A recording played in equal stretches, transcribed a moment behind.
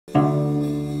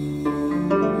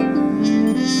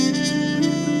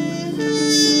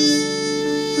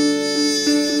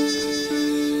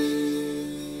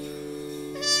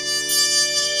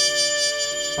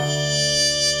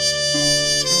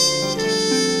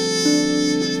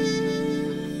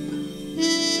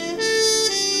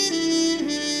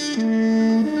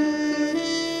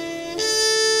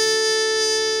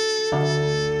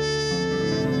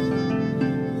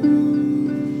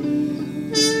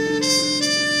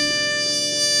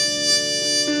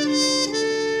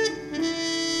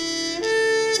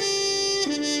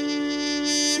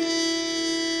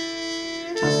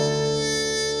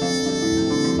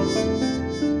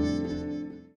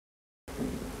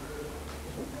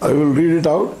I will read it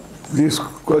out. These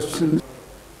questions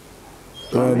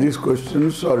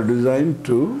are designed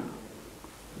to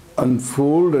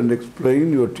unfold and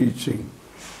explain your teaching.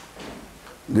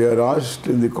 They are asked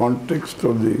in the context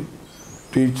of the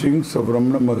teachings of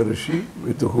Ramana Maharshi,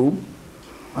 with whom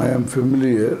I am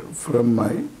familiar from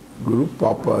my Guru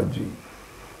Papaji.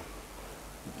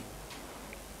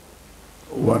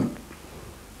 1.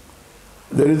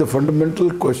 There is a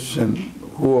fundamental question: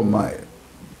 who am I?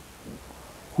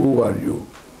 Who are you?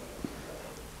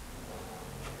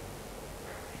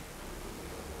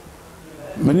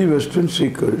 Many Western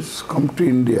seekers come to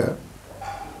India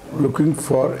looking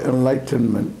for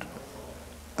enlightenment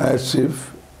as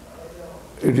if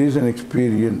it is an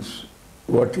experience.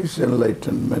 What is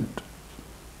enlightenment?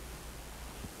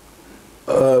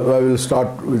 I will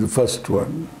start with the first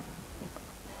one.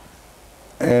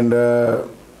 And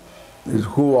is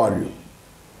who are you?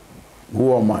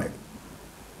 Who am I?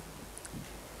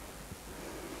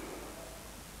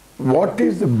 What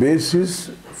is the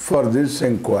basis for this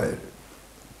inquiry?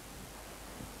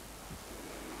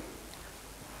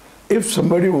 If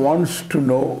somebody wants to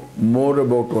know more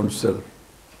about oneself,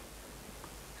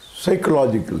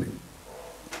 psychologically,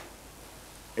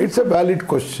 it's a valid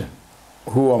question.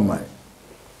 Who am I?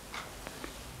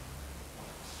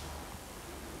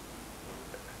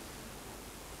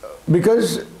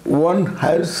 Because one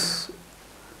has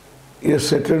a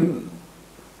certain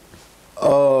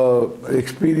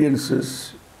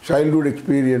experiences, childhood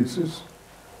experiences,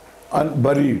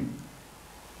 buried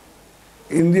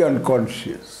in the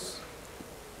unconscious.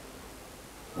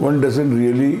 One doesn't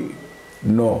really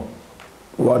know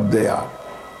what they are.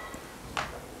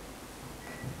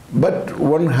 But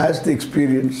one has the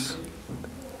experience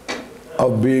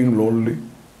of being lonely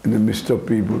in the midst of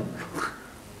people.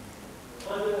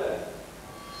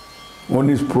 One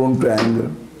is prone to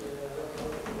anger,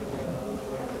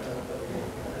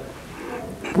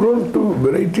 prone to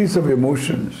varieties of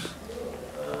emotions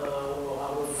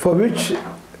for which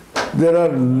there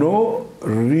are no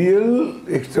real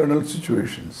external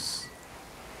situations.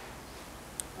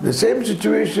 The same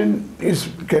situation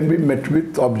can be met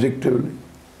with objectively.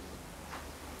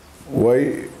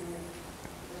 Why?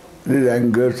 There is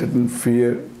anger, certain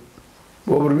fear,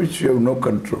 over which you have no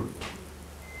control.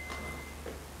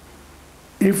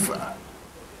 If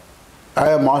I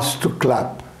am asked to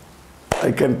clap,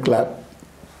 I can clap.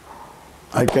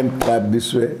 I can clap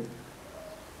this way.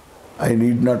 I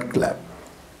need not clap.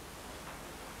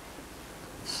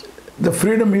 The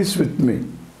freedom is with me.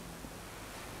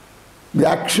 The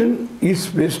action is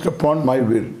based upon my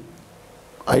will.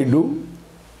 I do.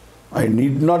 I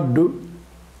need not do.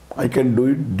 I can do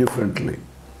it differently.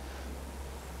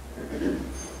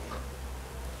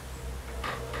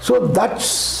 So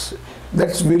that's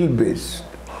will-based.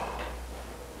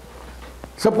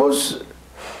 Suppose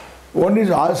one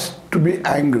is asked to be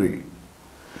angry.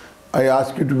 I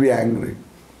ask you to be angry.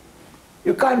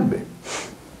 You can't be.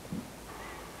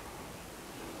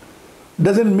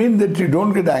 Doesn't mean that you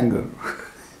don't get anger.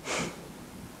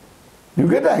 You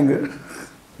get anger,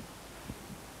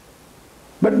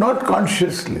 but not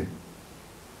consciously.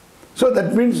 So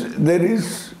that means there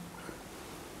is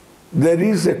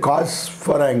a cause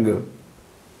for anger,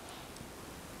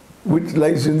 which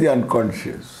lies in the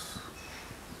unconscious.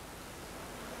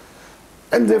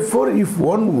 And therefore, if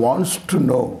one wants to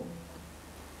know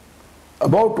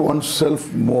about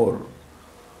oneself more,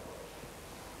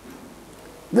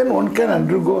 then one can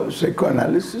undergo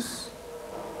psychoanalysis.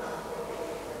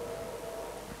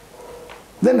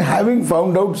 Then, having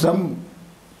found out some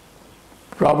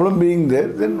problem being there,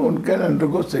 then one can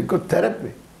undergo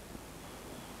psychotherapy.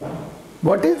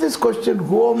 What is this question?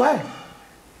 Who am I?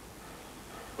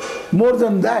 More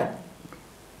than that,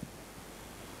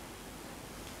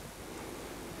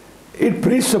 it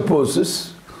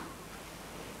presupposes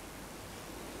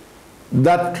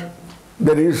that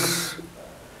there is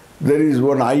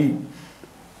one I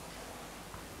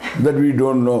that we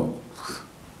don't know.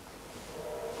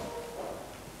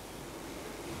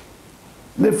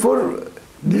 Therefore,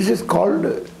 this is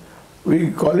called,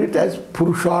 we call it as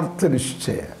Purushartha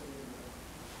Nishchaya.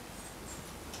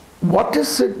 What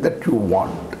is it that you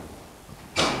want?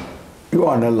 You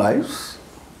analyze.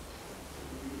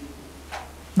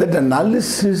 That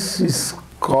analysis is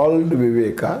called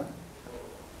Viveka.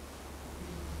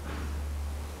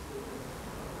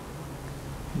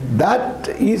 That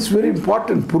is very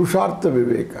important, Purushartha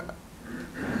Viveka.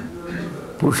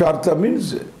 Purushartha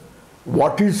means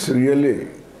what is really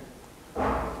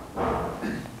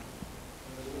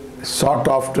sought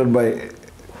after by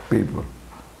people.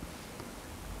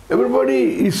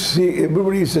 Everybody is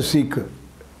a seeker.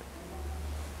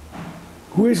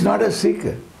 Who is not a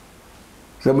seeker?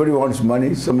 Somebody wants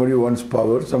money, somebody wants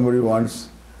power, somebody wants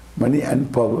money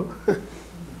and power.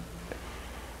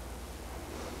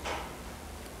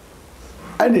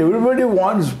 And everybody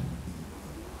wants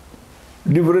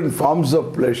different forms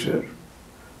of pleasure,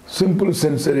 simple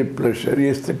sensory pleasure,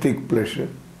 aesthetic pleasure.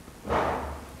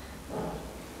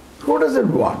 Who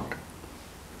doesn't want?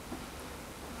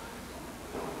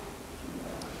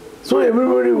 So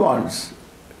everybody wants.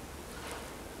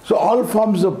 So all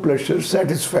forms of pleasure,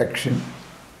 satisfaction.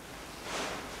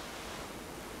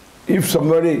 If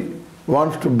somebody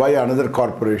wants to buy another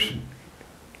corporation,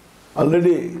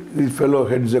 already this fellow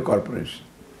heads a corporation.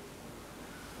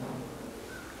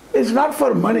 It's not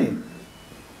for money.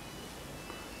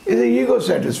 It's an ego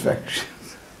satisfaction.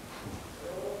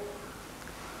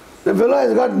 The fellow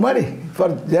has got money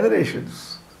for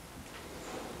generations.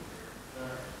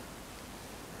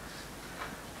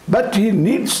 But he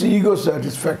needs ego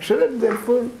satisfaction and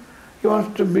therefore he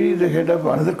wants to be the head of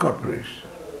another corporation.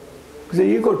 It's an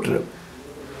ego trip.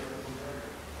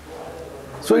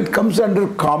 So it comes under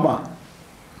karma.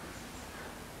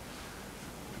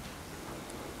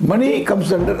 Money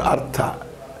comes under artha.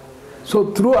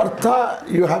 So through artha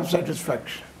you have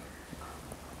satisfaction.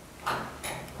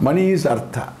 Money is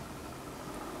artha.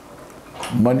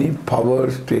 Money, power,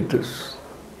 status,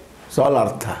 it's all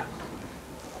artha.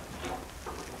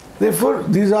 Therefore,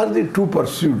 these are the two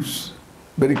pursuits,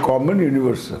 very common,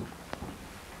 universal.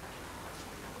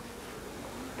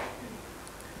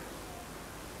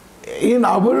 In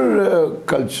our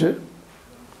culture,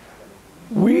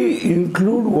 we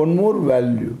include one more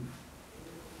value,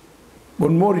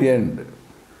 one more end,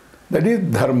 that is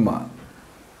dharma.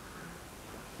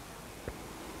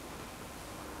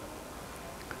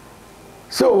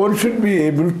 So one should be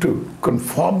able to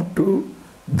conform to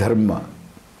dharma.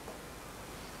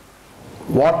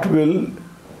 What will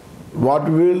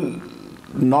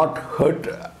not hurt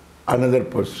another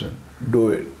person, do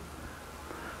it.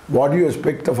 What you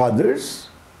expect of others,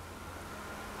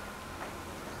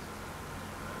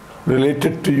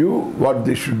 related to you, what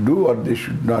they should do, what they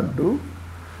should not do,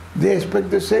 they expect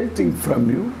the same thing from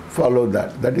you, follow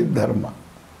that. That is dharma.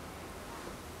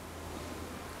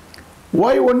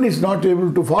 Why one is not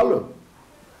able to follow?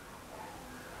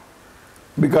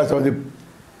 Because of the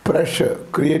pressure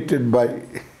created by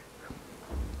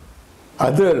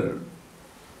other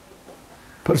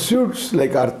pursuits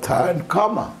like artha and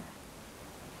kama.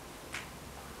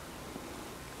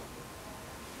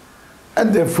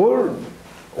 And therefore,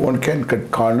 one can cut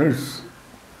corners,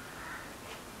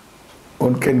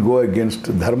 one can go against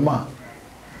dharma.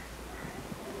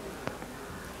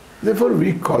 Therefore,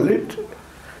 we call it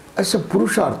as a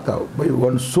purushartha. By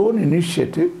one's own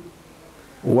initiative,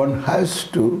 one has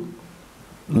to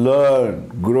learn,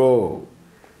 grow,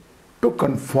 to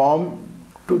conform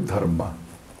to dharma.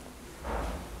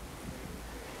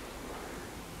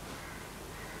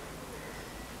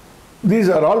 These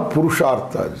are all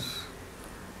purusharthas.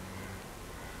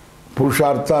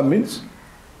 Purushartha means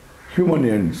human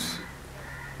ends.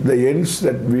 The ends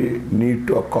that we need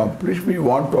to accomplish, we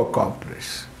want to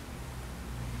accomplish.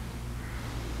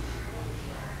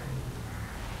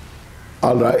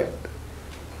 All right.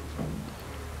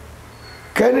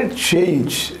 Can it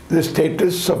change the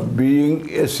status of being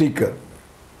a seeker?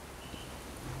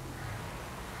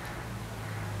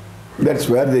 That's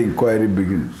where the inquiry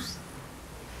begins.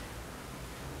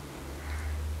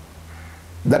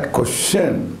 That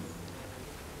question,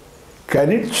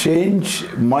 can it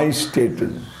change my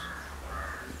status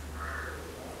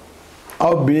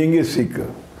of being a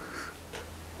seeker?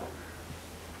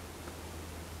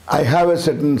 I have a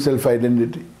certain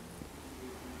self-identity.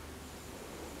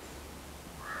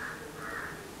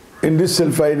 In this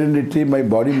self-identity, my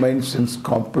body-mind sense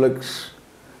complex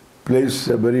plays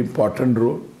a very important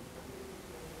role.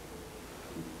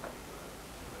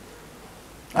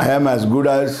 I am as good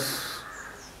as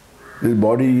this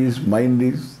body is, mind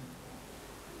is.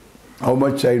 How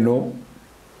much I know,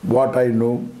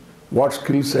 what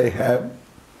skills I have,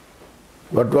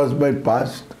 what was my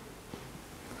past.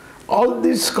 All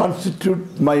this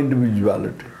constitute my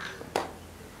individuality.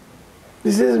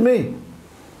 This is me.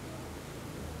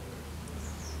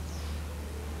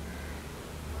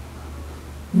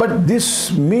 But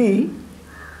this me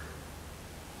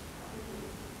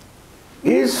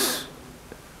is,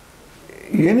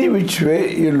 any which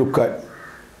way you look at,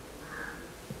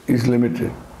 is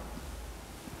limited,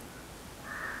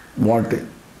 wanting,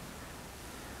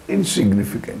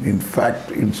 insignificant, in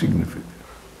fact insignificant.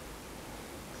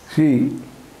 See,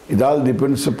 it all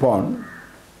depends upon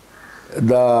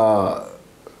the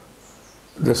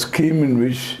scheme in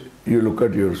which you look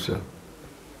at yourself.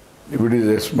 If it is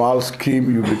a small scheme,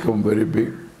 you become very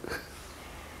big.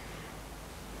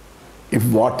 If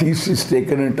what is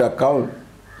taken into account,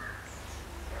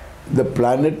 the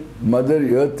planet, Mother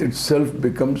Earth itself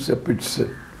becomes a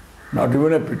pixel, not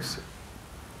even a pixel.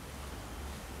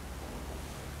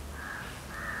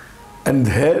 And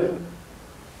there,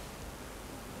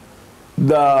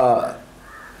 the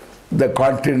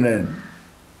continent,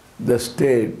 the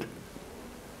state,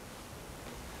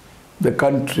 the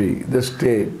country, the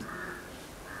state,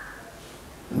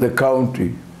 the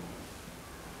county,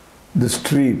 the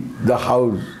street, the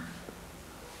house,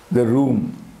 the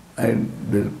room, and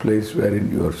the place wherein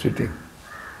you are sitting.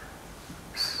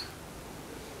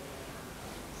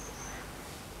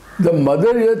 The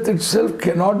Mother Earth itself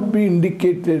cannot be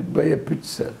indicated by a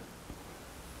pixel.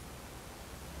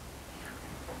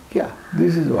 Yeah,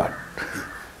 this is what.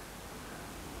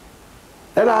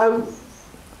 And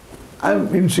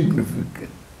I'm insignificant,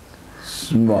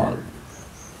 small.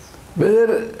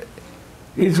 Whether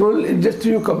it's only just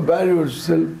you compare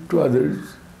yourself to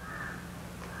others,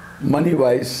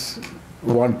 money-wise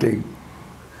wanting,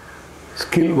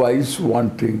 skill-wise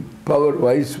wanting,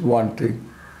 power-wise wanting,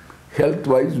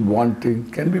 health-wise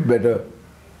wanting, can be better.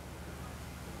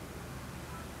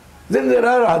 Then there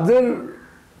are other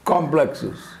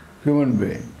complexes, human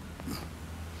being.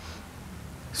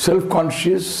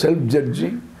 Self-conscious,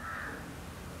 self-judging.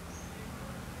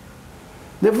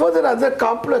 Therefore, there are other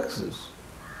complexes.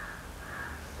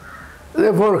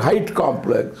 Therefore, height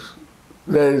complex,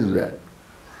 there is that.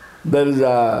 There is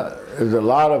a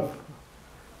lot of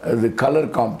the color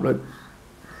complex.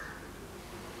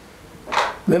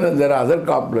 Then there are other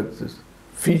complexes,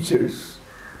 features.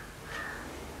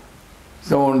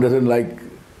 Someone doesn't like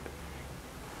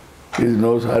his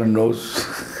nose, her nose.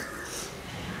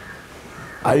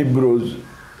 Eyebrows.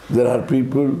 There are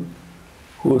people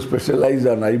who specialize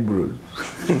on eyebrows.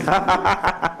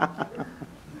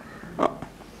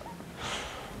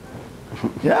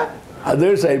 Yeah,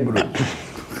 others eyebrows.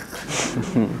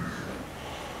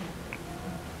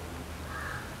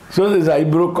 So there's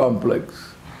eyebrow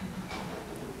complex.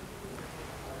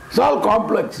 It's all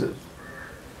complexes.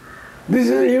 This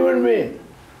is a human being.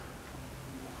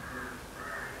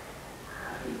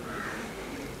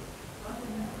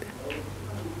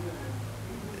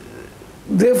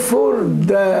 Therefore,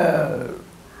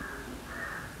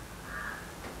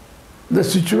 the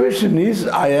situation is,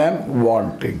 I am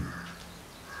wanting.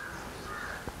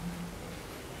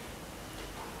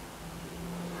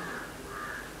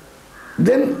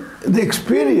 Then the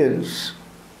experience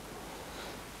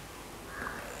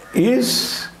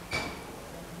is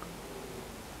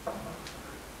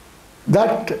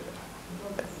that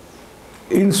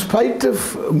in spite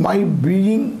of my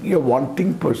being a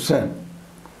wanting person,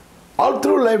 all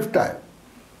through lifetime,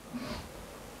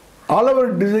 all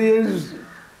our desires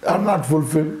are not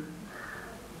fulfilled.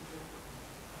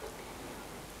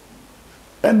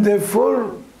 And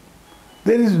therefore,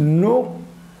 there is no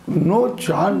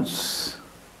chance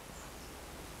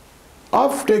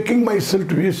of taking myself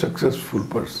to be a successful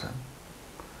person.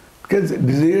 Because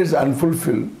desires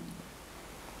unfulfilled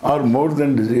are more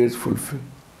than desires fulfilled.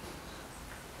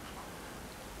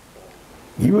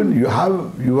 Even you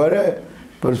are a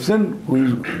person who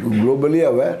is globally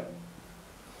aware.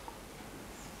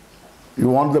 You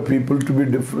want the people to be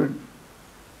different.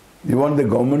 You want the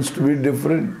governments to be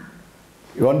different.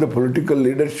 You want the political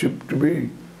leadership to be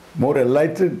more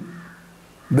enlightened.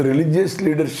 The religious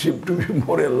leadership to be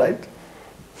more enlightened.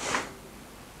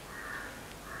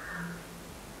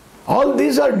 All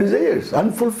these are desires,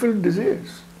 unfulfilled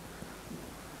desires.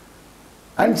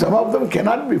 And some of them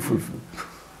cannot be fulfilled.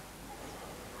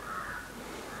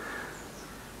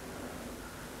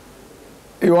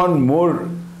 You want more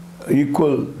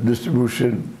equal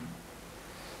distribution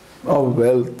of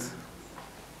wealth.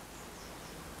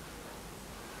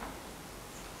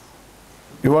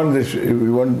 You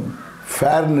want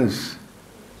fairness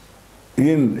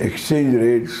in exchange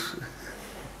rates.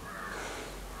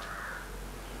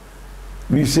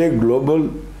 We say global,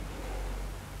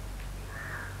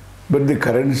 but the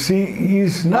currency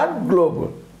is not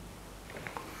global.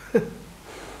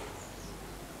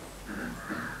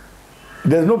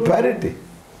 There is no parity.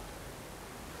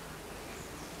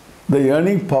 The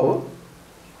earning power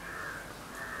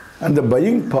and the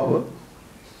buying power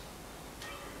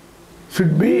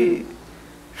should be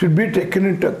taken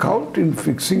into account in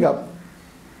fixing up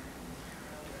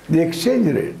the exchange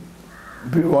rate.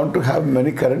 If we want to have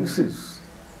many currencies.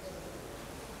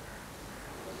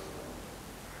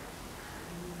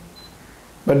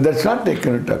 But that's not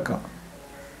taken into account.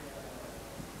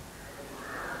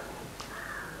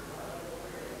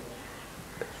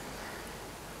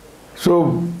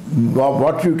 So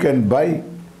what you can buy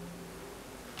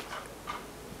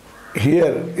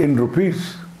here in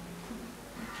rupees,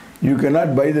 you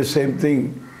cannot buy the same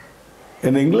thing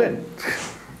in England,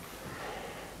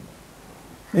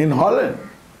 in Holland.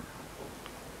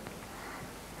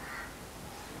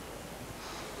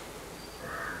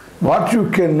 What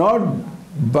you cannot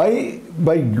buy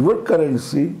by your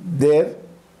currency there,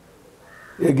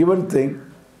 a given thing,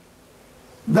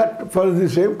 that for the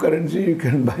same currency you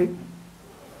can buy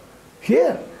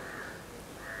here.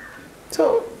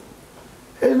 So,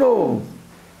 there is no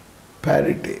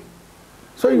parity.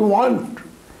 So you want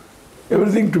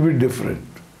everything to be different.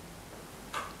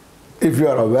 If you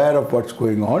are aware of what's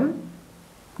going on,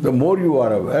 the more you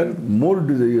are aware, more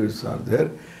desires are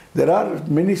there. There are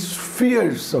many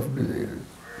spheres of desires.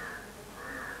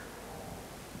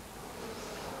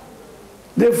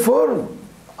 Therefore,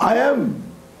 I am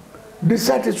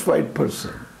dissatisfied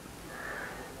person.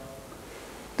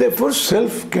 Therefore,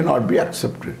 self cannot be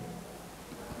accepted.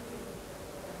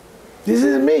 This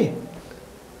is me.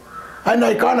 And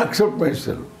I can't accept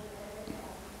myself.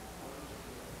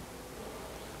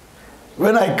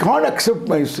 When I can't accept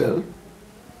myself,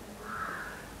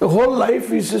 the whole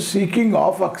life is a seeking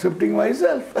of accepting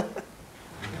myself.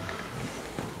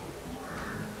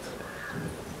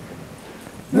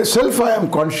 The self I am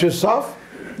conscious of,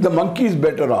 the monkey is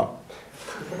better off.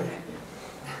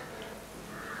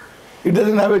 It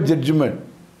doesn't have a judgment.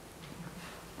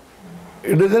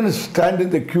 It doesn't stand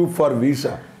in the queue for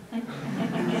visa.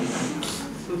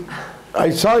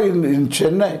 I saw in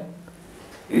Chennai,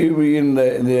 in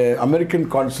the American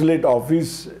consulate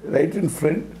office, right in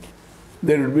front,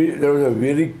 there was a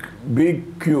very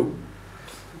big queue.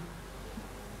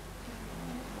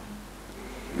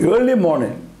 Early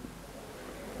morning,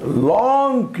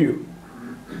 long queue.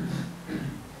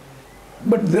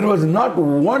 But there was not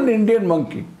one Indian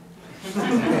monkey.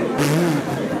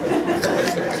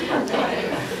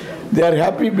 They are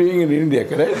happy being in India,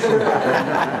 correct?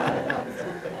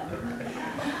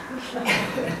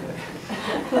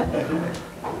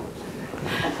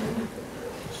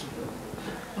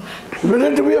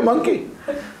 Better to be a monkey.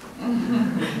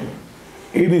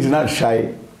 It is not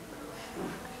shy.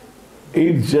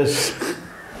 It just,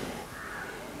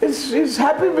 it's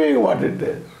happy being what it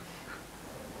is.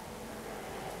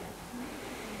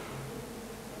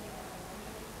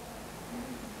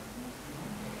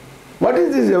 What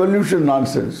is this evolution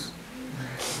nonsense?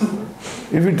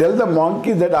 If you tell the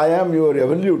monkey that I am your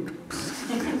evolute,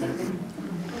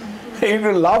 he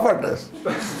will laugh at us.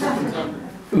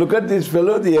 Look at this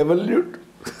fellow, the evolute.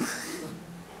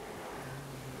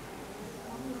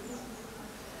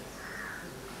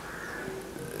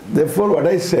 Therefore, what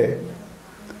I say,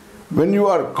 when you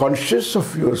are conscious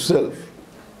of yourself,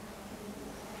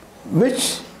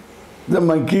 which the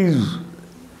monkeys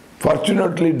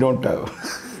fortunately don't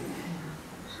have.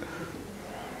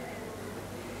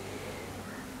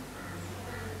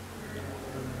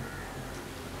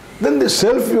 Then the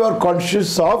self you are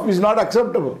conscious of is not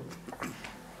acceptable.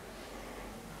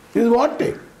 It is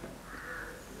wanting.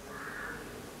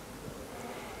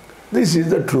 This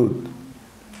is the truth.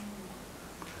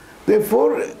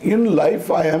 Therefore, in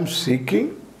life I am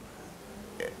seeking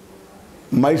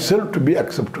myself to be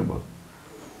acceptable.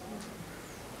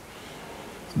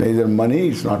 Neither money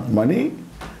is not money.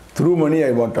 Through money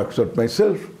I want to accept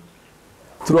myself.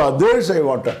 Through others I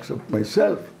want to accept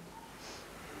myself.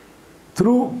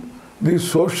 Through the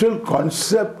social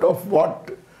concept of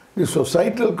what, the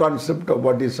societal concept of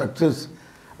what is success,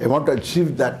 I want to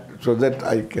achieve that so that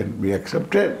I can be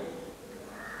accepted.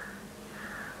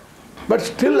 But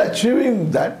still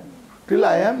achieving that, till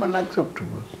I am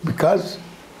unacceptable. Because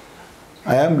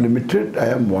I am limited, I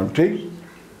am wanting,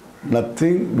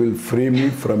 nothing will free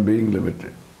me from being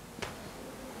limited.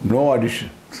 No addition.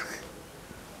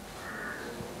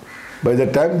 By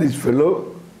the time this fellow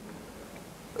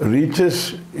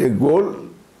reaches a goal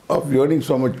of earning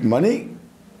so much money,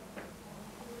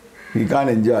 he can't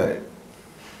enjoy it.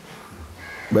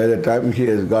 By the time he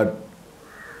has got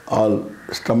all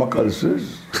stomach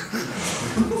ulcers,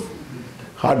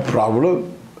 heart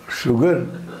problem, sugar,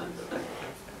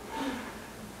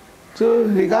 so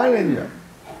he can't enjoy.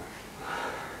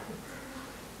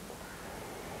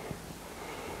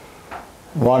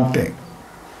 Wanting.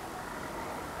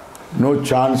 No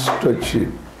chance to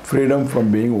achieve freedom from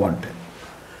being wanted.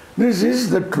 This is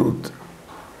the truth.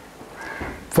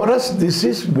 For us, this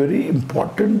is very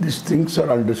important. These things are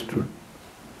understood.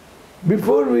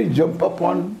 Before we jump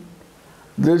upon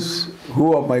this,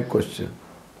 who am I question?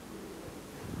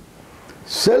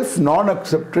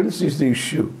 Self-non-acceptance is the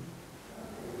issue.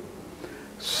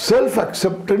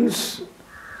 Self-acceptance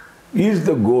is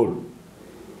the goal.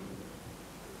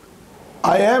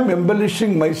 I am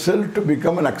embellishing myself to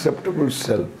become an acceptable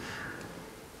self.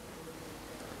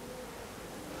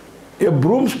 A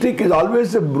broomstick is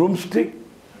always a broomstick,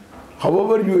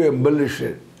 however you embellish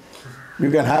it. You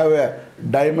can have a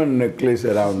diamond necklace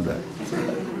around that.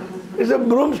 It's a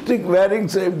broomstick wearing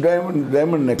same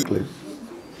diamond necklace.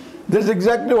 That's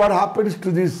exactly what happens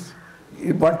to this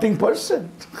wanting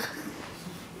person.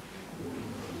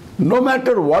 No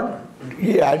matter what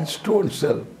he adds to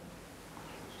himself,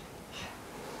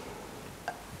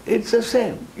 it's the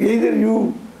same. Either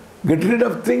you get rid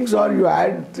of things or you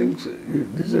add things,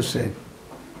 it's the same.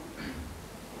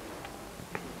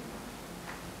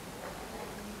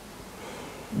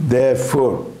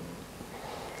 Therefore,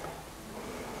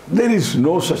 there is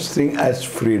no such thing as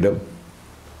freedom.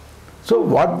 So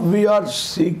what we are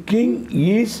seeking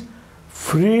is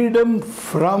freedom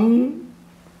from,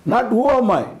 not who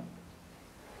am I.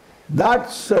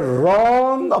 That's a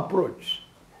wrong approach.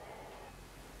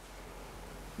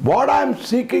 What I am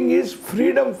seeking is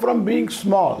freedom from being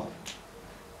small.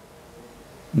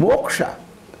 Moksha.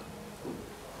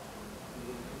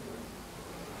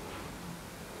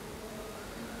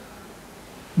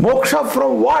 Moksha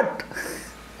from what?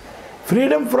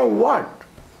 Freedom from what?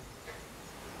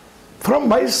 From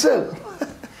myself.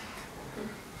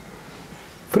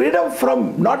 Freedom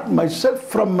from, not myself,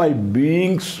 from my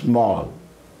being small.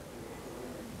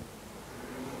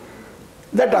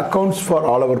 That accounts for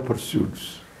all our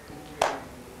pursuits.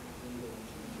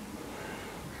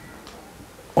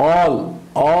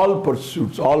 All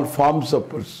pursuits, all forms of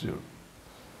pursuit.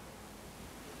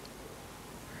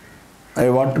 I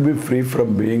want to be free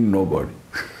from being nobody.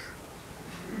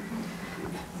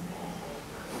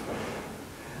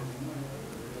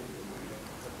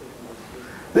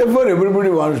 Therefore, everybody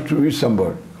wants to be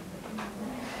somebody.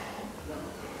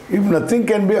 If nothing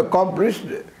can be accomplished,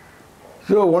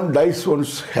 so one dyes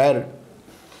one's hair.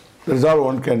 That's all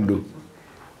one can do.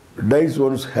 Dyes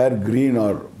one's hair green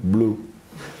or blue.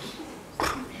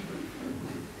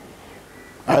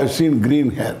 I have seen green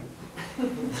hair.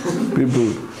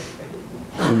 People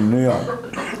in New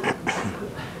York.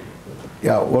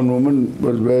 Yeah, one woman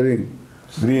was wearing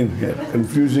green hair,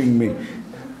 confusing me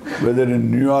whether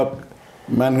in New York,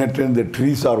 Manhattan, the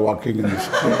trees are walking in the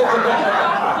street.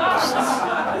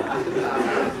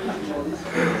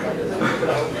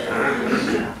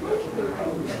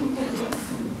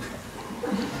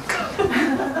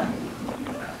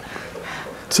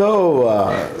 So,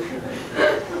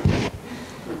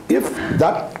 if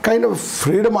that kind of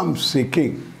freedom I'm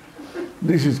seeking,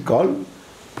 this is called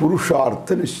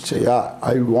Purushartha Nischaya.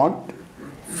 I want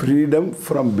freedom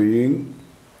from being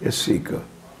a seeker.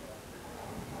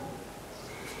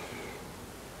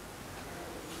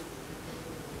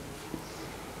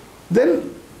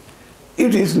 Then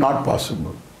it is not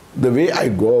possible. The way I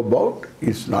go about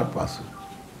is not possible.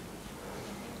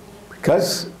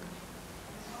 Because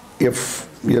if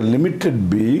a limited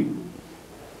being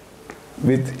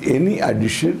with any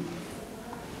addition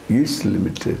is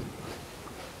limited.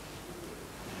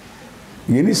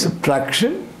 Any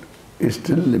subtraction is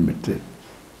still limited.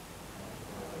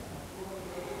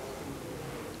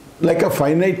 Like a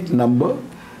finite number,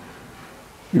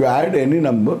 you add any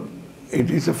number,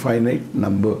 it is a finite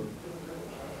number.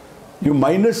 You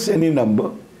minus any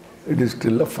number, it is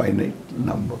still a finite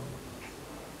number.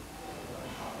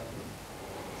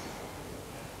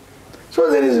 So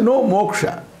there is no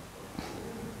moksha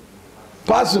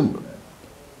possible.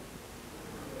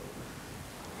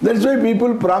 That's why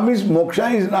people promise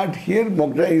moksha is not here,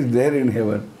 moksha is there in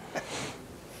heaven.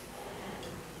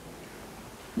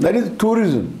 That is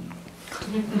tourism.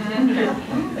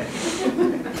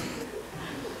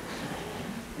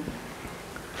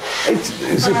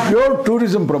 It's a pure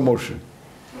tourism promotion.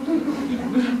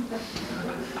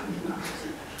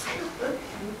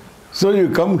 So you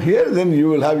come here, then you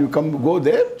will have, you go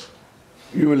there,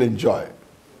 you will enjoy.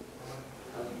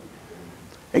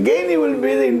 Again you will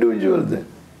be the individual then.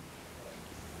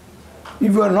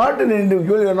 If you are not an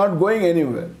individual, you are not going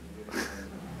anywhere.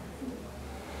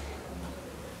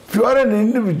 If you are an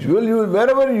individual,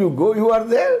 wherever you go, you are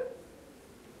there.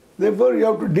 Therefore you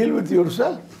have to deal with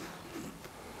yourself.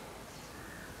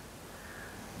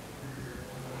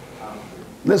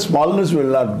 The smallness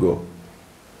will not go.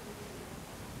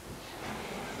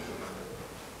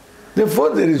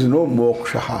 Therefore there is no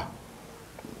moksha.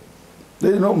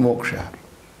 There is no moksha.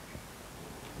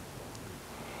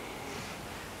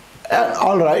 And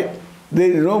all right, there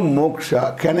is no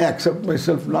moksha. Can I accept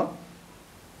myself now?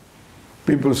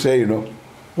 People say,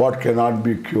 what cannot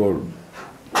be cured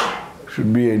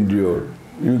should be endured.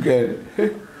 You can,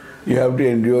 You have to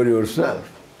endure yourself.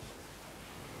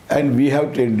 And we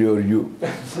have to endure you.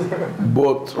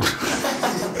 Both.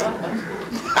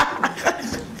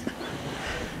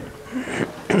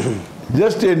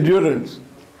 Just endurance.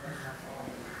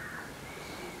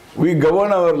 We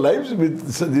govern our lives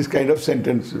with these kind of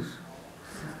sentences.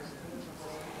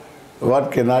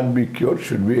 What cannot be cured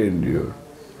should be endured.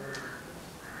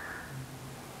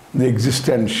 The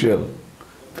existential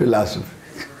philosophy.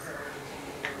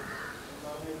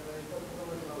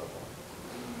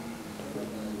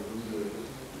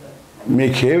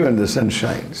 Make hay when the sun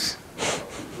shines.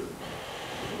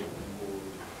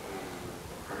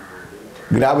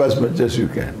 Grab as much as you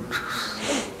can.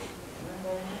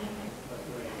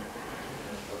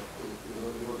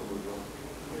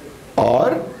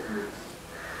 Or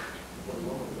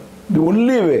the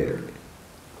only way,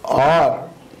 or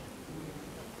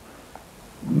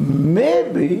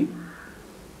maybe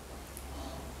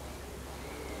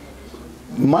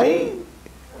my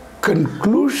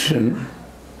conclusion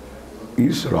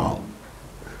is wrong.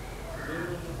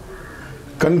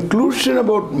 Conclusion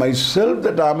about myself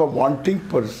that I am a wanting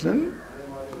person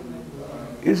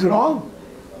is wrong.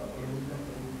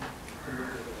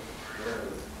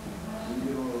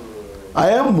 I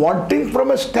am wanting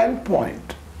from a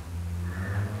standpoint.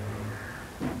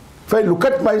 If I look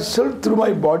at myself through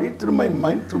my body, through my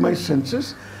mind, through my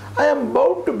senses, I am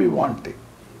bound to be wanting.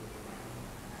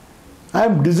 I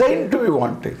am designed to be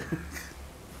wanting.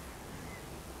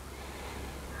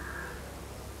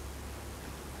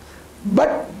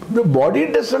 But the body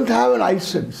doesn't have an I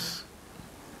sense.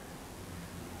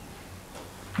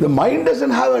 The mind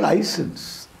doesn't have an I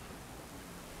sense.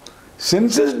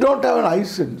 Senses don't have an I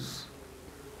sense.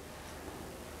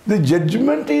 The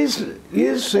judgment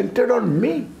is centered on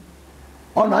me,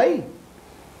 on I.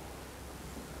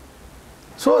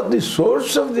 So the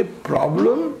source of the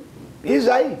problem is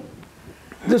I.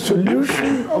 The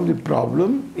solution of the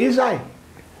problem is I.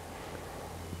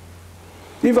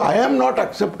 If I am not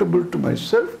acceptable to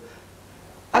myself,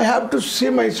 I have to see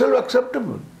myself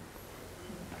acceptable.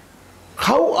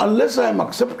 How, unless I am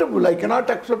acceptable, I cannot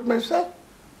accept myself?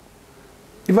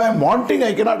 If I am wanting,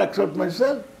 I cannot accept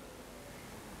myself.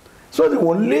 So the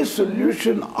only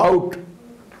solution out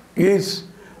is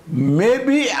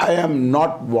maybe I am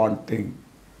not wanting.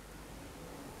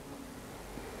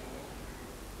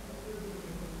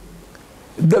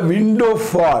 The window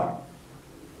for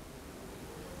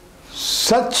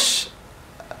such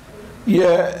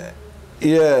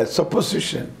a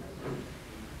supposition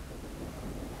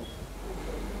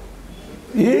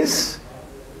is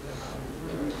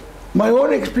my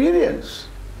own experience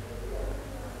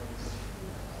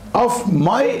of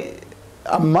my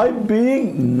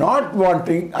being not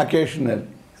wanting occasionally.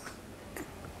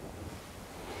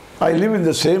 I live in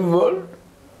the same world,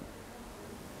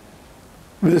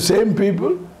 with the same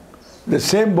people, the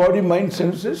same body, mind,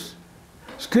 senses.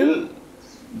 Still,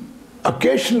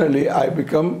 occasionally I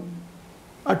become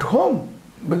at home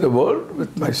with the world,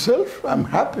 with myself. I'm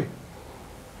happy.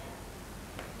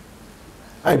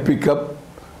 I pick up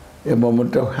a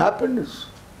moment of happiness,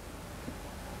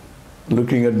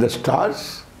 looking at the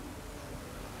stars,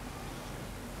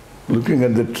 looking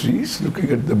at the trees,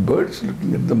 looking at the birds,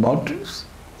 looking at the mountains,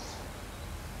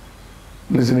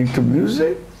 listening to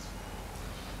music,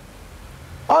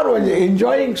 or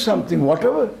enjoying something,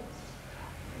 whatever.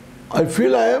 I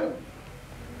feel I am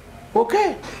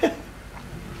okay.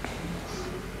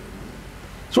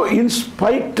 So in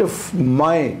spite of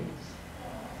my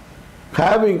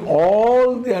having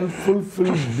all the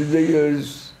unfulfilled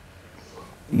desires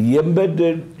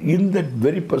embedded in that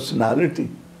very personality,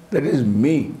 that is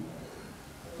me,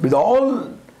 with all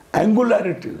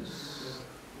angularities,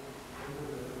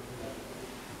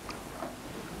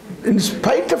 in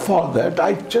spite of all that,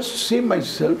 I just see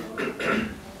myself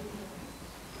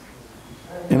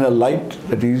in a light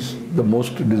that is the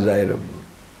most desirable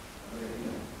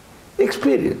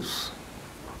experience.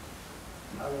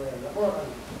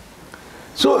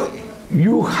 So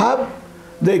you have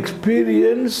the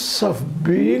experience of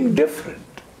being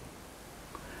different,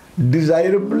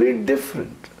 desirably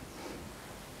different.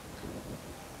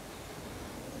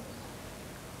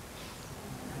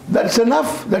 That's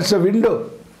enough, that's a window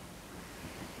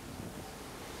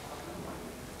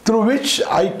through which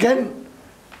I can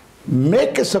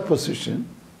make a supposition,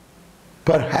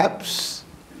 perhaps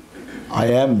I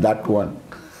am that one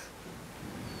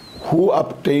who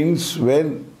obtains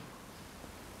when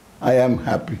I am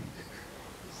happy.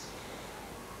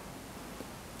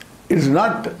 It's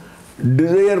not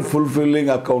desire fulfilling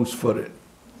accounts for it.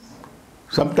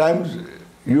 Sometimes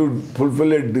you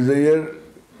fulfill a desire,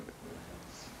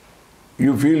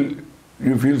 you feel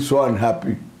you feel so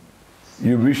unhappy.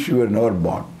 You wish you were never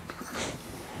born.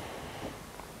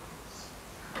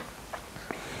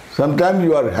 Sometimes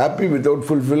you are happy without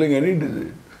fulfilling any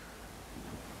desire.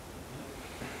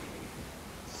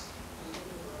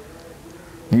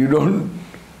 You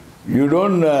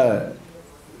don't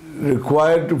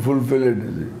require to fulfill a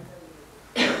desire.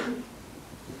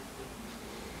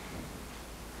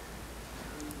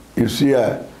 You see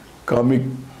a comic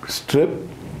strip,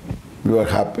 you are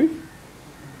happy.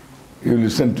 You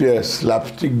listen to a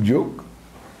slapstick joke,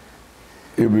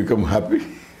 you become happy.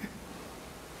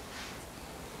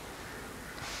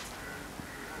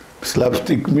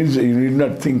 Slapstick means you need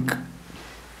not think.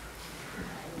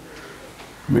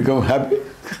 Become happy.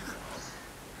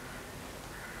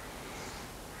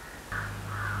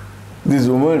 This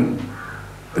woman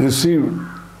received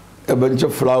a bunch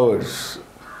of flowers.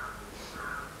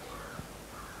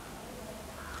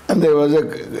 And there was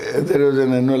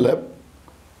an envelope,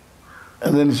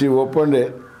 and then she opened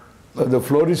it, the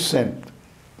florist sent.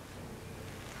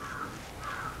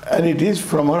 And it is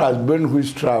from her husband who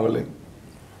is traveling.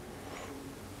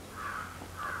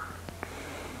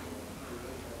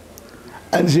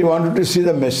 And she wanted to see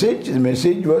the message. The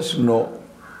message was no.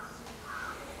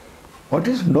 What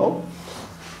is no?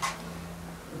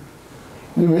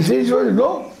 The message was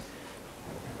no.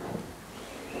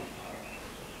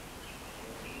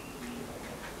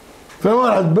 From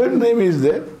her husband's name is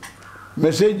there.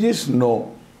 Message is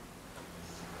no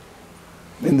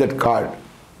in that card.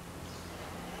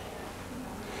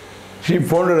 She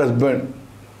phoned her husband.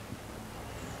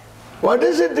 What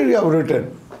is it that you have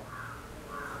written?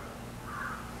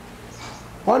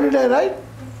 What did I write?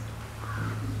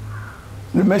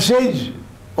 The message.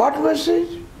 What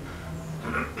message?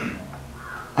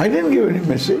 I didn't give any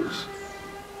message.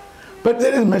 But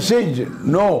there is message.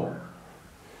 No.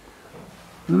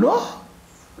 No?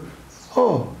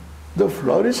 Oh, the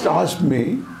florist asked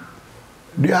me,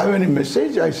 do you have any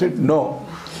message? I said, no.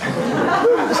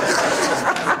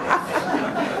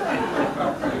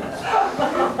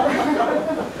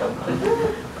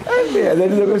 And yeah,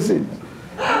 that is the message.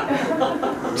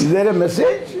 Is there a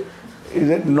message? He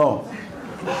said, no.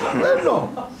 Well,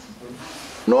 no.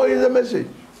 No is the message.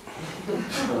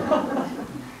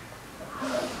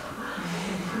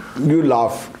 You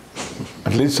laughed.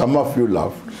 At least some of you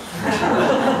laughed.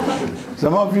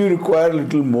 Some of you require a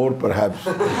little more, perhaps,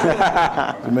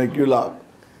 to make you laugh.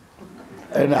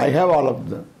 And I have all of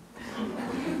them.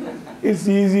 It's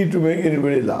easy to make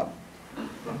anybody laugh.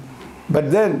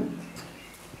 But then,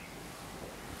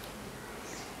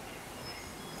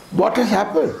 what has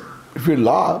happened? If you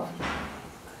laugh,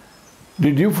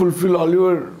 did you fulfill all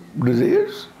your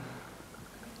desires?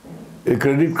 A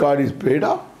credit card is paid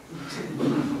off.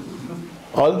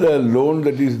 All the loan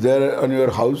that is there on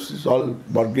your house is all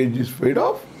mortgage is paid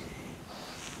off.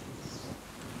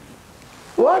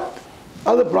 What?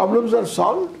 All the problems are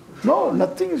solved? No,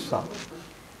 nothing is solved.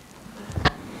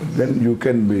 Then you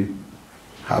can be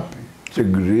happy. It's a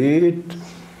great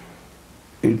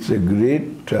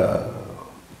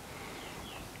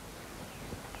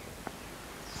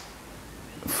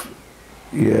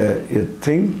a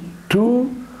thing to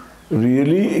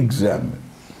really examine.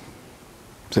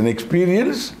 It's an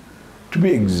experience to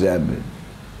be examined.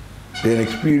 An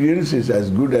experience is as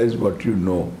good as what you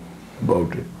know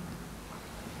about it.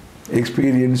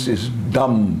 Experience is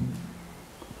dumb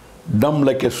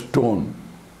like a stone.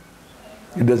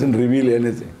 It doesn't reveal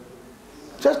anything.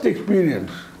 Just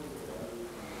experience.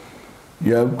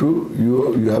 You have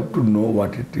to know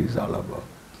what it is all about.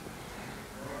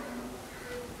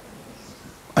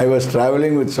 I was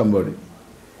traveling with somebody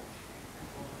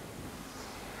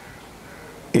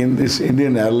in this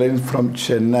Indian Airlines from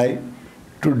Chennai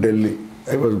to Delhi.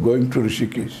 I was going to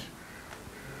Rishikesh.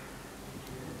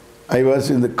 I was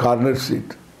in the corner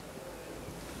seat.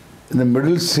 In the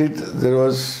middle seat there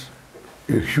was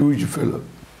a huge fellow.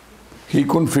 He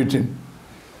couldn't fit in.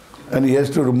 And he has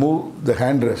to remove the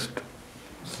handrest.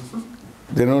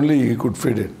 Then only he could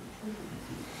fit in.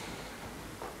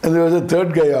 And there was a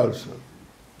third guy also.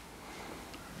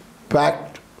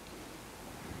 Packed.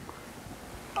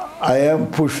 I am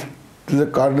pushed to the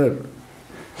corner.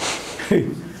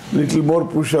 Little more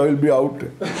push, I will be out.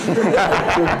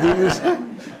 So this is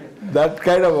that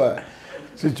kind of a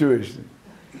situation.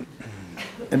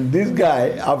 And this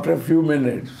guy, after a few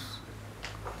minutes,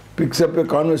 picks up a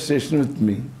conversation with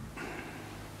me.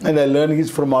 And I learn he's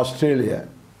from Australia.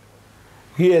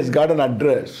 He has got an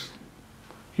address.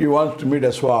 He wants to meet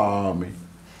a Swami.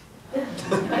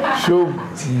 So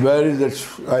where is that?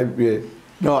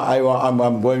 No,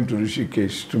 I'm going to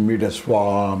Rishikesh to meet a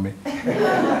Swami.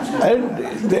 And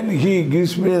then he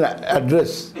gives me an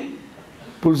address,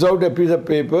 pulls out a piece of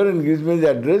paper and gives me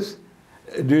the address.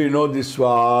 Do you know this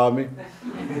Swami?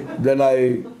 Then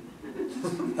I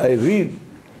read.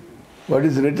 What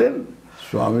is written?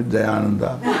 Swami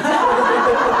Dayananda.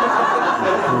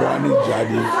 Purani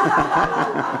Jadi.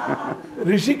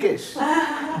 Rishikesh.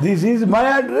 This is my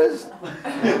address.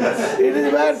 It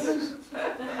is my address.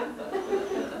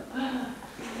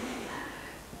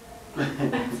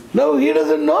 No, he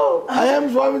doesn't know. I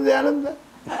am Swami Dayananda.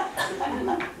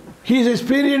 He is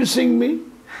experiencing me.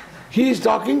 He is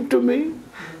talking to me.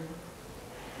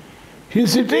 He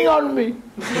is sitting on me.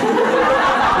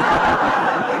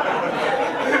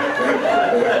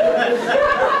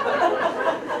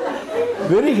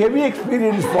 Very heavy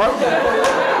experience for me.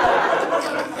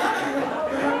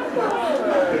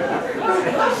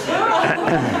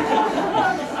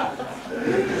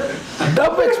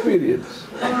 Dumb experience.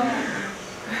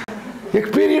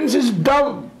 Experience is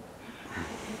dumb.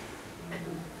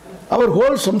 Our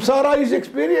whole samsara is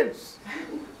experience.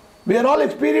 We are all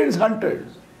experience hunters.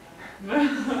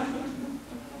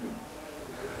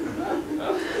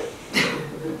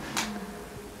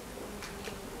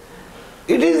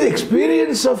 It is the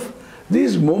experience of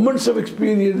these moments of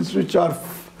experience which are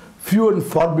few and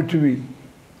far between.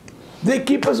 They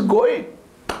keep us going.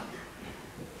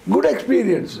 Good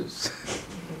experiences.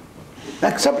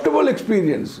 Acceptable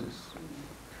experiences.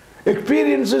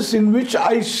 Experiences in which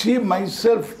I see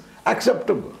myself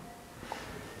acceptable.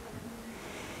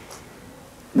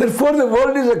 Therefore the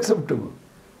world is acceptable.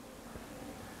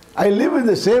 I live in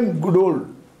the same good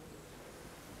old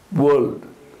world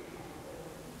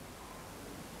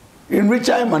in which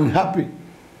I am unhappy,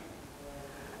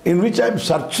 in which I am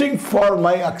searching for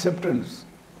my acceptance.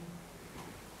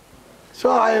 So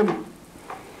I am,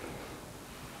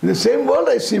 in the same world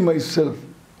I see myself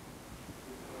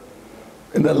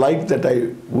in the light that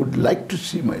I would like to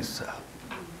see myself,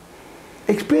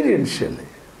 experientially.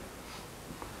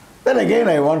 Then again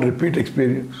I want repeat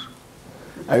experience.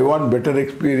 I want better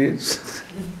experience.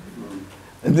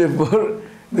 And therefore,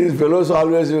 these fellows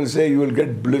always will say, you will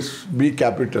get bliss, be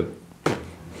capital.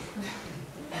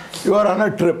 You are on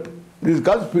a trip. This is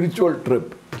called spiritual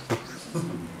trip.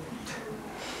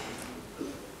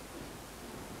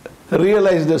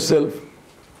 Realize the self.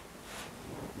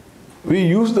 We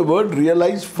use the word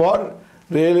realize for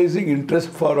realizing interest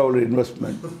for our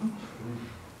investment.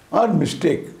 Or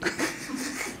mistake.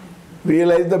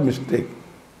 Realize the mistake.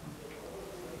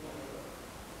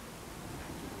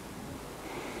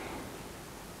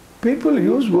 People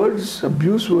use words,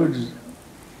 abuse words.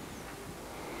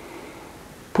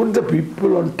 Put the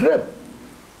people on trip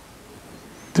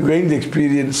to gain the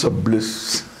experience of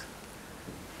bliss.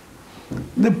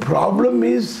 The problem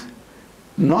is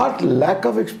not lack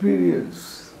of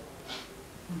experience.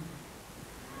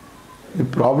 The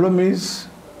problem is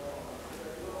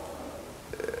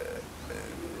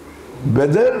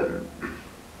whether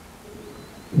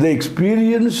the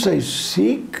experience I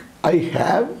seek, I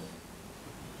have,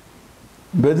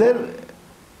 whether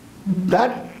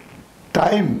that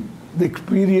time, the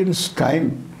experience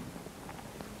time,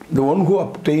 the one who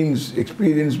obtains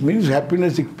experience means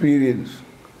happiness experience.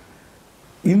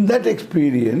 In that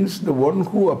experience, the one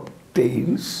who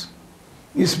obtains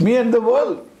is me and the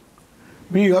world.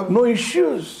 We have no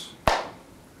issues.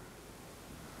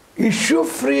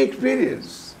 Issue-free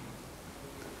experience.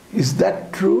 Is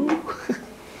that true?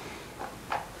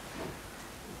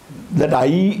 That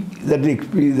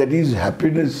is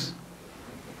happiness.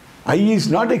 I is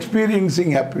not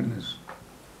experiencing happiness.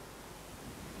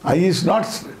 I is not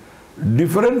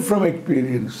different from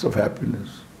experience of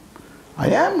happiness. I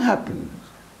am happiness.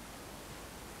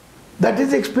 That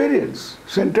is experience,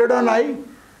 centered on I.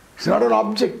 It's not an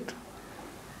object.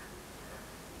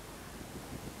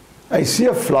 I see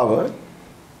a flower.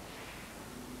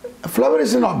 A flower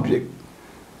is an object.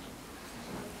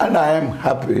 And I am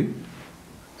happy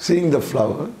seeing the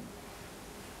flower.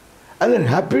 And then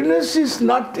happiness is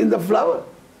not in the flower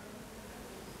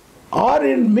or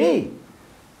in me.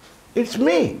 It's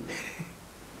me.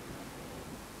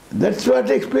 That's what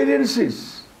experience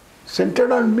is,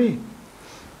 centered on me.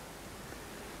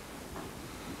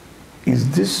 Is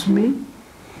this me?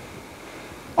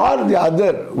 Or the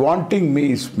other, wanting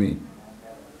me is me?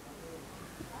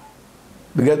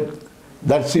 Because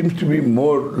that seems to be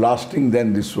more lasting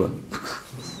than this one.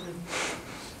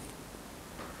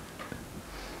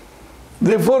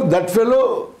 Therefore, that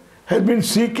fellow has been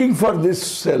seeking for this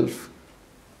self.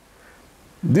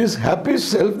 This happy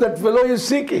self, that fellow is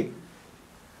seeking.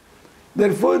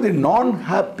 Therefore, the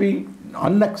non-happy,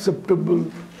 unacceptable,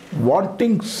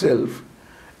 wanting self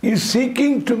is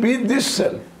seeking to be this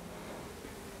self.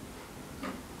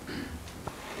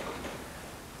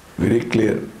 Very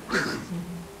clear.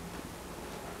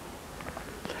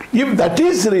 If that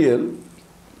is real,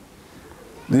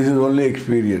 this is only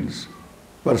experience.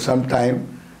 For some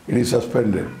time, it is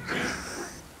suspended.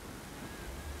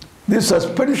 This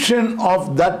suspension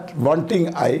of that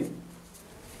wanting I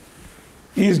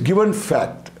is given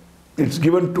fact. It's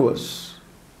given to us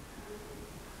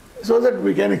so that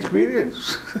we can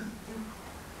experience.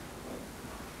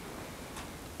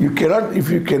 If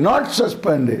you cannot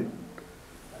suspend it,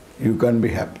 you can't be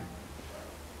happy.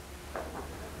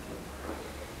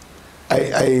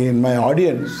 In my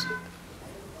audience,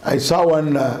 I saw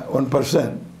one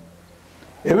person.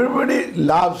 Everybody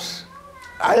laughs.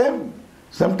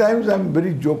 Sometimes I'm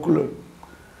very jocular,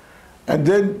 and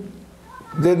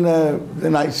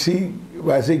then I see,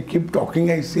 as I keep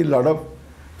talking, I see a lot of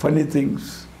funny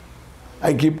things.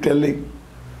 I keep telling.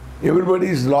 Everybody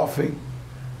is laughing.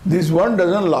 This one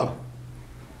doesn't laugh.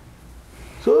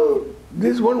 So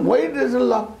this one, why it doesn't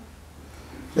laugh?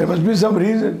 There must be some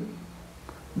reason.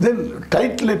 Then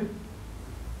tight lip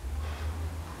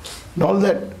and all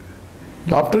that.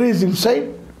 Laughter is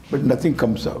inside, but nothing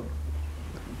comes out.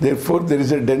 Therefore, there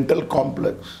is a dental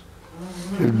complex.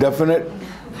 It's definite.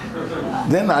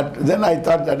 Then I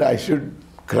thought that I should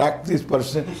crack this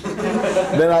person.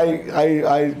 Then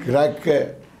I crack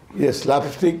a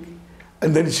slapstick,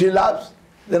 and then she laughs.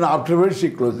 Then afterwards she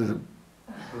closes it.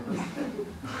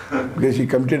 Because she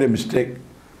committed a mistake.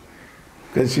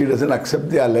 Because she doesn't accept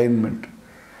the alignment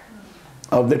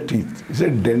of the teeth. It's a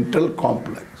dental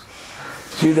complex.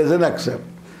 She doesn't accept.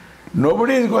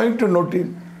 Nobody is going to notice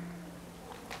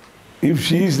if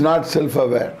she is not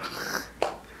self-aware,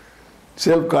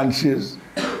 self-conscious.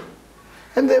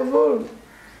 And therefore,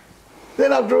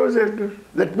 then afterwards,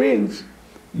 that means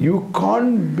you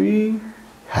can't be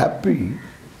happy.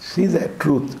 See that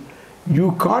truth.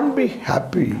 You can't be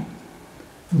happy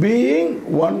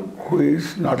being one who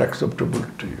is not acceptable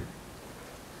to you.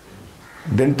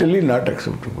 Dentally not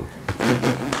acceptable.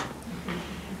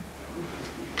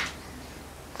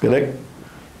 Correct?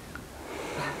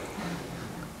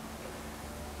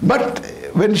 But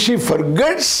when she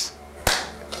forgets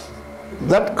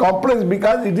that complex,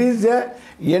 because it is an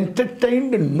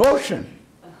entertained notion,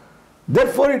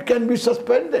 therefore it can be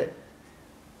suspended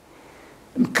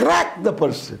and crack the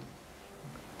person.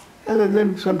 And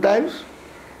then sometimes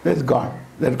it's gone.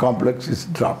 That complex is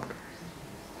dropped.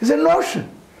 It's a notion.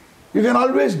 You can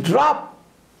always drop.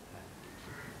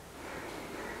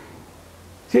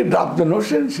 She drops the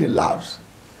notion, she laughs.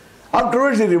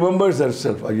 Afterwards she remembers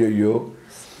herself. Yo.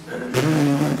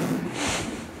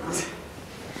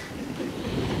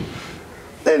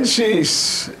 Then she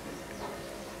is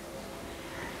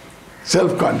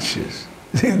self-conscious.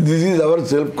 This is our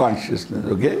self-consciousness,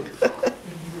 okay?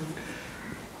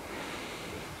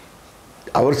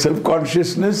 Our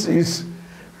self-consciousness is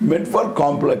meant for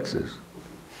complexes.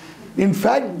 In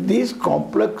fact, these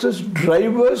complexes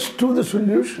drive us to the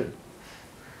solution.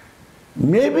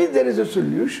 Maybe there is a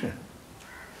solution.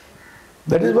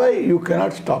 That is why you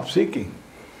cannot stop seeking.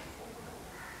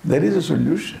 There is a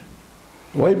solution.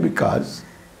 Why? Because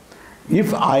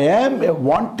if I am a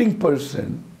wanting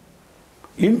person,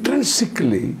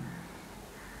 intrinsically,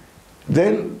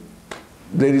 then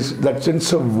there is that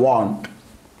sense of want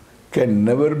can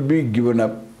never be given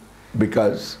up,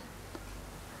 because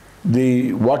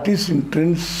what is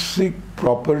intrinsic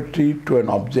property to an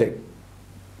object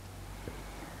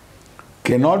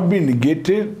cannot be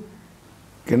negated,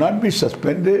 cannot be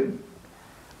suspended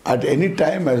at any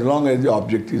time as long as the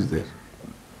object is there.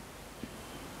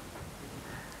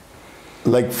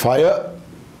 Like fire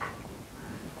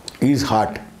is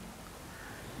hot,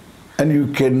 and you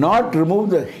cannot remove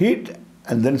the heat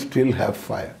and then still have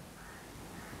fire.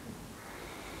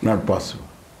 Not possible.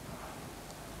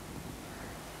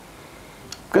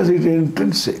 Because it is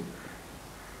intrinsic.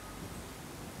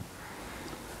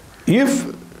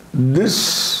 If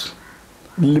this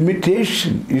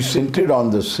limitation is centered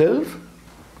on the self,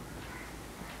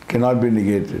 cannot be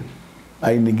negated.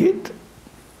 I negate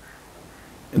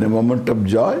in a moment of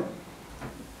joy,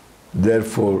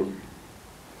 therefore,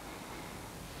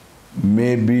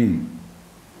 maybe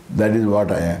that is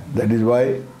what I am. That is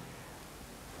why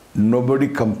nobody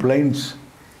complains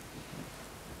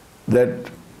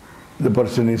that the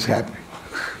person is happy.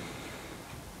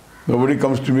 Nobody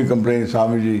comes to me complaining,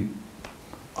 Swamiji,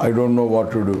 I don't know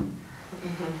what to do.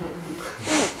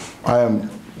 I am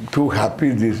too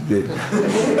happy these days.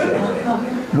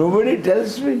 Nobody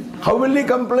tells me. How will he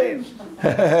complain?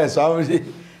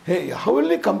 Swamiji, hey, how will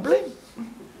he complain?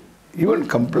 Even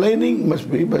complaining must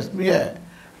be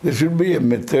there should be a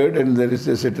method and there is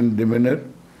a certain demeanor.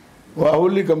 Why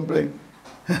only complain?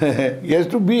 He has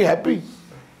to be happy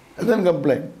and then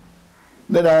complain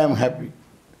that I am happy.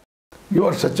 You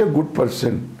are such a good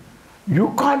person.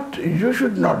 You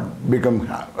should not become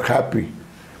happy.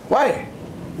 Why?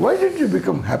 Why did you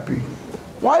become happy?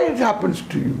 Why it happens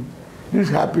to you? This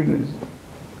happiness.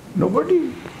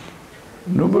 Nobody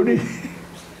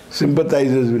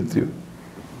sympathizes with you.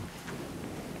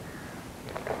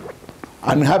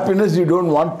 Unhappiness you don't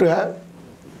want to have.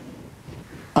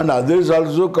 And others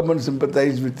also come and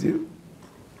sympathize with you.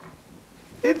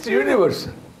 It's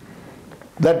universal.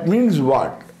 That means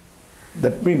what?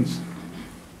 That means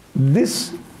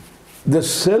the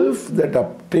self that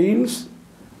obtains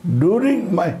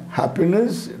during my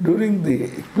happiness, during the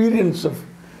experience of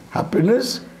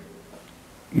happiness,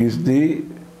 is the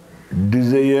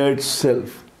desired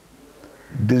self,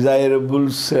 desirable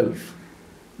self.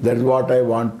 That's what I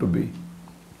want to be.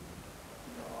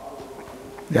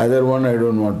 The other one I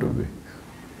don't want to be.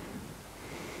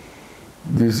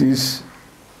 This is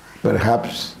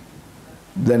perhaps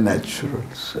the natural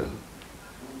self.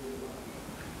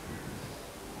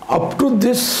 Up to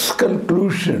this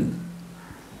conclusion,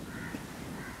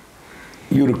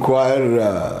 you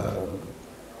require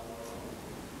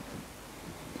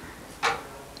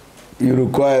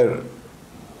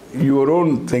your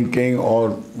own thinking,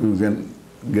 or you can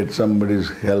get somebody's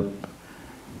help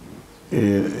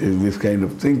in this kind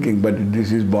of thinking, but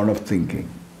this is born of thinking.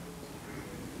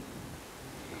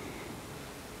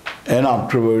 And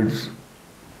afterwards,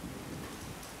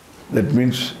 that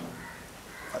means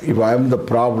if I am the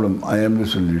problem, I am the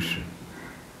solution.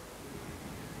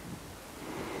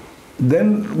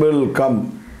 Then will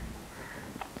come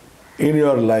in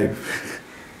your life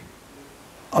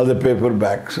all the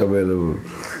paperbacks available.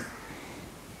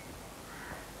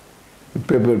 The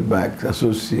paperbacks,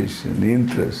 association,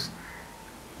 interest.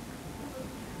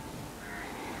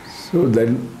 So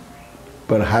then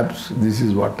perhaps this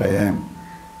is what I am.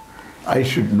 I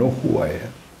should know who I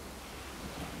am.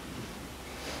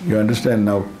 You understand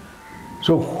now?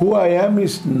 So who I am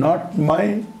is not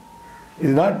my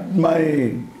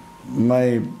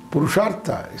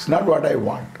purushartha. It's not what I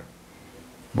want.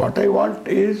 What I want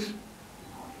is,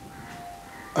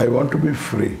 I want to be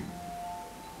free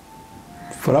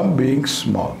from being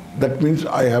small. That means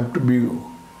I have to be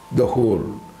the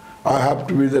whole. I have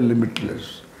to be the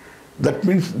limitless. That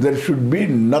means there should be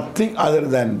nothing other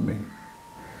than me.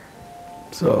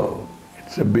 So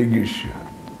it's a big issue.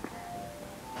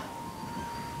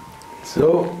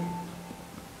 So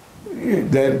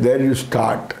there you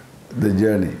start the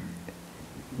journey.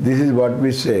 This is what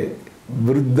we say,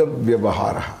 vriddha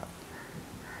vyavahara.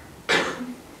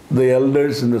 The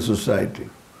elders in the society.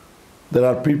 There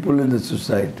are people in the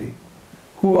society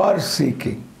who are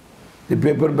seeking. The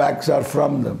paperbacks are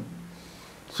from them.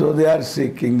 So they are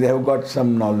seeking, they have got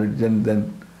some knowledge, and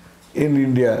then in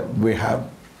India we have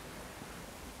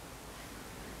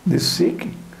this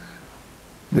seeking.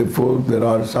 Therefore there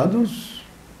are sadhus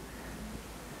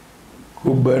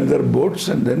who burn their boats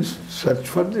and then search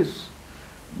for this.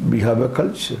 We have a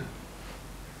culture.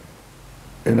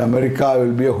 In America I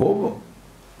will be a hobo.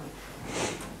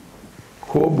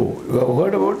 Hobo. You have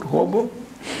heard about hobo?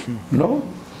 No?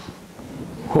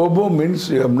 Hobo means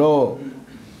you have no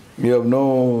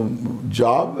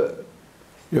job,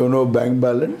 you have no bank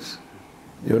balance,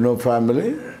 you have no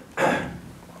family,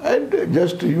 and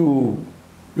just you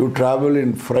travel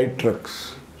in freight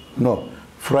trucks,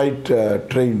 freight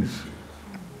trains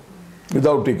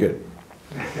without ticket.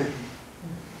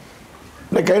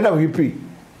 Like kind of hippie.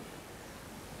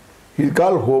 He's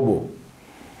called hobo.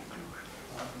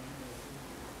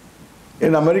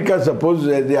 In America, suppose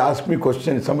they ask me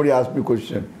question, somebody asks me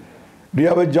question, do you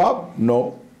have a job?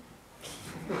 No.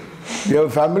 Do you have a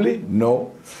family?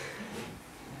 No.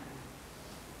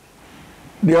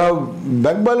 Do you have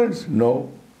bank balance?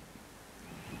 No.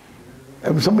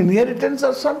 Have some inheritance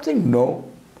or something? No.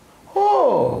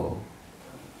 Oh,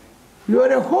 you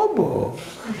are a hobo.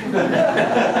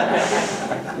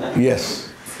 Yes.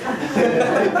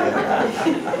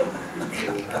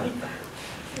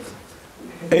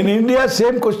 In India,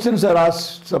 same questions are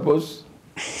asked, suppose.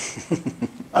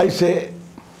 I say,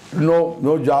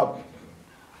 no job,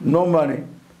 no money,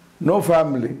 no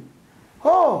family.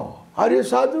 Oh, are you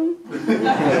sadhu?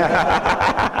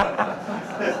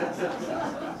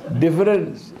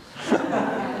 Difference.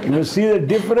 You see the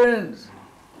difference.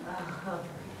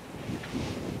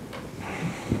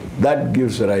 That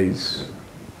gives rise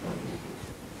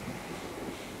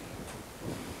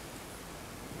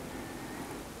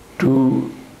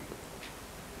to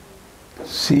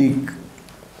seek,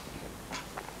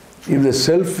 if the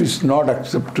self is not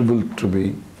acceptable to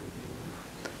me,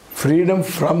 freedom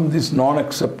from this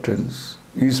non-acceptance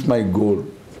is my goal.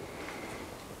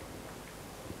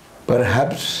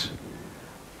 Perhaps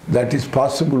that is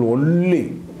possible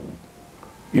only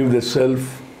if the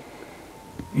self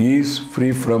is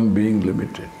free from being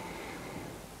limited.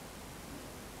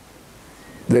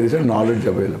 There is a knowledge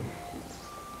available.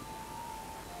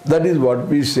 That is what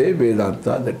we say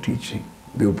Vedanta, the teaching,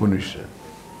 the Upanishad.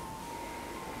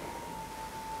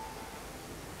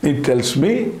 It tells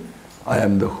me I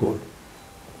am the whole.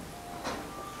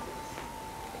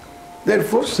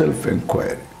 Therefore,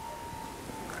 self-enquiry.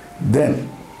 Then,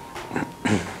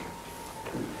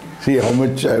 see how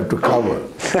much I have to cover.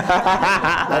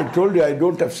 I told you I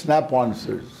don't have snap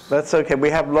answers. That's okay. We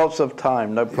have lots of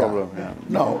time. No problem. Yeah. Yeah.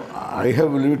 No, I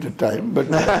have limited time, but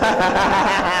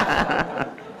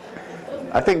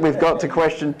I think we've got to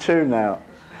question 2 now.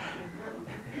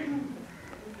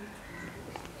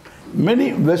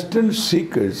 many Western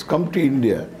seekers come to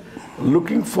India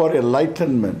looking for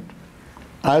enlightenment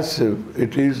as if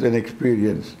it is an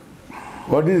experience.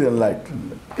 What is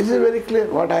enlightenment? Is it very clear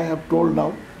what I have told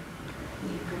now?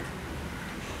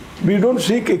 We don't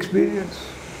seek experience.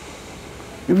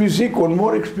 If you seek one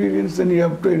more experience, then you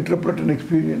have to interpret an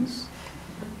experience.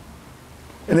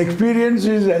 An experience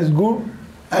is as good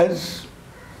as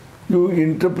you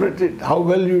interpret it, how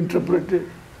well you interpret it.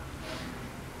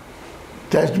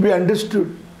 It has to be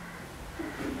understood.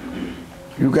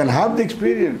 You can have the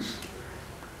experience.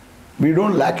 We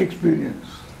don't lack experience.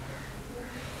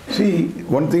 See,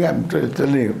 one thing I'm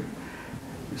telling you.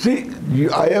 See,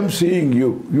 I am seeing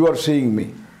you, you are seeing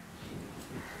me.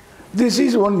 This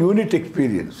is one unit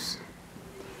experience.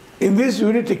 In this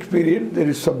unit experience, there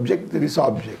is subject, there is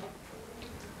object.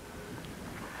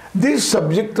 This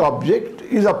subject-object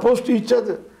is opposed to each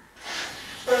other.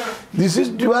 This is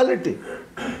duality.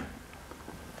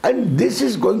 And this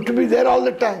is going to be there all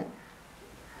the time.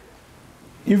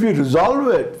 If you resolve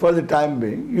it for the time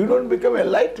being, you don't become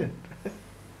enlightened.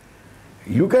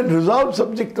 You can resolve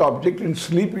subject-object, in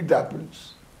sleep it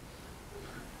happens.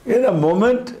 In a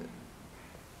moment,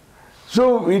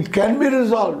 so it can be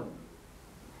resolved.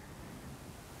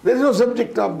 There is no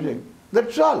subject-object.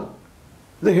 That's all.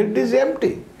 The head is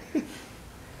empty.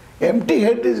 Empty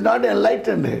head is not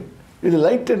enlightened head. It is a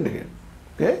lightened head.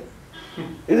 Okay?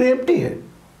 It is an empty head.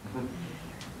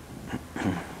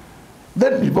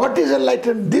 Then what is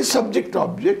enlightened? This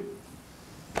subject-object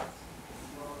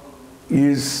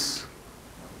is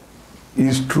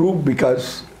true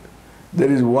because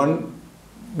there is one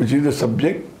which is the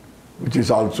subject, which is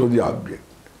also the object.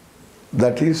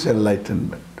 That is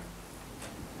enlightenment.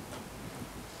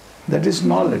 That is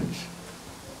knowledge.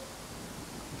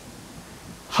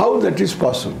 How that is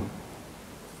possible?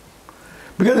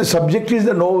 Because the subject is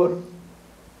the knower.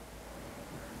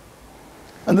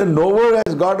 And the knower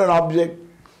has got an object.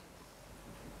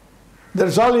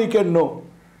 That's all he can know.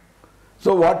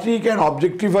 So what he can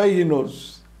objectify, he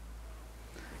knows.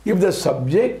 If the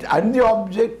subject and the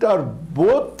object are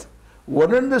both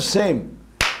one and the same,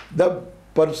 the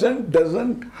person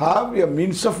doesn't have a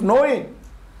means of knowing,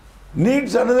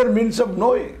 needs another means of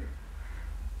knowing.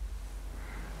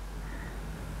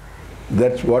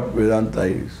 That's what Vedanta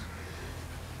is.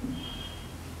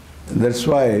 That's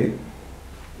why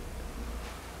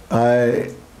I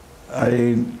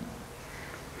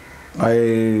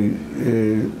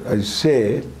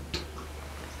say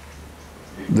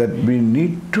that we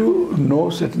need to know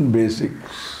certain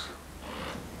basics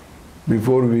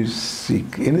before we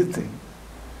seek anything.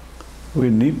 We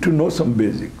need to know some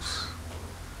basics.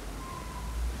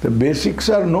 The basics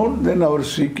are known, then our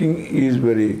seeking is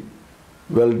very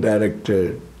well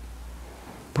directed,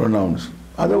 pronounced.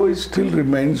 Otherwise, still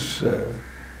remains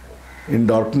in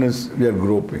darkness. We are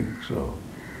groping.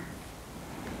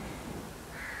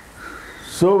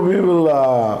 So we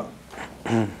will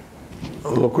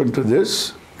look into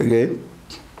this again.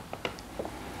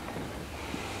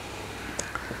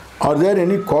 Are there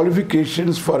any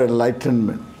qualifications for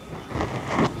enlightenment?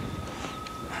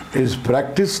 Is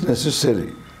practice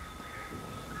necessary?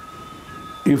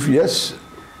 If yes,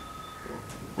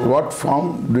 what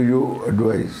form do you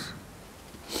advise?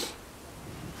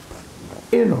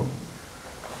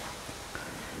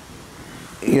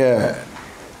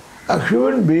 A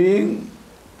human being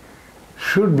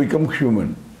should become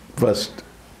human first.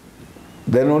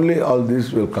 Then only all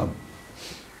this will come.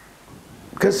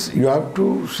 Because you have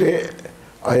to say,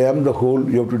 I am the whole,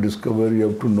 you have to discover, you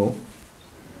have to know.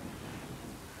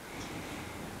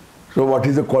 So what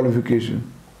is the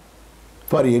qualification?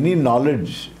 For any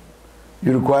knowledge,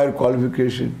 you require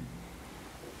qualification.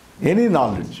 any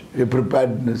knowledge, a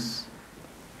preparedness,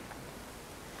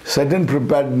 certain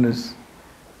preparedness.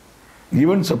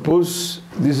 Even suppose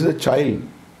this is a child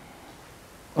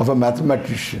of a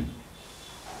mathematician,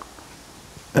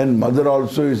 and mother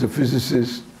also is a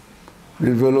physicist,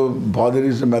 this fellow father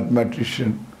is a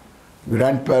mathematician,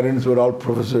 grandparents were all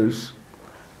professors,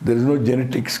 there is no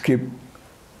genetic skip.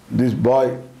 This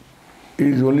boy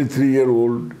is only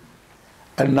 3-year-old,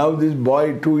 and now this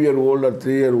boy, 2-year-old or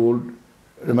 3-year-old,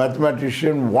 the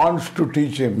mathematician wants to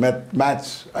teach him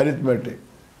maths, arithmetic.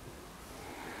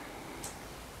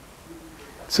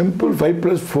 Simple 5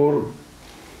 plus 4.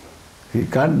 He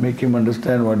can't make him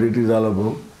understand what it is all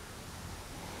about.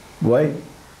 Why?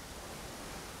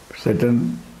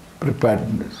 Certain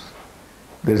preparedness.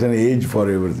 There is an age for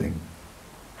everything.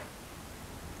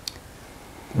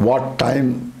 What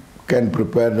time can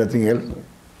prepare, nothing else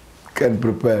can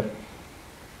prepare.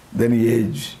 Then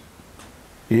age.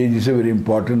 Age is a very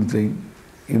important thing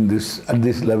in this, at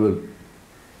this level.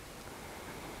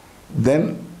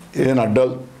 Then an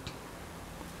adult.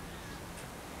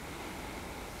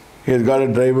 He has got a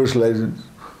driver's license.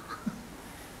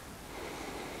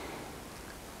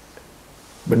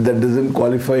 But that doesn't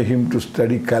qualify him to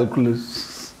study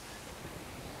calculus.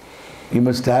 He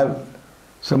must have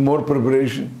some more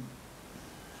preparation.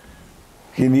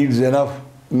 He needs enough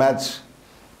maths.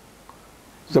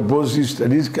 Suppose he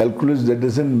studies calculus, that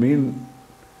doesn't mean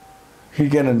he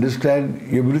can understand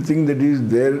everything that is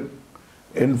there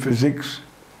in physics,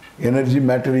 energy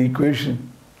matter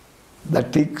equation.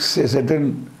 That takes a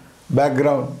certain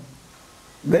background.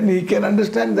 Then he can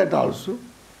understand that also.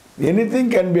 Anything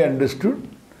can be understood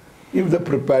if the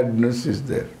preparedness is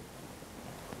there.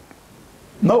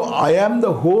 Now I am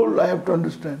the whole, I have to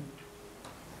understand.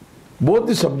 Both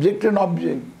the subject and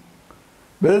object.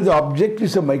 Whether the object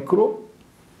is a micro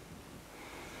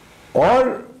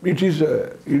or it is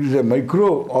a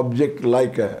micro object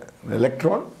like an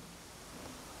electron,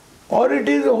 or it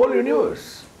is the whole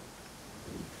universe.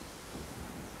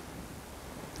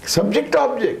 Subject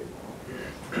object.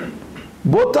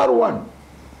 Both are one.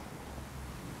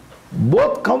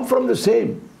 Both come from the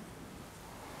same.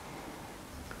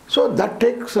 So that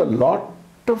takes a lot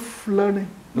of learning,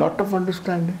 lot of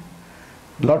understanding,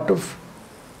 lot of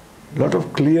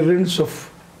clearance of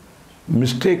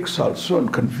mistakes also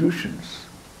and confusions.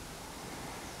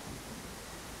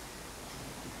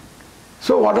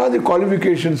 So what are the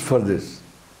qualifications for this?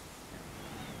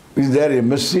 Is there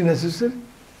MSc necessary?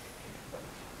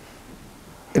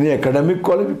 Any academic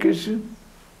qualification?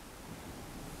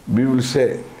 We will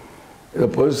say a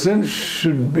person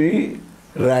should be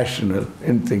rational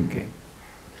in thinking.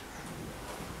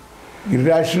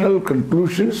 Irrational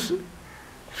conclusions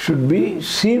should be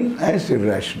seen as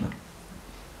irrational.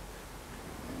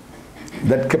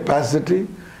 That capacity,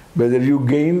 whether you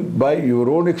gain by your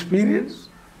own experience,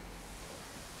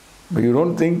 by your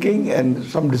own thinking and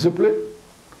some discipline,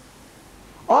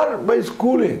 or by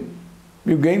schooling,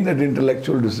 you gain that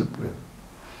intellectual discipline.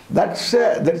 That's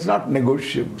not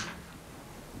negotiable.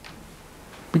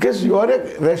 Because you are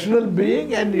a rational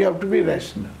being and you have to be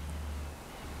rational.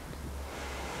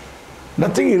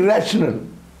 Nothing irrational.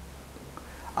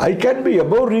 I can be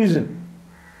above reason,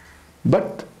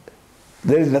 but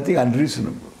there is nothing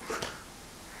unreasonable.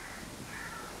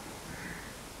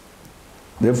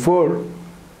 Therefore,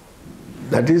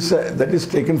 that is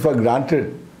taken for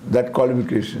granted, that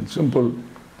qualification, simple,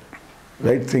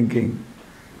 right thinking.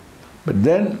 But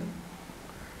then,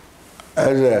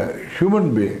 as a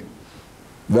human being,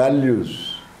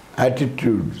 values,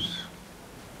 attitudes,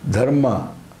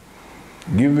 dharma,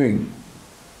 giving,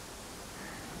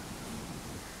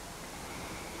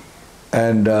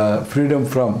 and freedom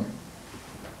from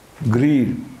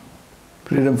greed,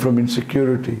 freedom from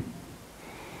insecurity,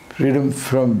 freedom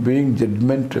from being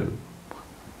judgmental.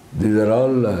 These are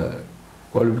all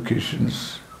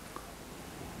qualifications.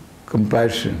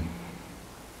 Compassion.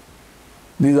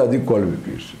 These are the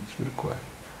qualifications required.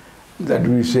 That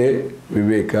we say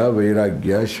Viveka,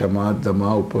 Vairagya, Shama,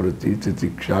 Dhamma, Uparati,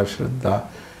 Titiksha, Shraddha,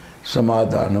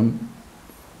 Samadhanam,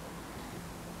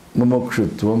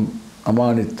 Mumukshutvam,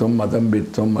 Amanitvam,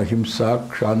 Adambitvam, Ahimsa,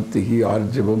 Kshantihi,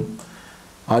 Arjavam,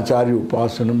 Acharya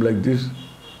Upasanam, like this.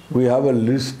 We have a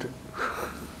list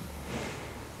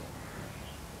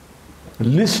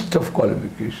of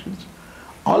qualifications.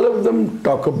 All of them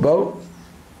talk about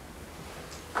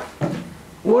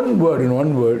one word, in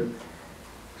one word.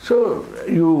 So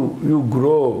you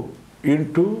grow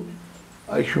into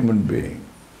a human being.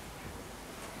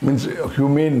 Means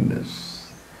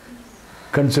humaneness,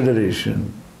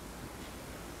 consideration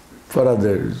for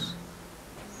others,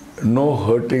 no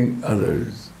hurting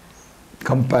others,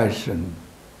 compassion,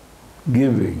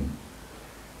 giving,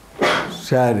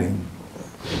 sharing,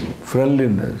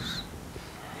 friendliness,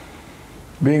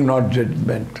 being not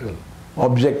judgmental,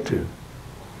 objective,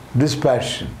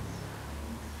 dispassion,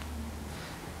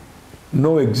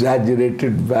 no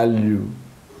exaggerated value,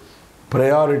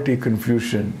 priority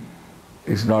confusion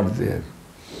is not there.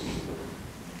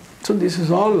 So this is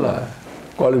all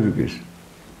qualification.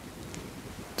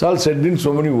 It's all said in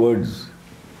so many words.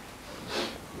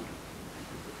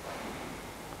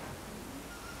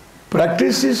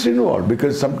 Practice is involved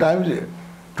because sometimes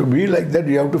to be like that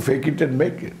you have to fake it and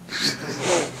make it.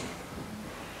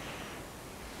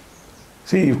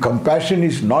 See, if compassion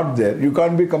is not there, you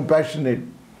can't be compassionate.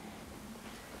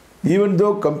 Even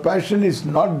though compassion is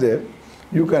not there,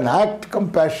 you can act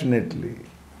compassionately.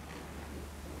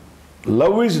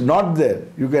 Love is not there,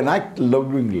 you can act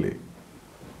lovingly.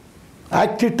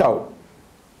 Act it out.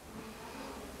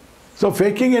 So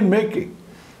faking and making.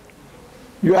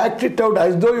 You act it out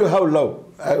as though you have love.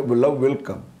 Love will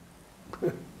come.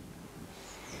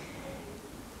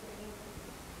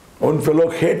 One fellow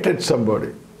hated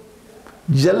somebody.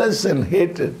 Jealous and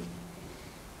hated.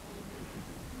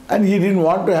 And he didn't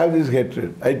want to have this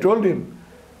hatred. I told him,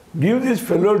 give this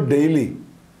fellow daily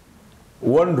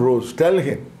one rose. Tell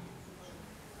him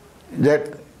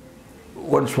that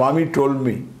one Swami told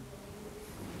me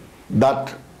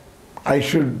that I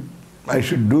should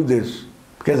do this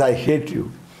because I hate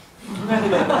you.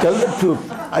 Tell the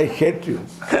truth, I hate you.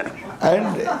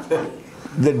 And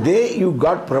the day you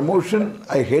got promotion,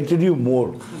 I hated you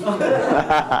more.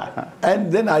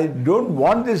 And then I don't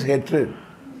want this hatred.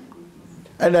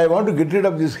 And I want to get rid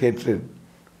of this hatred.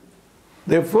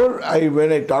 Therefore,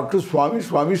 when I talked to Swami,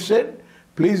 Swami said,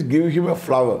 please give him a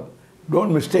flower.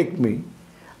 Don't mistake me.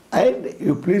 And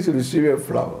you please receive a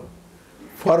flower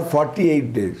for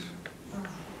 48 days.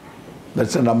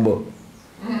 That's a number.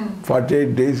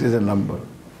 48 days is a number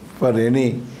for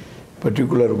any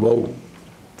particular vow.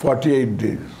 48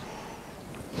 days.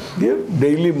 Give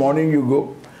daily morning you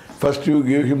go. First you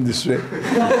give him this way.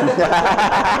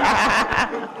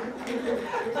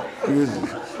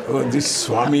 Oh, this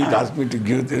Swami asked me to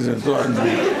give this and so on.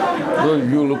 So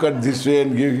you look at this way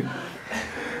and give him.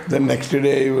 Then next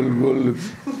day you will go look.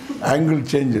 Angle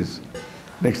changes.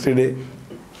 Next day.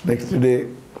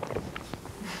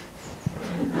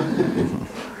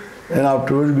 And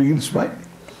afterwards begin smiling.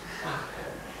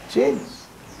 Change.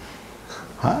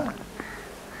 Huh?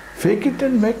 Fake it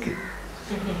and make it.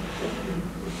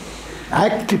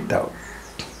 Act it out.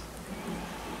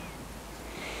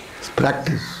 It's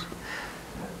practice.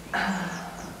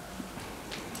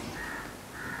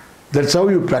 That's how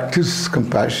you practice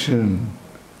compassion,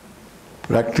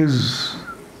 practice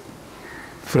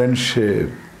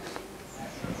friendship,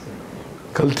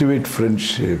 cultivate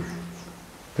friendship,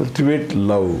 cultivate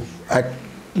love, act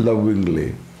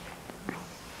lovingly.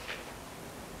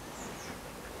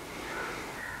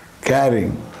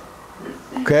 Caring.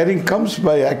 Caring comes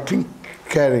by acting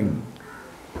caringly.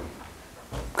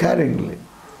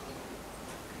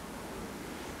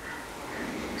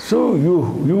 So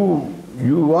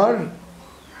you are,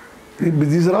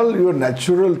 these are all your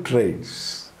natural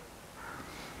traits.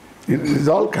 It is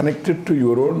all connected to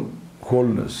your own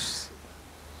wholeness,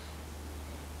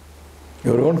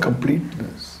 your own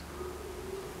completeness.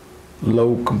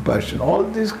 Love, compassion, all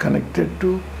this connected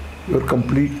to your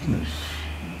completeness.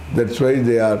 That's why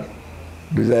they are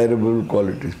desirable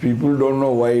qualities. People don't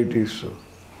know why it is so.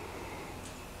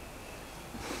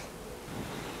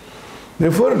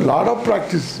 Therefore, a lot of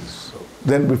practices.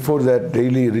 Then before that,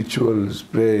 daily rituals,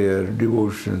 prayer,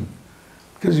 devotion.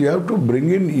 Because you have to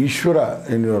bring in Ishvara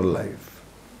in your life.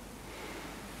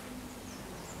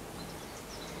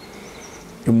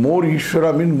 The more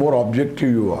Ishvara means more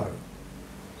objective you are.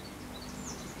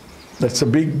 That's a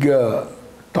big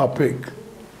topic.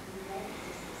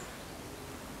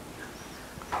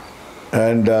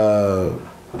 And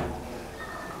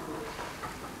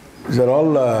these are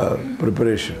all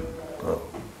preparation.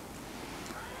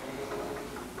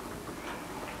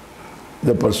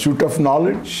 The pursuit of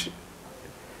knowledge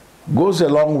goes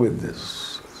along with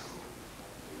this.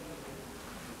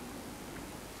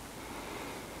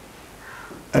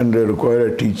 And they require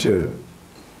a teacher.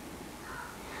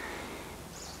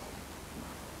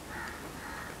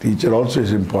 Teacher also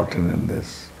is important in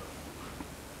this.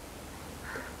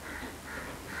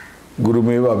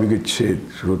 Gurumeva avigachet,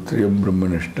 shrotriyam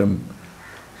brahmanishtam.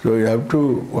 So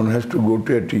one has to go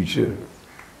to a teacher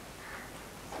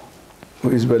who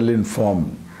is well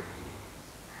informed,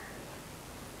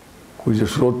 who is a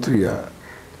shrotriya,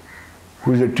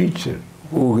 who is a teacher,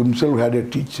 who himself had a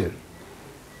teacher,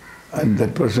 and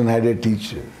that person had a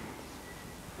teacher.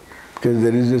 because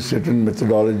there is a certain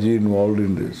methodology involved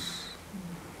in this.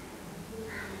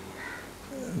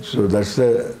 So that's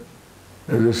the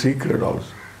secret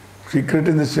also. Secret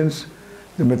in the sense,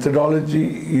 the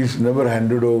methodology is never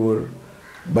handed over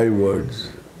by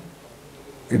words.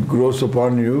 It grows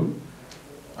upon you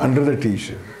under the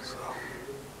teacher.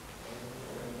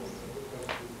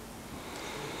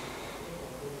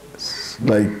 It's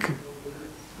like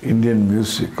Indian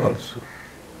music also.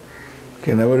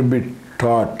 Can never be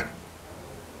taught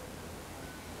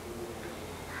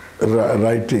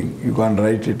writing. You can't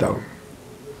write it out.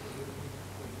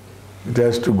 It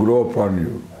has to grow upon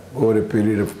you over a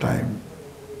period of time.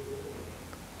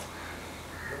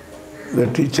 The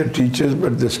teacher teaches,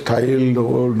 but the style, the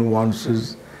whole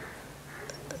nuances,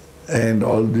 and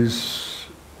all this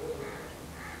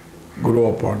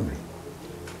grow upon me.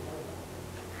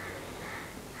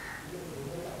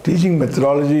 Teaching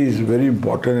methodology is very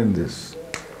important in this,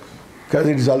 because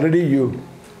it is already you.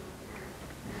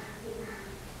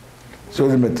 So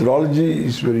the methodology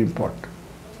is very important.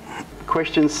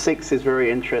 Question 6 is very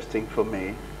interesting for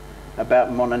me,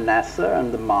 about Monanasa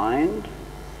and the mind.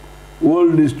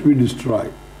 World is to be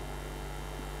destroyed.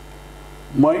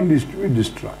 Mind is to be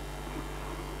destroyed.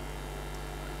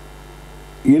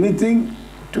 Anything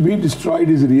to be destroyed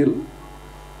is real.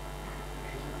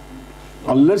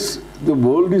 Unless the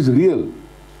world is real,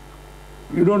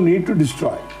 you don't need to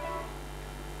destroy.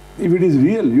 If it is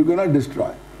real, you cannot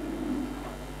destroy.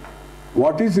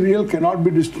 What is real cannot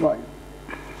be destroyed.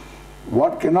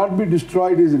 What cannot be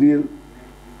destroyed is real.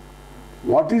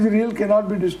 What is real cannot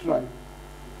be destroyed.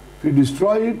 If you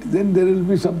destroy it, then there will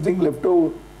be something left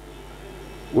over.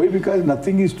 Why? Because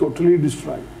nothing is totally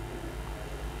destroyed.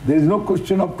 There is no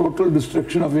question of total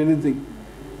destruction of anything.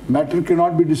 Matter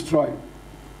cannot be destroyed.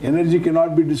 Energy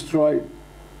cannot be destroyed.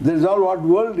 That is all what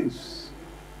world is.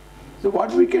 So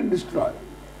what we can destroy?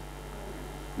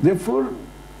 Therefore,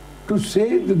 to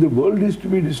say that the world is to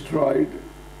be destroyed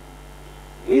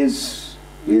is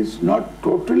not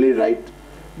totally right,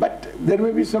 but there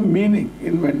may be some meaning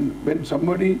in when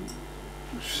somebody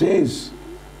says,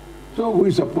 so we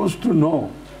are supposed to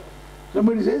know.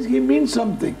 Somebody says he means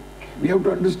something. We have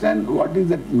to understand what is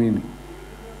that meaning.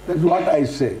 That's what I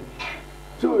say.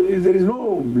 So there is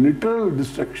no literal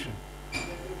destruction.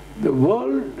 The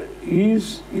world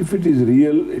is, if it is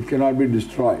real, it cannot be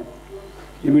destroyed.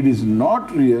 If it is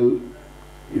not real,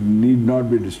 it need not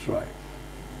be destroyed.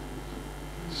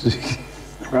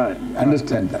 Right.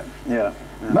 Understand that? Yeah.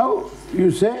 Now, you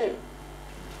say,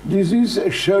 this is a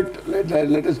shirt. Let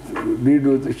us read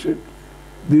with the shirt.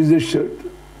 This is a shirt.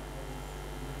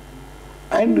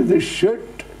 And the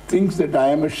shirt thinks that I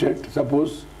am a shirt.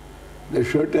 Suppose the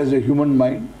shirt has a human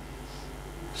mind,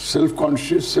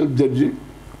 self-conscious, self-judging,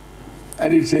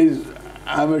 and it says,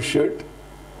 I am a shirt.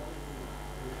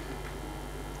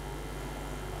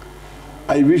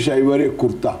 I wish I were a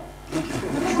kurta.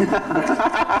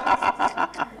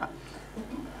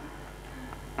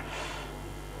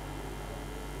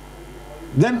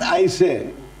 Then I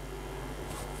say,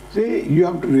 you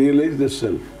have to realize the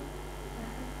self.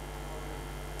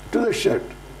 To the shirt.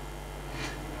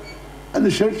 And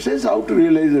the shirt says how to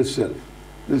realize the self.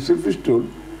 The self is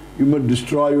told, you must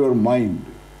destroy your mind.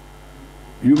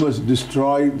 You must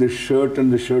destroy the shirt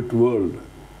and the shirt world.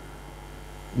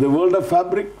 The world of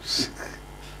fabrics.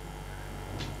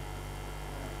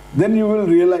 Then you will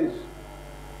realize.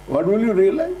 What will you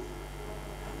realize?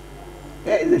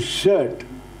 The shirt,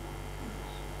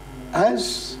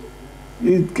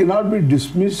 it cannot be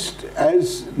dismissed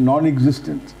as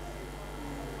non-existent.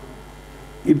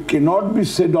 It cannot be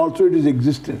said also it is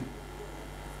existent.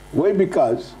 Why?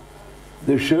 Because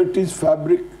the shirt is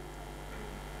fabric.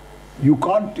 You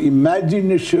can't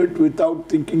imagine a shirt without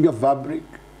thinking of fabric.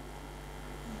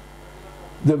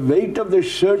 The weight of the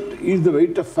shirt is the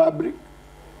weight of fabric.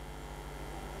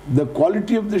 The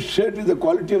quality of the shirt is the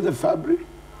quality of the fabric.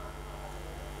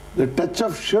 The touch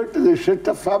of shirt is the shirt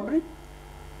of fabric.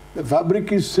 The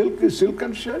fabric is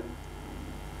silken shirt.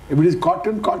 If it is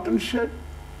cotton, cotton shirt.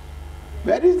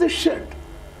 Where is the shirt?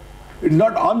 It is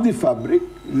not on the fabric,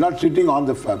 it is not sitting on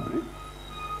the fabric.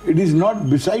 It is not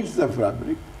besides the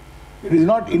fabric. It is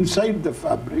not inside the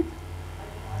fabric.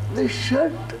 The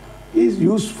shirt is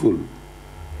useful.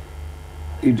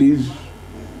 It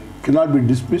cannot be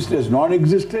dismissed as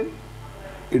non-existent.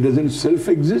 It doesn't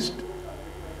self-exist.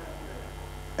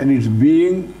 And its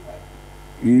being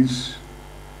is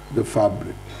the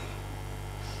fabric.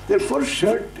 Therefore,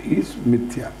 shirt is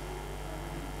mithya.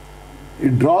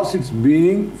 It draws its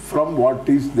being from what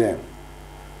is there.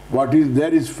 What is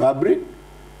there is fabric,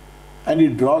 and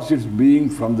it draws its being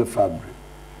from the fabric.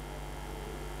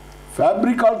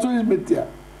 Fabric also is mithya.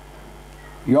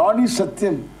 Yawn is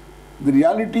Satyam. The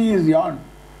reality is yawn.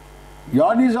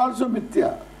 Yawn is also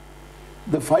Mithya.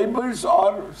 The fibers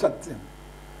are Satyam.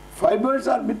 Fibers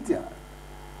are Mithya.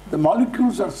 The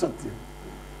molecules are Satyam.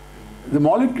 The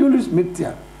molecule is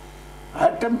Mithya.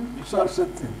 Atoms are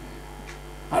Satyam.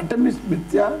 Atom is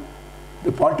Mithya.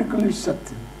 The particle is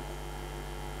Satyam.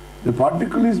 The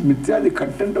particle is Mithya. The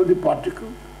content of the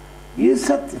particle is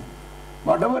Satyam.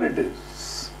 Whatever it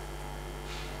is.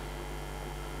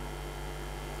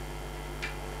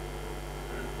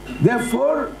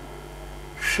 Therefore,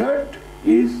 shirt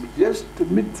is just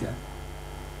Mithya.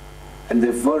 And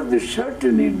therefore the shirt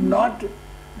need not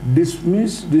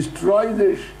dismiss, destroy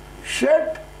the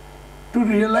shirt to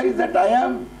realize that I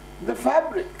am the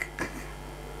fabric.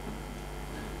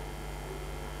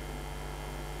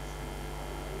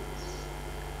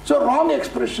 So wrong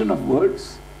expression of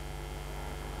words,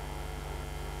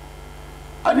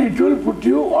 and it will put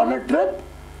you on a trip.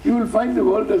 You will find the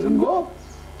world doesn't go.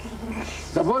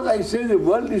 Suppose I say the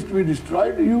world is to be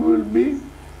destroyed, you will be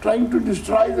trying to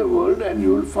destroy the world, and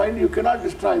you will find you cannot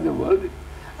destroy the world.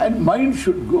 And mind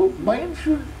should go. Mind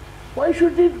should, why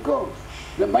should it go?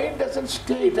 The mind doesn't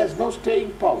stay, it has no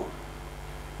staying power.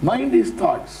 Mind is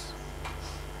thoughts.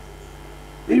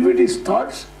 If it is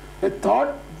thoughts, a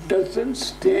thought doesn't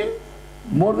stay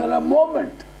more than a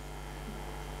moment.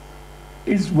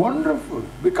 It's wonderful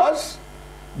because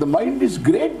the mind is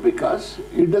great because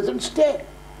it doesn't stay.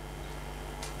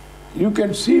 You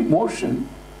can see motion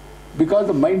because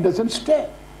the mind doesn't stay.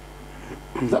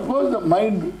 Suppose the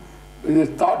mind, the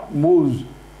thought moves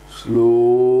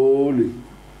slowly.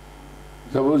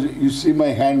 Suppose you see my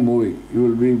hand moving, you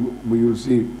will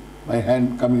see my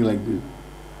hand coming like this.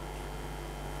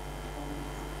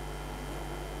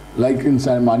 Like in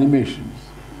some animations.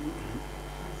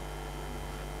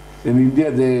 In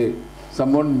India,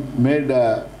 someone made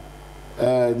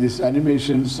these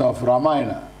animations of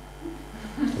Ramayana.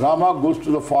 Rama goes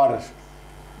to the forest.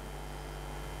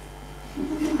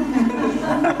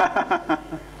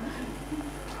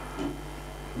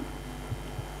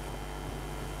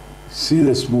 See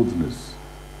the smoothness.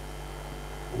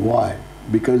 Why?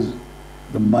 Because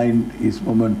the mind is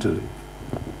momentary.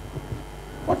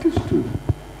 What is to do?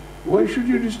 Why should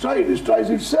you destroy it? It destroys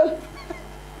itself.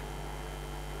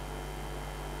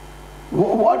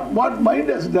 What mind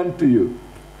has done to you?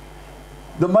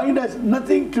 The mind has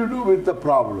nothing to do with the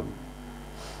problem.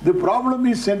 The problem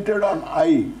is centered on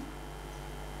I.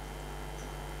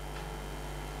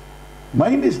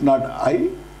 Mind is not I.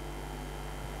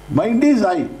 Mind is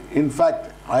I. In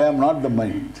fact, I am not the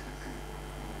mind.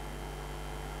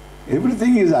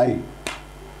 Everything is I.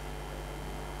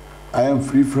 I am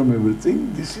free from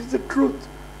everything. This is the truth.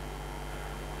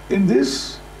 In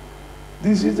this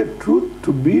is the truth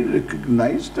to be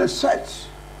recognized as such.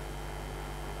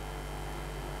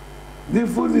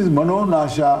 Therefore, this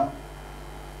Mano-Nasha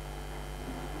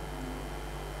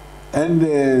and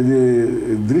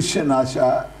the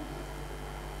Drishya-Nasha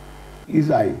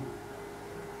is I.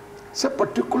 It's a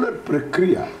particular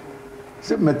prakriya,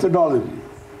 it's a methodology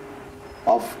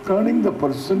of turning the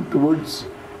person towards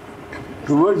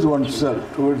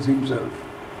oneself, towards himself.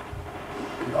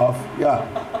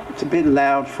 It's a bit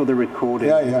loud for the recording.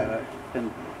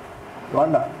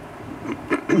 Wanda.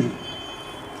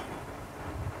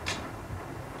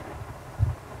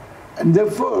 And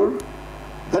therefore,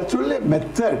 that's only a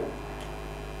method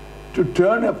to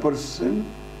turn a person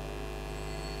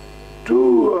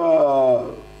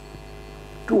to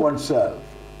oneself,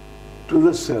 to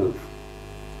the self.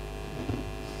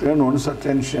 Turn one's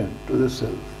attention to the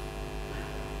self.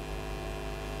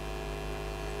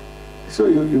 So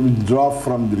you withdraw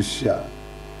from drishya,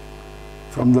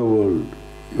 from the world.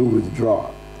 You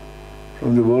withdraw.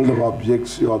 From the world of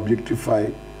objects, you objectify,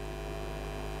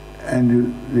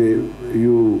 and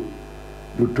you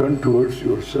turn towards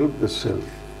yourself, the self.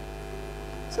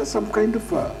 So some kind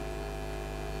of a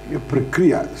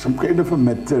prakriya, some kind of a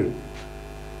method.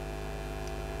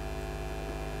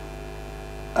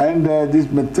 And this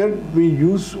method we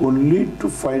use only to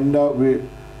find a way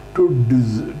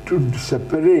to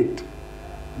separate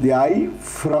the I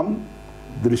from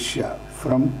drishya,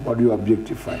 from what you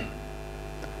objectify.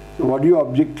 So what you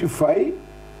objectify,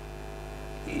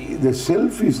 the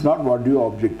self is not what you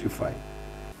objectify.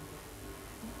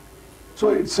 So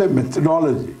it's a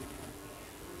methodology.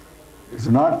 It's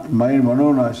not mind,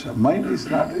 Mano-Nasha. Mind is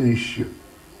not an issue.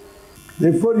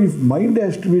 Therefore, if mind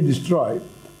has to be destroyed,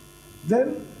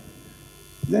 then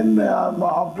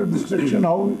after destruction,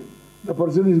 how the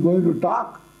person is going to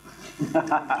talk?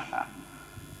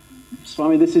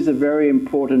 Swami, this is a very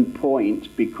important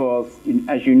point because,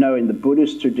 as you know, in the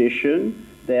Buddhist tradition,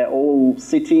 They're all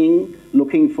sitting,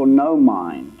 looking for no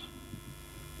mind.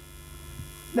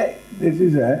 This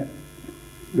is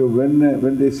so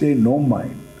when they say no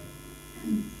mind,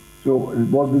 so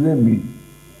what do they mean?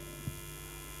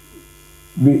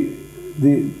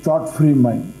 The thought-free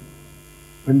mind.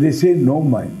 When they say no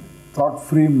mind,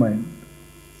 thought-free mind,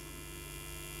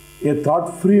 a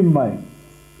thought-free mind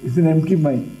is an empty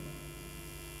mind.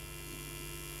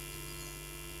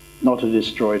 Not a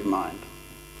destroyed mind.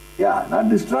 Yeah, not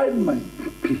destroyed mind.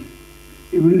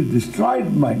 If it is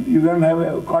destroyed mind, you can't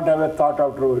have a thought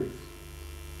afterwards.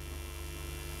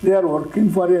 They are working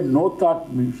for a no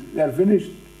thought means they are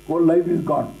finished. Whole life is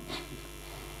gone.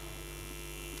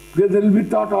 Because there will be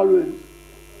thought always.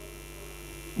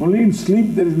 Only in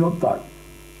sleep there is no thought.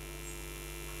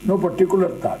 No particular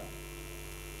thought.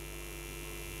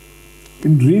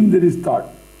 In dream there is thought.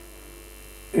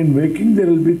 In waking there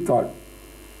will be thought.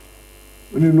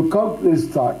 When you look out there is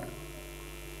thought.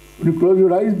 When you close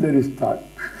your eyes there is thought.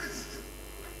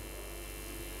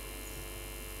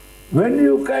 When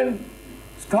you can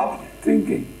stop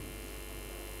thinking,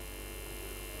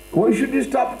 why should you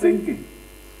stop thinking?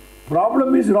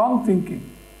 Problem is wrong thinking.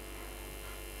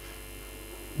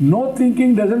 No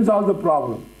thinking doesn't solve the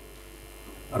problem.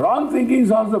 Wrong thinking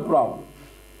solves the problem.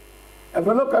 A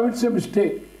fellow commits a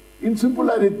mistake in simple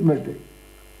arithmetic.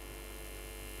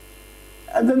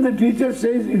 And then the teacher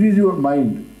says it is your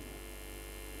mind.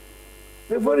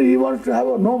 Therefore he wants to have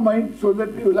a no mind so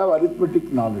that he will have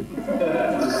arithmetic knowledge.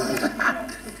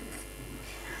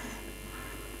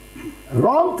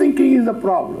 Wrong thinking is the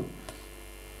problem.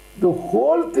 The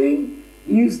whole thing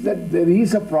is that there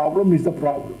is a problem is the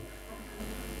problem.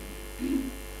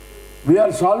 We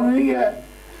are solving a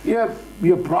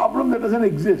problem that doesn't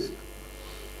exist.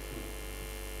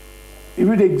 If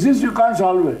it exists, you can't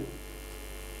solve it.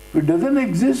 If it doesn't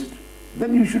exist,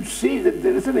 then you should see that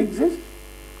there doesn't exist.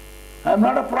 I am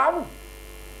not a problem.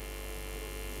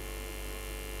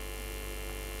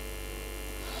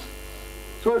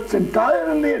 So it's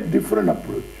entirely a different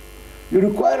approach. You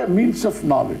require a means of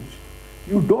knowledge.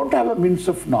 You don't have a means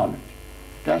of knowledge.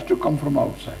 It has to come from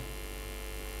outside.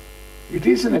 It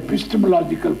is an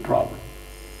epistemological problem.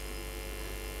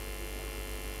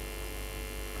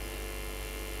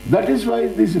 That is why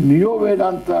this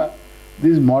Neo-Vedanta,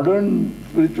 this modern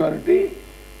spirituality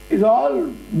is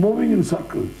all moving in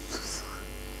circles.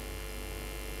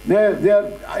 They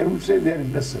are, I would say they are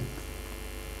innocent.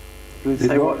 You would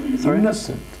say what? Sorry?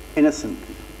 Innocent. Innocent.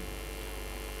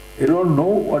 They don't know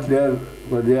what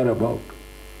they are about.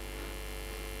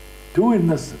 Too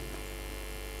innocent.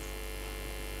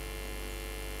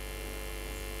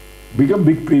 Become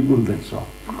big people, that's all.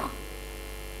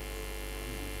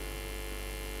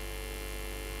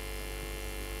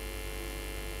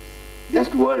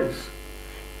 Just words.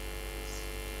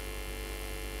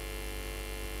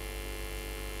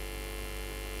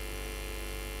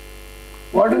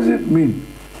 What does it mean?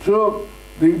 So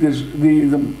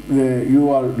you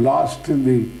are lost in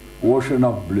the ocean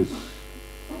of bliss.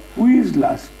 Who is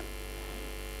lost?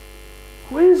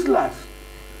 Who is lost?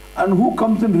 And who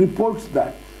comes and reports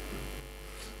that?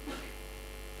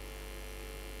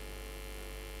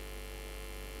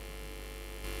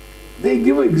 They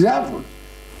give examples.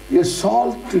 A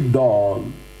salted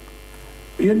dog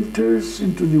enters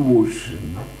into the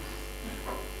ocean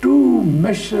to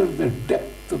measure the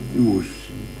depth of the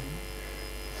ocean.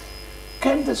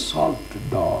 Can the salted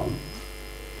dog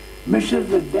measure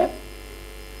the depth?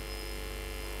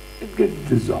 It gets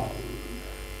dissolved.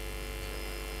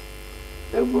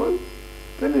 Therefore,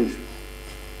 finished.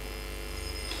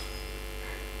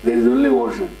 There is only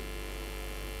ocean.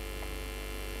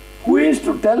 Who is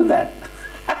to tell that?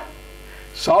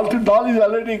 Salted dog is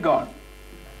already gone.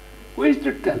 Who is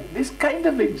to tell? This kind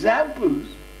of examples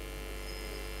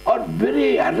are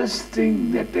very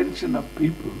arresting the attention of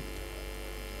people.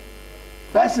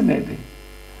 Fascinating.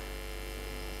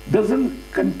 Doesn't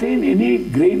contain any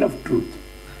grain of truth.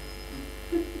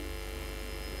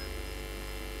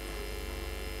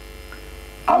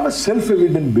 I'm a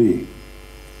self-evident being.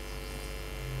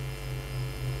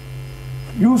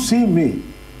 You see me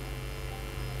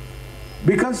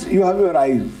because you have your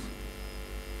eyes.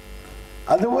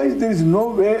 Otherwise, there is no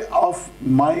way of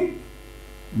my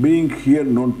being here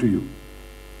known to you.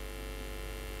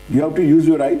 You have to use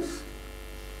your eyes.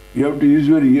 You have to use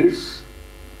your ears.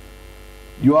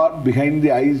 You are behind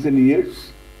the eyes and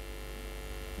ears.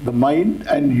 The mind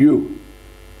and you.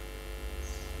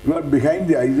 You are behind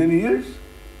the eyes and ears.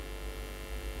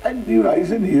 And your eyes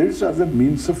and ears are the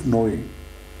means of knowing.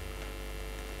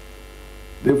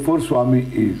 Therefore, Swami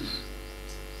is.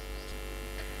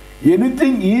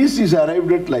 Anything is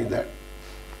arrived at like that.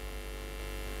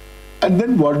 And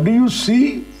then what do you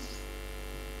see?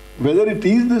 Whether it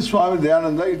is the Swami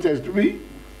Dayananda, it has to be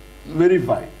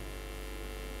verified.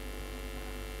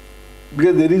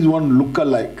 Because there is one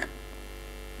look-alike.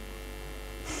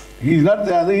 He is not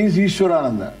Dayananda, he is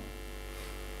Ishwarananda.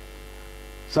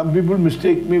 Some people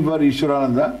mistake me for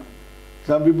Ishwarananda,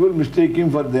 some people mistake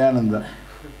him for Dayananda.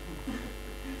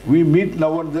 We meet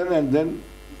now and then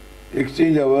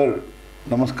exchange our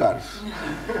namaskars.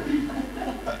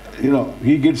 You know,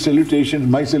 he gets salutations,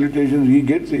 my salutations he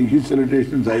gets, his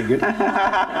salutations I get.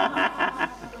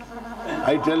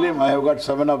 I tell him I have got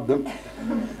 7 of them.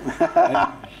 And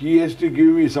he has to give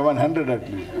me 700 at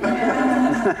least.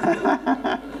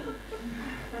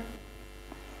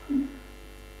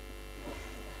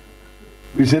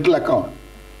 We settle account.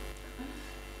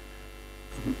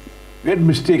 Get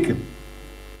mistaken.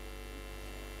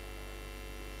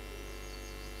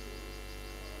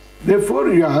 Therefore,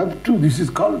 you have to, this is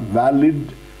called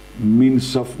valid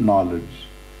means of knowledge.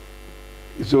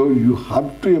 So you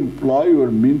have to employ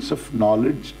your means of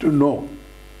knowledge to know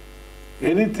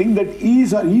anything that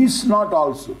is or is not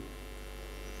also.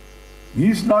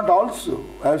 Is not also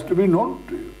has to be known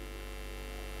to you.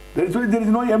 That is why there is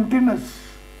no emptiness.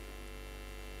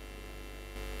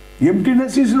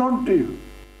 Emptiness is known to you.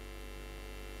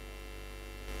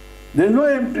 There is no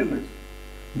emptiness.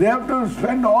 They have to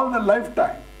spend all their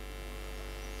lifetime.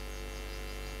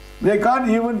 They can't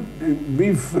even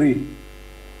be free.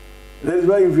 That is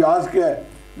why if you ask this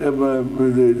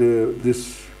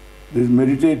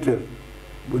meditator,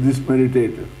 Buddhist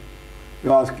meditator,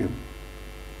 you ask him.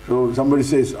 So somebody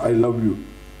says, I love you.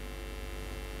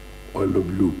 I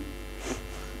love you.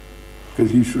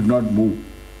 Because he should not move.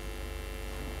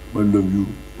 I love you.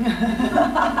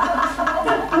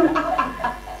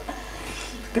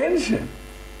 Tension.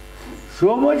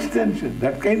 So much tension.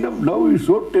 That kind of love is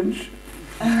so tension.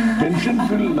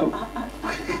 Tension-filled love.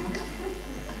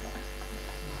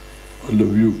 I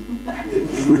love you.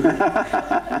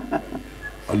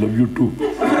 I love you too.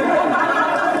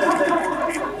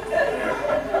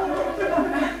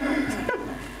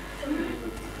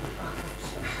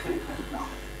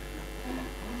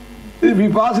 This is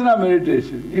Vipassana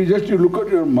meditation. You look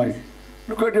at your mind,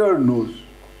 look at your nose.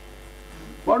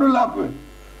 What will happen?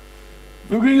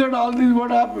 Looking at all this, what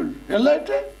happened?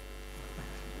 Enlightened.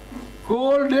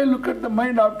 Whole day look at the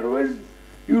mind, afterwards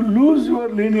you lose your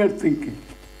linear thinking.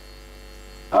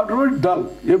 Afterwards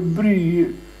dull.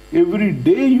 Every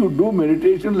day you do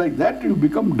meditation like that, you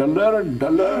become duller and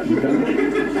duller and duller.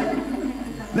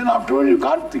 Then afterwards you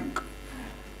can't think.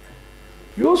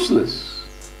 Useless.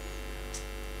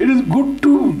 It is good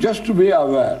to just to be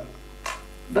aware.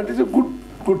 That is a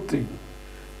good thing.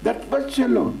 That much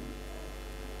alone.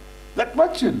 That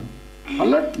much alone.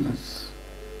 Alertness.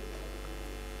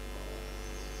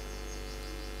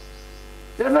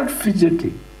 They are not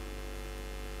fidgeting.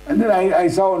 And then I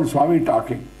saw one Swami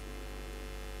talking.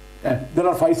 There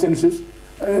are 5 senses.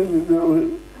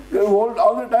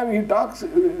 All the time he talks,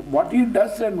 what he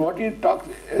does and what he talks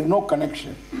has no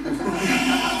connection.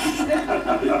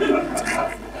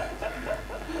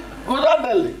 Goes on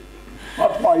telling.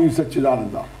 Atma is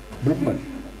Satchidananda. Brahman.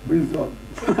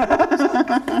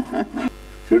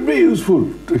 Should be useful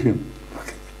to him.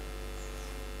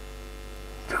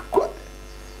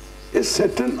 A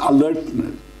certain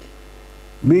alertness,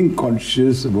 being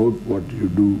conscious about what you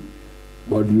do,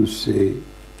 what you say.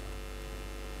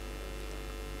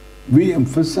 We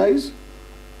emphasize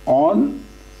on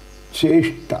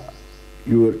cheshta,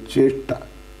 your cheshta,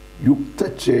 yukta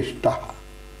cheshta.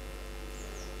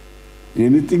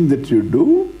 Anything that you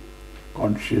do,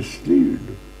 consciously you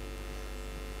do.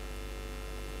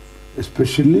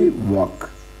 Especially walk.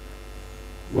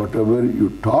 Whatever you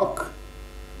talk,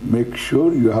 make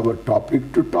sure you have a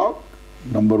topic to talk,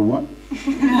 number 1.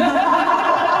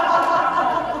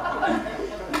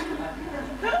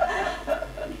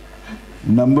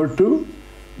 Number 2,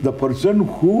 the person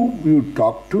who you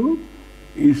talk to,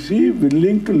 is he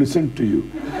willing to listen to you?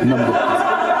 Number 2.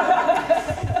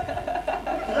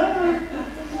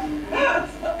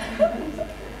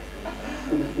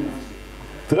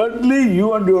 Thirdly,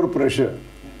 you and your pressure.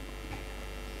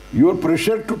 Your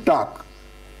pressure to talk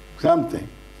something.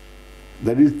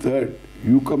 That is third.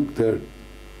 You come third.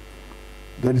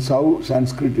 That is how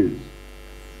Sanskrit is.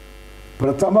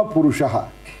 Prathama Purushaha.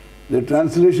 The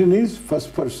translation is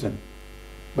first person.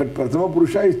 But Prathama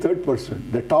Purusha is third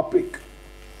person. The topic.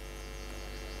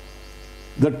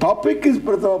 The topic is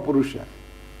Prathama Purusha.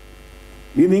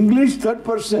 In English, third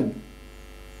person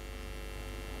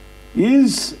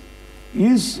is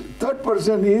third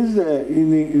person is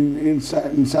in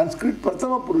Sanskrit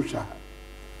Prathama Purusha.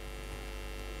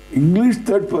 English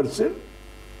third person,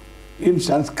 in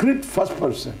Sanskrit first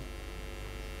person.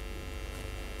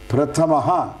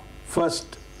 Prathamaha,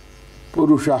 first.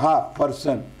 Purushaha,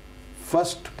 person.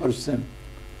 First person.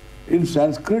 In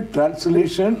Sanskrit,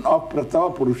 translation of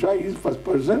Prathama Purusha is first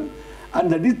person, and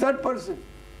that is third person.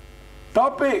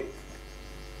 Topic.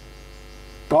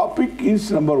 Topic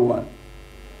is number one.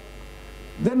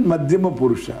 Then Madhyama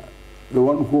Purusha, the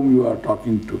one whom you are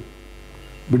talking to.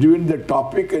 Between the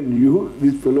topic and you,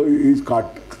 this fellow is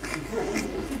caught.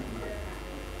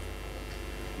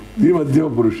 The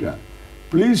Madhyama Purusha.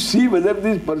 Please see whether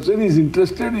this person is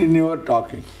interested in your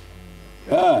talking.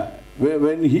 Yeah.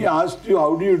 When he asks you,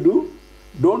 how do you do?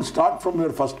 Don't start from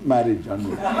your first marriage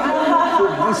onward. So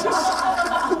this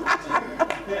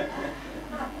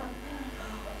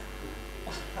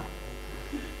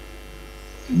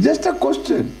is just a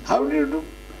question. How do you do?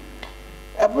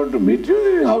 Happen to meet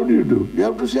you, how do you do? You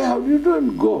have to say, how do you do,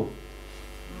 and go.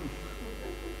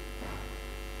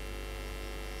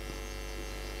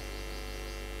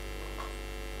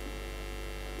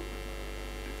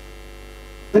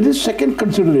 That is second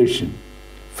consideration.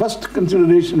 First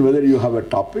consideration, whether you have a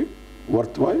topic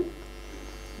worthwhile.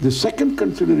 The second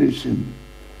consideration,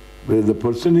 whether the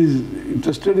person is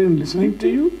interested in listening to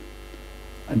you.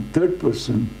 And third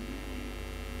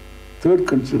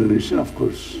consideration, of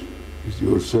course, is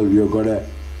yourself. You have got a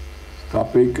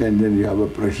topic and then you have a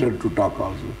pressure to talk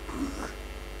also.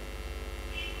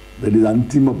 That is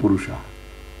Antima Purusha.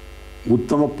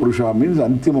 Uttama Purusha means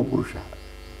Antima Purusha.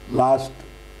 Last.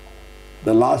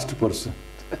 The last person.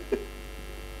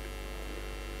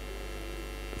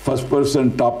 First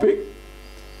person topic,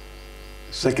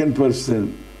 second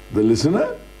person the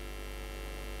listener,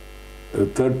 the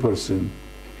third person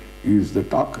is the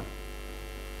talker.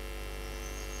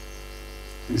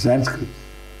 It's Sanskrit.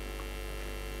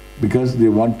 Because they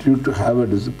want you to have a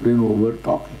discipline over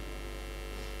talking.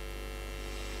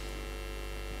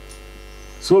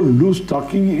 So loose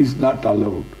talking is not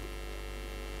allowed.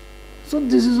 So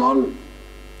this is all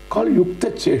called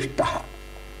Yukta Cheshtaha.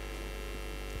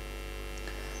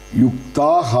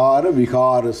 Yuktahara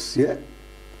Viharasya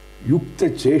Yukta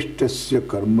Cheshtasya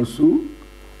Karmasu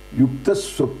Yukta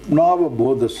Swapnava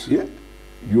Bodhasya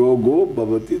Yogo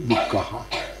Bhavati Dukkaha.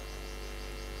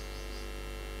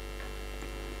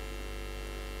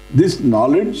 This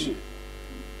knowledge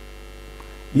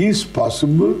is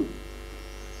possible,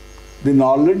 the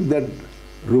knowledge that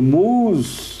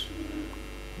removes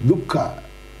dukkha,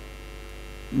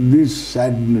 this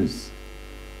sadness,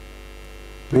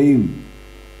 pain,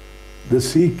 the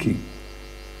seeking,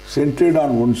 centered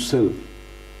on oneself.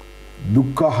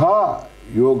 Dukkhaha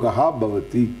yogaha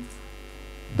bhavati.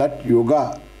 That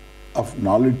yoga of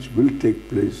knowledge will take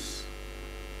place.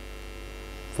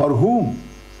 For whom?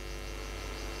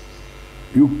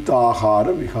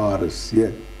 Yuktahara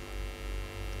viharasya.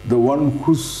 The one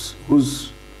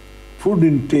whose food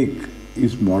intake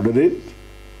is moderate,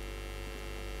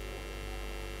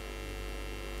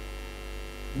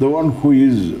 the one who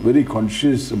is very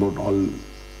conscious about all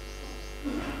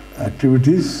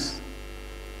activities,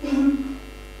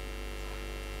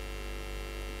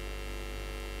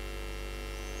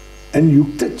 and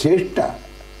yukta cheshta,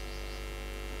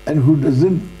 and who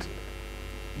doesn't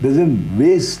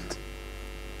waste.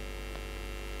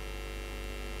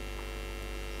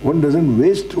 One doesn't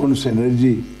waste one's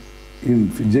energy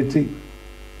in fidgeting.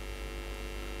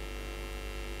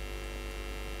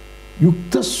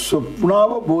 Yukta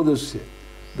swapnava bodhasya,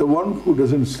 the one who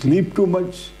doesn't sleep too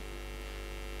much,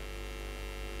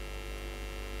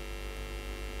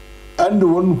 and the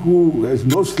one who has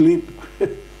no sleep,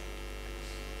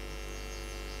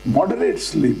 moderate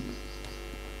sleep,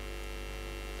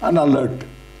 and alert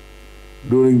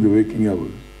during the waking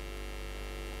hours.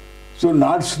 So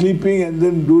not sleeping and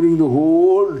then during the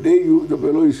whole day the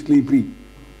fellow is sleepy.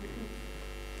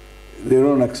 They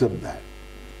don't accept that.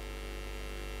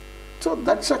 So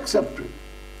that's accepted.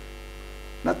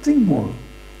 Nothing more.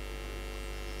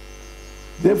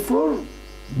 Therefore,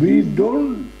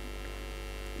 neither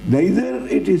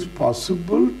it is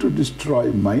possible to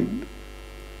destroy mind,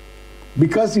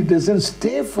 because it doesn't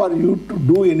stay for you to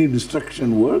do any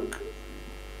destruction work.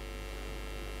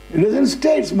 It doesn't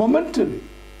stay, it's momentary.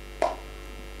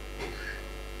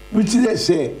 Which they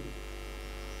say.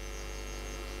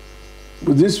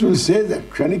 But this will say that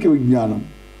Kshanika Vijnanam.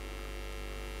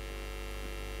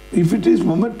 If it is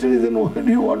momentary, then why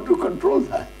do you want to control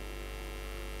that?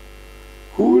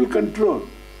 Who will control?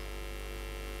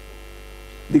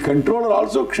 The controller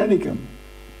also Kshanikam.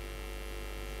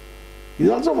 He is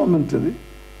also momentary.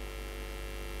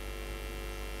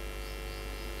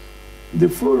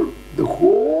 Therefore, the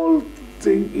whole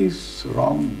thing is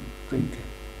wrong thinking.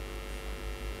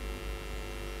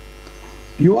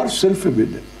 You are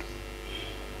self-evident.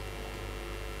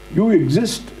 You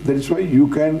exist, that is why you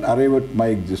can arrive at my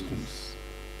existence.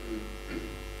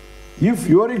 If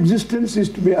your existence is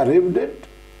to be arrived at,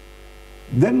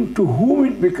 then to whom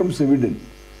it becomes evident?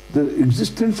 The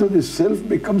existence of the self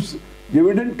becomes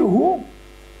evident to whom?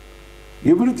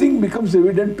 Everything becomes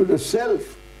evident to the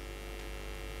self.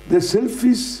 The self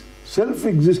is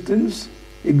self-existence,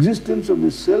 existence of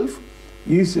the self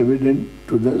is evident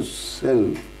to the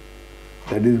self.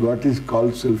 That is what is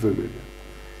called self-evident.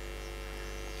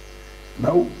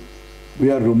 Now,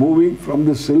 we are removing from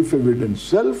the self-evident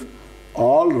self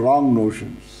all wrong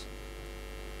notions.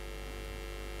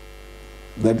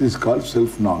 That is called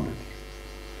self-knowledge.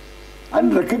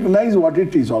 And recognize what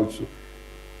it is also.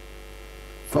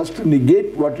 First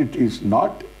negate what it is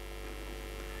not,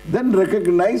 then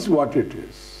recognize what it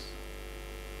is.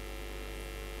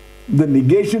 The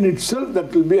negation itself,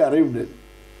 that will be arrived at.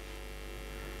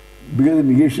 Because the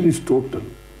negation is total.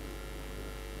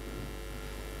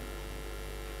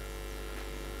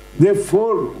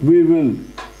 Therefore, we will,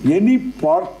 any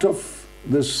part of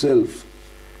the self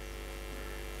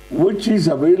which is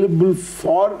available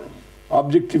for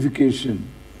objectification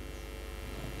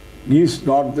is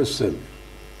not the self.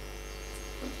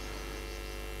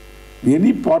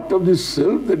 Any part of the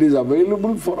self that is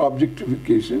available for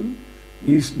objectification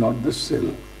is not the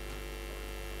self.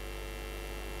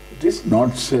 It is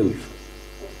not self.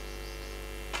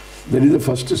 That is the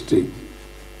first stage.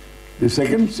 The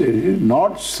second stage is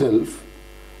not self,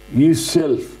 is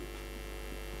self.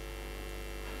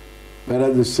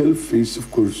 Whereas the self is, of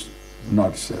course,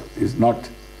 not self, is not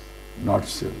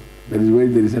self. That is why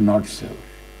there is a not self.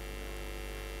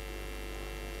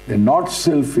 The not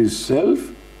self is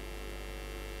self,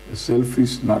 the self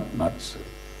is not self.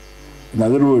 In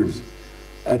other words,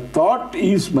 a thought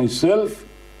is myself,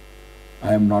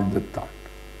 I am not the thought.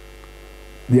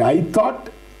 The I thought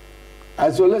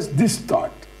as well as this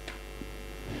thought.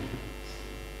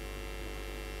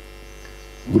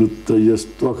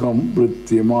 Vrittayastvaham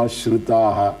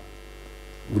vrityamashritaha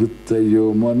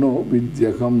vrittayo mano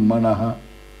vidyaham manaha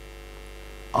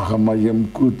ahamayam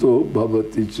kuto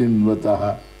bhavati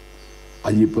chinvataha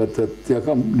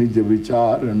ayipatatyaham nija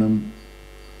vicharanam.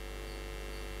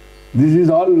 This is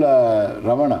all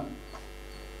Ramana.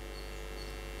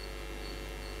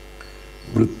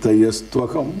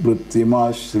 Vrittayastvaham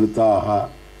vrityamashritaha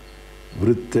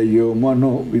vrittayo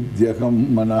mano vidyaham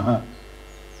manaha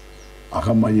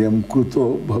ahamayam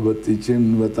kuto bhavati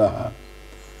chinvataha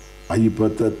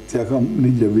ayipatatyaham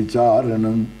nija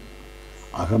vicharanam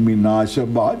ahaminasha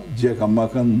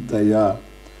bhajyakamahantaya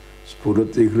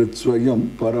spurati hritsvayam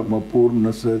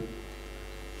paramapurnasat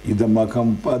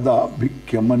idamaham pada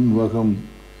bhikkyamanvaham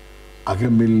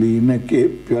ahamillina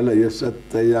kepyalaya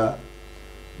sattaya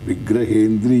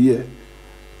vigrahendriya.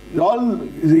 All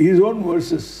his own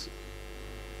verses.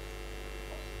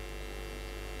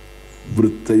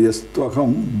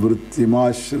 Vrittayastvaham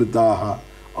vrittimashritaha.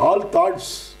 All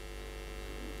thoughts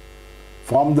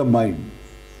form the mind.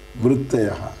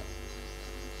 Vrittayaha.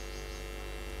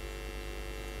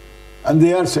 And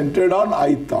they are centered on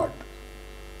I thought.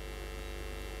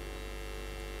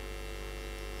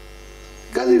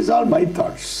 Because it's all my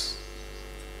thoughts.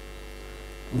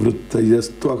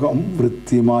 Vrittayastvaham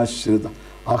vrittimashrita.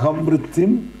 Aham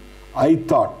vrittim, I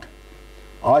thought.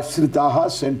 Ashritaha,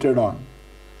 centered on.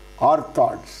 Are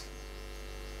thoughts.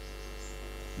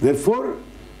 Therefore,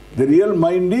 the real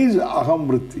mind is aham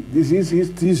vritti. This is his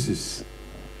thesis.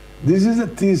 This is a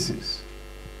thesis.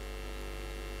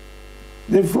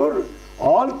 Therefore,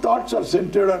 all thoughts are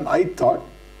centered on I thought.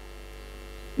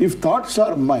 If thoughts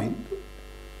are mind,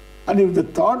 and if the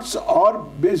thoughts are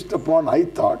based upon I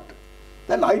thought,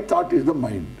 then I thought is the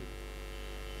mind.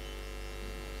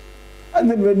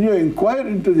 And then when you inquire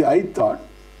into the I thought,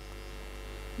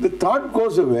 the thought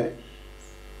goes away,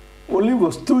 only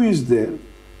vastu is there.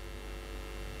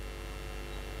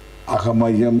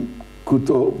 Ahamayam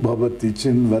kuto bhavati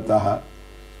chinvataha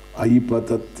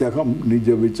ayipatatyaham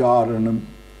nija vicharanam.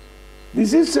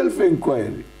 This is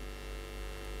self-enquiry.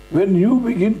 When you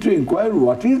begin to inquire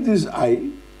what is this I,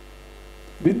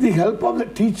 with the help of the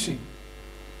teaching,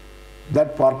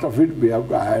 that part of it we have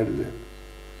to add there.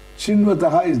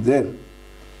 Chinvataha is there.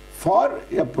 For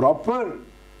a proper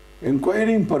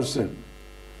inquiring person,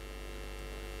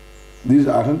 this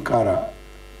ahankara,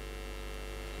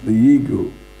 the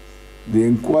ego, the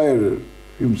inquirer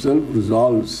himself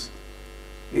resolves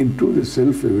into the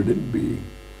self-evident being,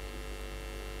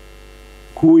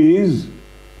 who is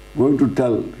going to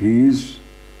tell he is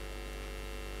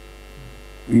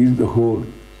the whole,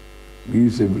 He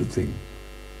is everything.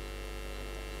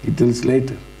 He tells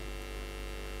later.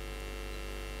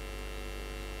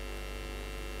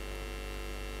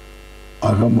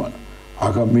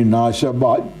 Ahaminasha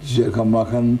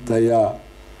bhajyagamahantaya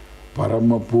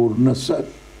paramapurna sat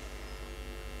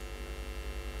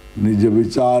nija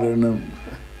vicharanam.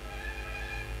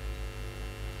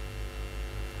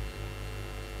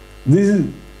 This is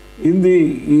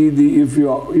if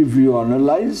you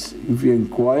analyze, if you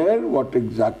inquire what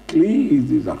exactly is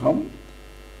this aham,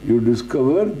 you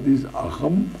discover this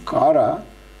ahamkara,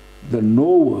 the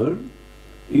knower,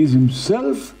 is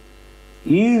himself,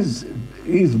 is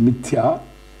mithya,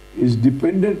 is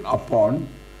dependent upon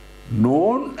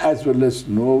known as well as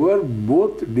knower,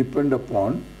 both depend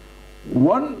upon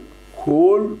one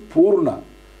whole purna,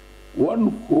 one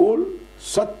whole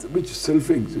sat which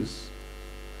self exists.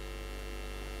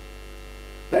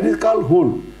 That is called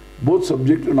whole. Both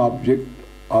subject and object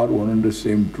are one and the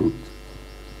same truth.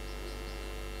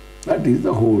 That is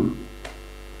the whole.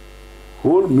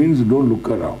 Whole means don't look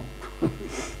around.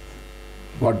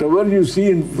 Whatever you see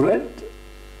in front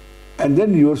and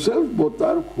then yourself, both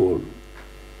are whole.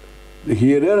 The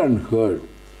hearer and heard,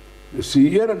 the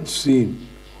seer and seen,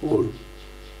 whole.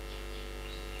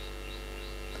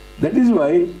 That is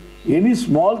why any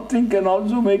small thing can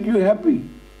also make you happy.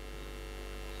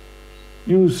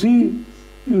 You see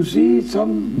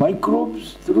some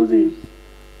microbes through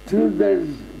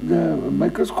the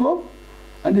microscope,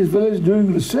 and this fellow is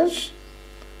doing research,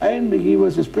 and he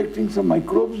was expecting some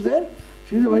microbes there.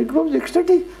 See the microbes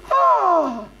ecstatic.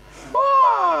 Ah!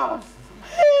 Ah!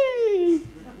 Hey!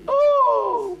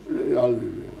 Oh! All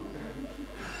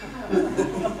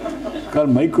called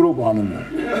microbe ananda.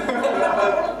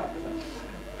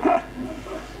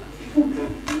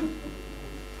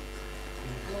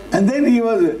 And then he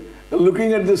was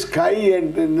looking at the sky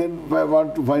and then I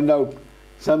want to find out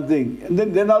something. And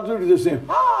then also it is the same.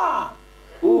 Ah!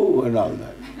 Ooh, and all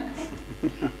that.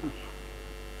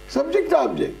 Subject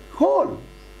object, whole.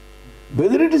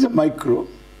 Whether it is a microbe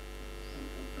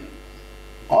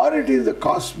or it is the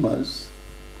cosmos,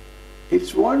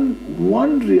 it's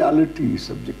one reality,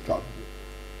 subject object.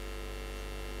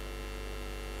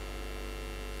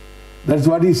 That's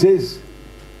what he says.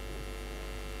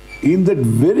 In that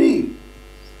very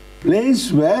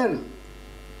place where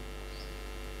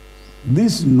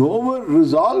this knower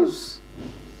resolves,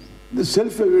 the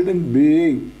self-evident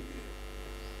being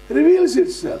reveals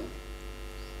itself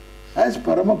as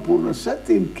Paramapurna Sat,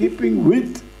 in keeping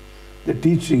with the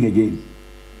teaching again.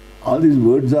 All these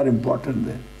words are important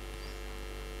there.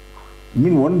 I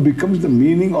mean, one becomes the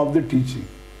meaning of the teaching.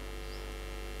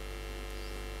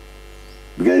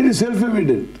 Because it is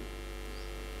self-evident.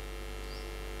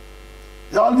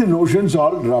 All the notions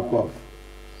all drop off.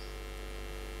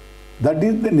 That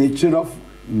is the nature of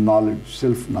knowledge,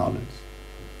 self-knowledge.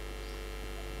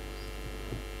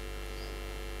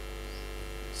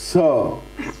 So,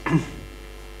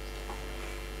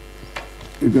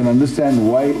 you can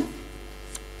understand why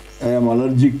I am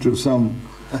allergic to some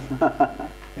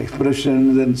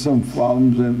expressions and some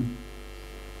forms and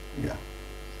yeah.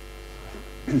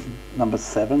 Number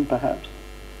 7, perhaps?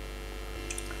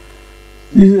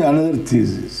 This is another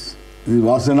thesis, the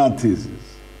Vasana thesis.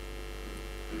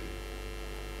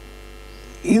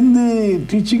 In the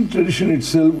teaching tradition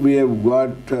itself, we have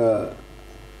got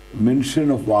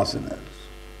mention of Vasanas.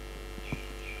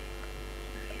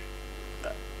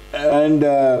 And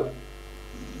the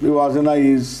Vasana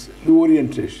is the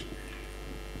orientation.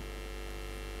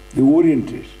 The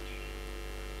orientation.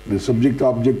 The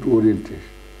subject-object orientation.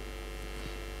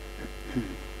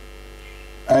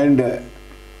 And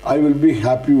I will be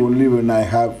happy only when I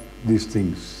have these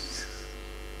things.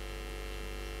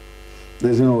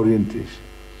 There's an orientation.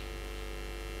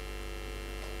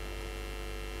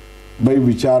 By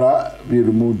vichara, we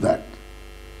remove that.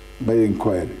 By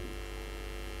inquiry.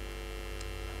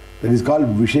 That is called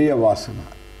Vishaya Vasana.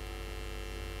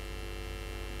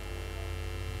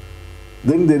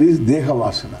 Then there is Deha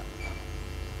Vasana.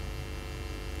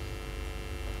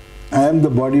 I am the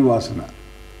body Vasana.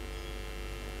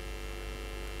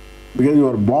 Because you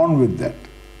are born with that.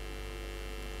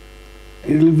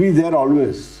 It will be there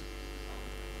always.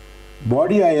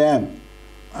 Body I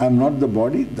am not the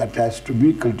body, that has to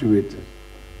be cultivated.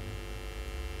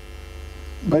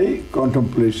 By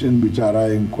contemplation,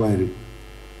 vichara, inquiry.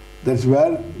 That's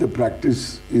where the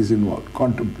practice is involved,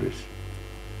 contemplation.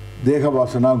 Deha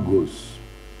Vasana goes.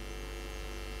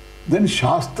 Then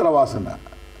Shastra Vasana.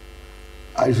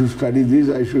 I should study this,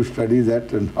 I should study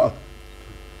that and all.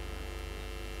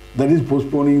 That is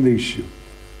postponing the issue.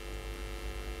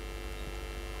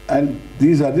 And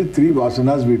these are the 3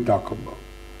 vasanas we talk about.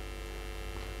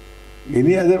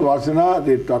 Any other vasana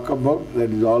they talk about,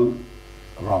 that is all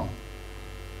wrong.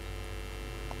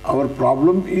 Our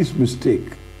problem is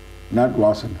mistake, not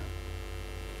vasana.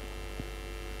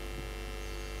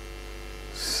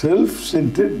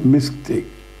 Self-centered mistake.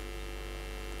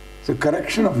 It's a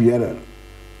correction of error.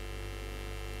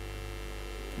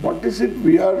 What is it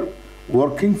we are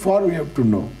working for, we have to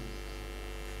know.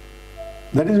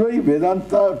 That is why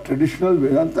Vedanta, traditional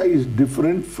Vedanta is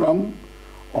different from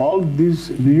all these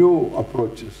new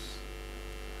approaches.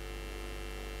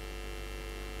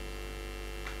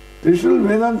 Traditional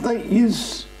Vedanta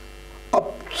is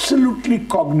absolutely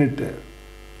cognitive.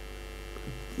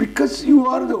 Because you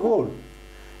are the whole.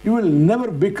 You will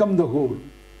never become the whole.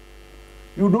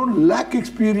 You don't lack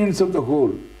experience of the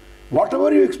whole.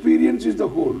 Whatever you experience is the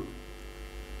whole.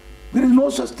 There is no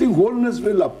such thing, wholeness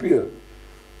will appear.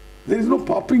 There is no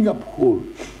popping up whole.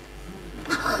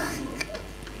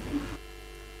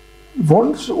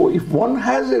 If one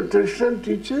has a traditional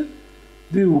teacher,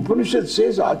 the Upanishad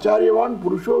says, Acharyavan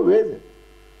Purusho Veda.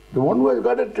 The one who has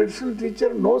got a traditional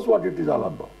teacher knows what it is all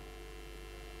about.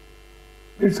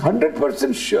 It's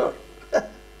 100% sure.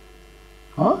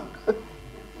 Huh?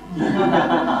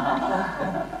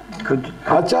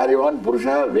 Acharyavan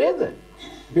Purusha Veda.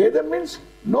 Veda means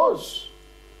knows.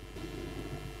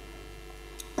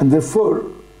 And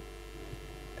therefore,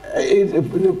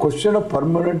 the question of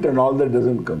permanent and all that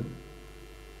doesn't come.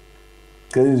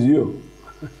 Because it's you.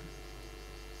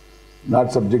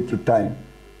 Not subject to time.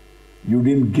 You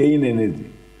didn't gain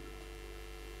anything.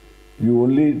 You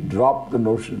only dropped the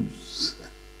notions.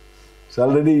 It's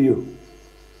already you.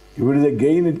 If it is a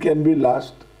gain, it can be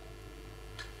lost.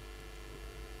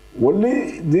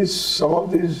 Only some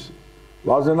of these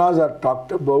vasanas are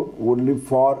talked about only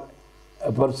for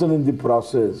a person in the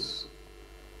process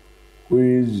who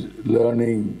is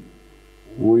learning,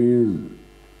 who is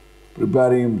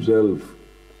preparing himself,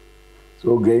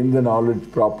 so gain the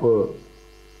knowledge proper.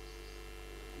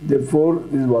 Therefore,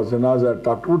 these vasanas are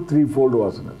talked about threefold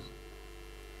vasanas.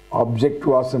 Object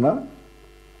vasana,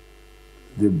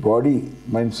 the body,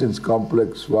 mind, sense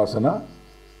complex vasana.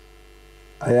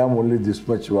 I am only this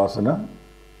much vasana.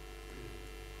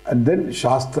 And then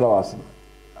Shastra vasana.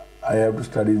 I have to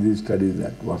study this, study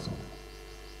that vasana.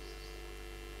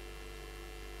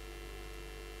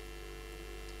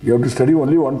 You have to study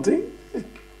only one thing,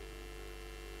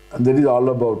 and that is all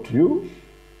about you.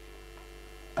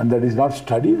 And that is not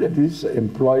study, that is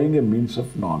employing a means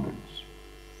of knowledge.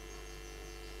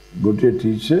 Go to a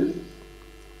teacher.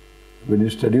 When you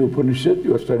study Upanishad,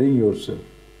 you are studying yourself.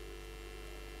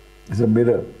 It's a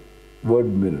mirror, word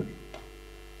mirror.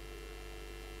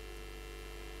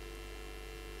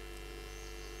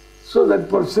 So that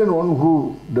person, one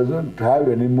who doesn't have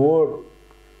any more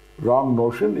wrong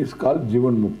notion, is called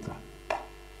Jivan Mukta.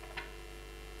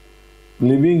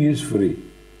 Living is free.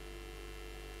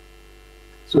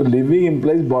 So living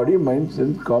implies body, mind,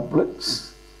 sense,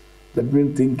 complex. That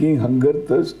means thinking, hunger,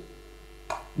 thirst,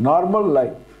 normal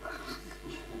life.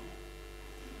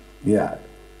 Yeah.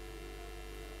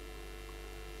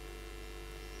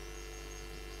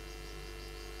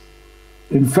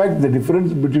 In fact, the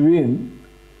difference between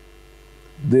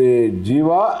the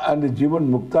Jiva and the Jivan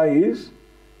Mukta is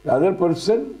the other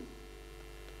person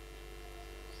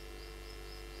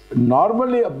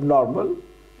normally abnormal.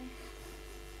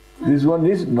 This one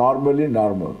is normally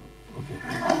normal. Okay.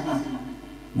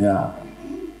 Yeah.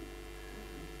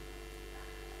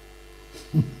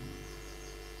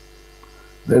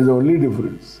 That is the only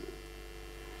difference.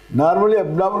 Normally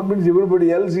abnormal means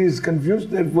everybody else is confused,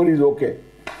 therefore he is okay.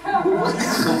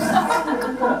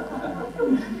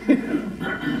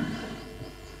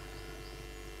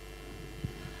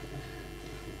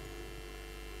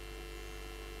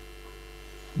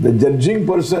 The judging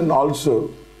person also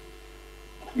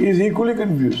is equally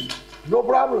confused. No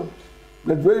problem.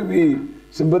 That's why we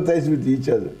sympathize with each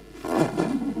other.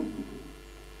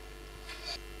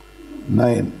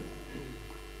 9.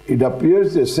 It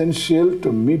appears essential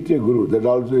to meet a guru. That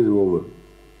also is over.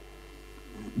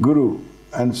 Guru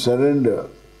and surrender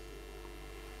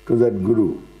to that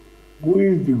guru. Who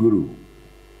is the guru?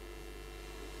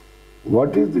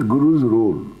 What is the guru's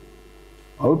role?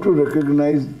 How to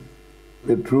recognize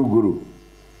a true guru?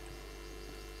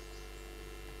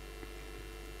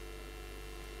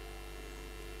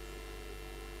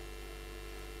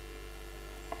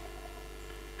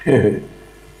 This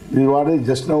is what I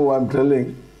just now I am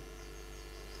telling.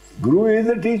 Guru is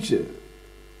the teacher.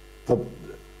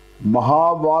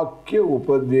 Mahavakya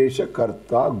Upadesha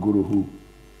Karta Guruhu.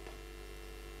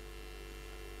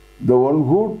 The one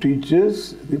who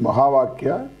teaches the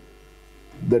Mahavakya,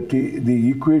 the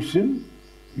equation,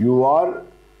 you are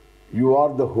you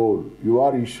are the whole, you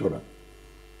are Ishvara.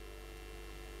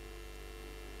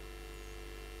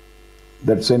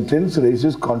 That sentence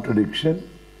raises contradiction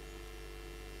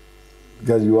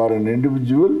because you are an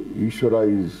individual,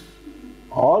 Ishvara is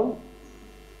all,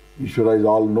 Ishvara is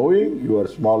all knowing, you are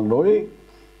small knowing.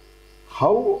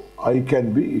 How I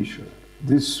can be Ishvara?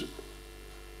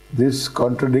 This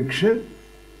contradiction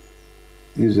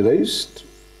is raised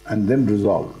and then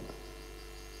resolved.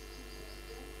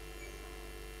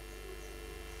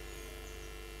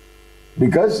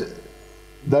 Because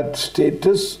that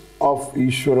status of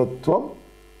Ishvaratvam,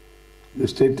 the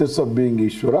status of being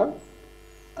Ishvara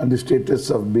and the status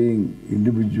of being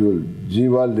individual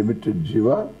Jiva, limited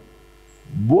Jiva,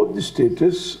 both the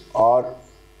status are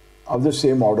of the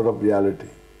same order of reality.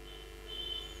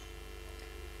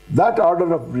 That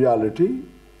order of reality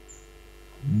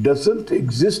doesn't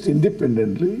exist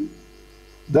independently.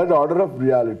 That order of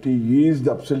reality is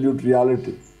the absolute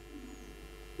reality.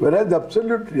 Whereas the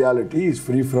absolute reality is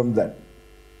free from that.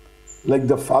 Like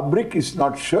the fabric is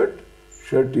not shirt,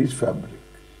 shirt is fabric.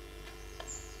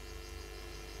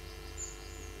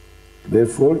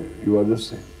 Therefore, you are the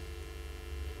same.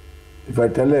 If I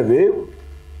tell a wave,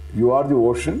 you are the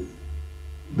ocean,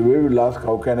 the wave will ask,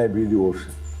 how can I be the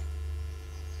ocean?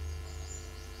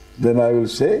 Then I will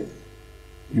say,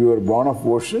 you are born of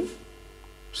ocean,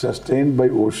 sustained by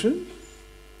ocean,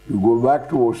 you go back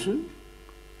to ocean,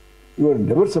 you are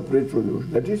never separate from the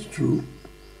ocean. That is true.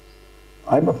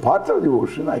 I am a part of the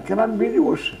ocean, I cannot be the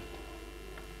ocean.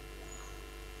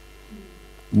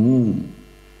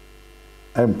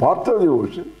 I am part of the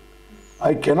ocean,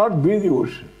 I cannot be the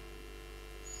ocean.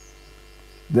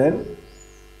 Then,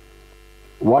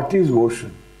 what is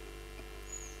ocean?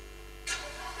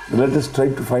 Let us try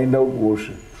to find out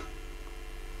ocean.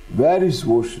 Where is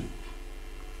ocean?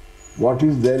 What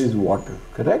is there is water,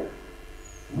 correct?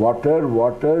 Water,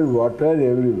 water, water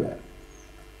everywhere.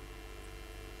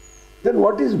 Then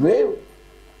what is wave?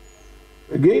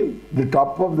 Again, the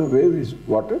top of the wave is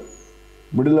water,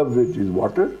 middle of it is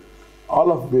water,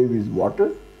 all of wave is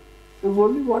water, there is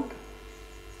only water.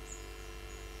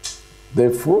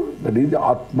 Therefore, that is the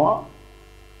Atma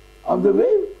of the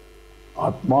wave,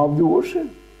 Atma of the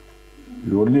ocean. It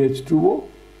is only H2O.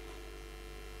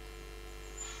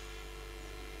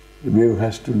 The wave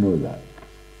has to know that.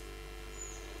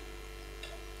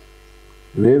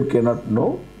 The wave cannot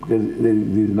know because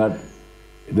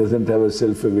it doesn't have a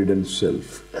self-evident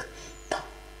self.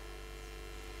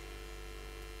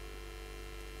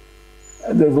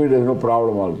 And therefore it has no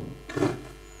problem also.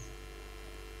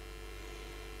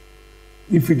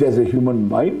 If it has a human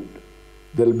mind,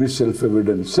 there will be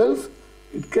self-evident self,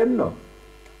 it can know.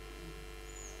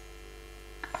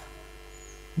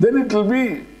 Then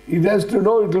it has to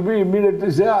know, it will be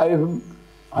immediately say, I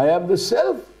am the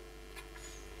self,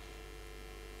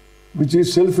 which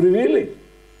is self-revealing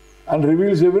and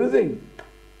reveals everything.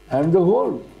 I am the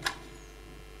whole.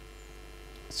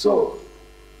 So,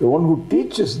 the one who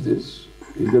teaches this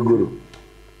is the Guru.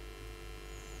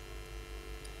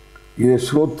 Ye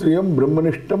Shrotriyam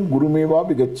Brahmanishtam Gurumeva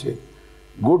Vigacche.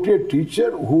 Go to a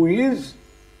teacher who is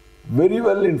very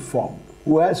well informed,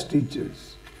 who has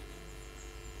teachers.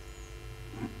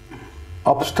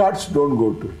 Upstarts don't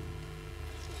go to.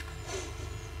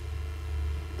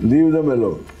 Leave them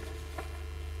alone.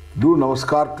 Do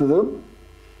namaskar to them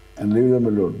and leave them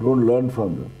alone. Don't learn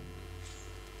from them.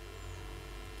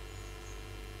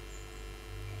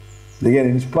 They can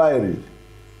inspire you.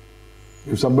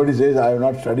 If somebody says, I have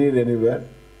not studied anywhere,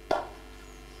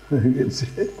 you can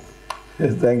say,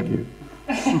 yes, thank you.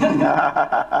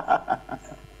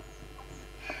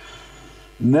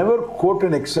 Never quote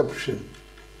an exception.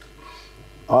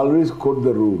 Always quote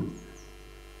the rule.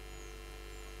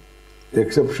 The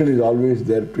exception is always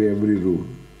there to every rule.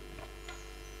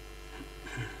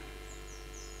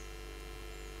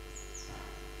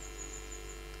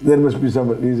 There must be some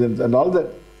reasons and all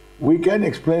that. We can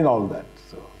explain all that.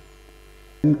 So,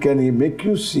 and can he make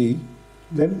you see,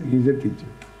 then he is a teacher.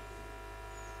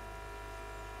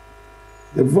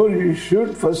 Therefore, you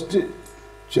should first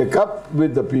check up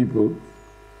with the people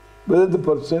whether the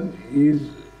person is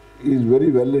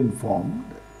very well informed,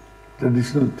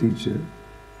 traditional teacher,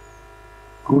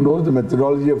 who knows the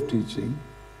methodology of teaching,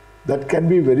 that can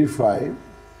be verified.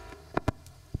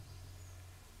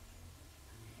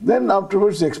 Then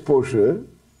afterwards exposure.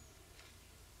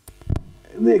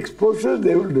 In the exposure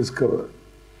they will discover.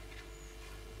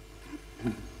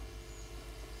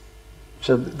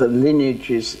 So the lineage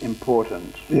is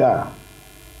important. Yeah,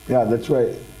 that's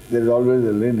why there is always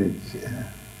a lineage. Yeah.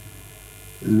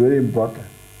 It's very important.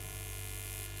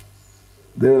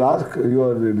 They will ask, you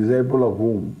are the disciple of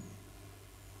whom?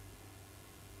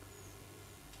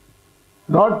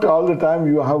 Not all the time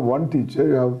you have one teacher,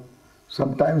 you have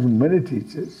sometimes many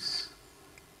teachers.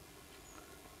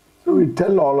 So we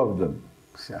tell all of them.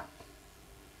 Yeah.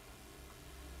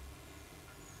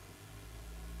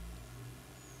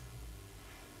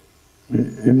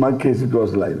 In my case, it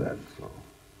was like that.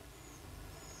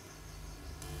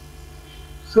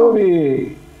 So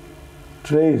we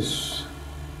trace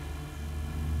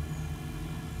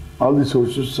all the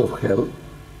sources of hell.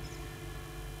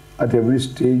 At every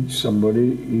stage,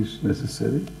 somebody is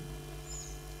necessary.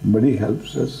 Somebody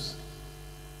helps us.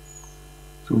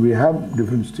 So we have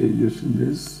different stages in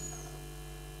this.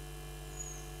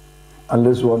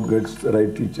 Unless one gets the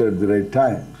right teacher at the right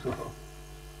time. So.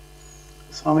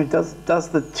 Swami, does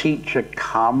the teacher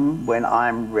come when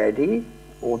I'm ready,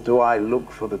 or do I look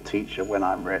for the teacher when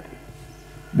I'm ready?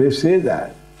 They say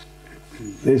that.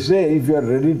 They say if you are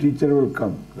ready, teacher will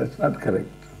come. That's not correct.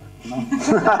 No.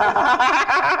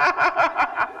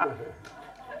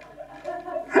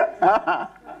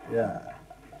 Yeah.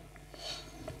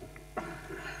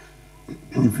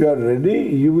 If you are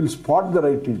ready, you will spot the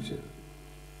right teacher.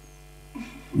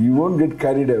 You won't get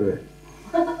carried away.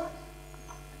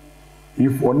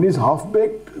 If one is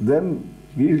half-baked, then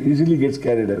he easily gets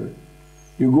carried away.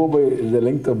 You go by the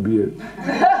length of beard.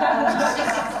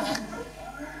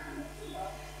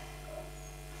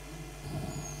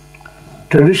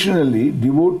 Traditionally,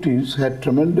 devotees had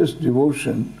tremendous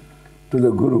devotion to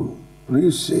the Guru.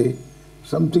 Please say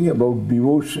something about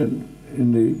devotion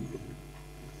in the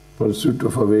pursuit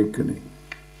of awakening.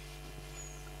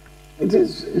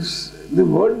 The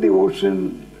word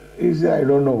devotion is, I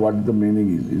don't know what the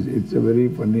meaning is. It's a very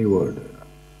funny word.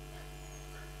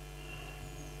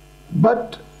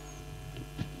 But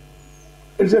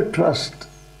it's a trust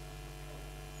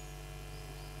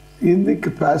in the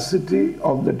capacity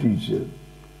of the teacher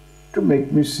to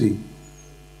make me see.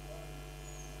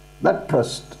 That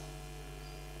trust.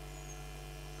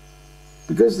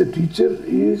 Because the teaching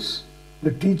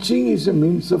is a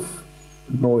means of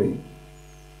knowing.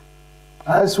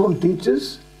 As one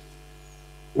teaches,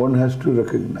 one has to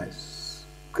recognize.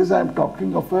 Because I am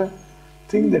talking of a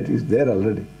thing that is there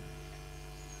already.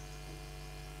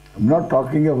 I am not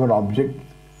talking of an object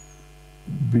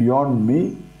beyond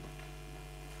me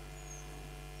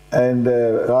and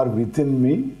or within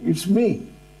me. It's me.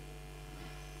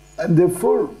 And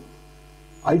therefore,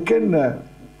 I can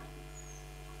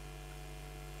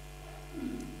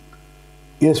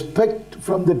expect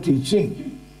from the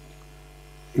teaching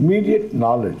immediate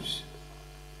knowledge.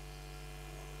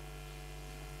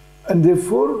 And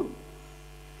therefore,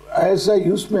 as I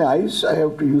use my eyes, I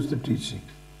have to use the teaching.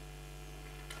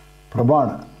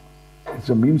 Pramana. It's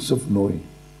a means of knowing.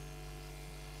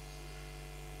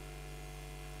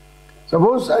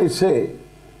 Suppose I say,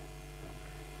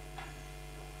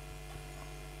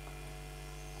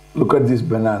 look at this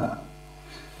banana.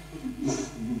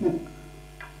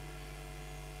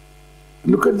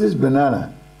 Look at this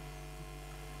banana.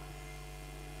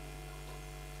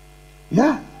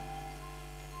 Yeah.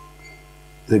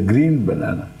 The green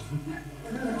banana.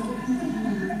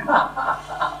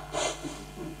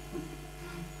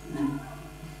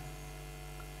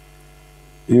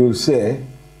 You will say,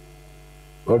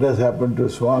 what has happened to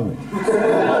Swami?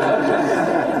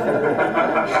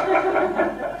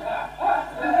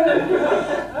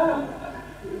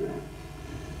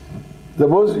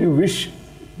 Suppose you wish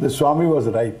the Swami was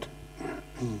right.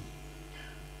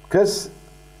 Because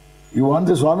you want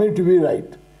the Swami to be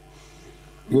right.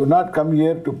 You have not come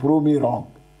here to prove me wrong,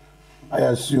 I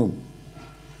assume.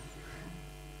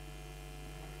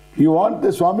 You want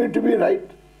the Swami to be right,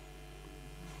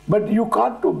 but you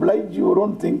can't oblige your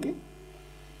own thinking.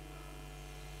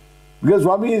 Because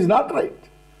Swami is not right.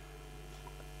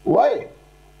 Why?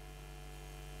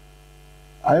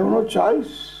 I have no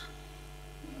choice.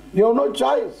 You have no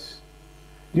choice.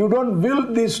 You don't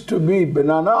will this to be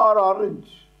banana or orange.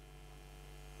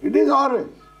 It is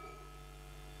orange.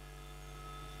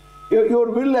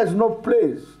 Your will has no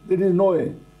place. There is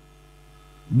knowing.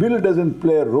 Will doesn't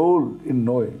play a role in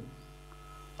knowing.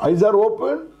 Eyes are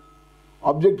open,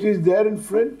 object is there in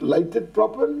front, lighted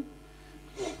properly,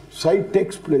 sight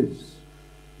takes place.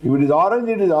 If it is orange,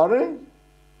 it is orange.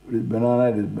 If it is banana,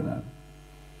 it is banana.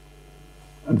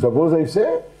 And suppose I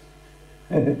say,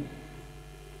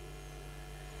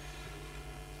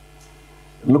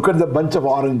 look at the bunch of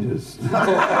oranges.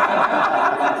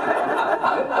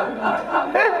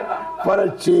 For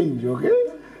a change, okay?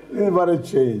 For a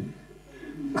change.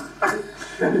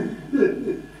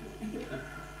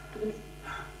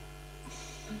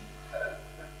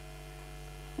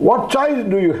 What choice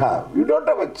do you have? You don't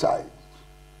have a choice.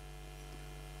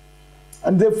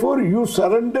 And therefore you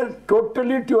surrender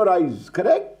totally to your eyes,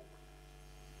 correct?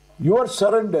 Your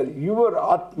surrender, your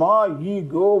Atma,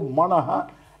 ego, Manaha,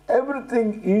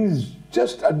 everything is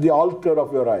just at the altar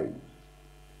of your eyes.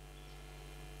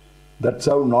 That's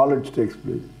how knowledge takes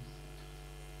place.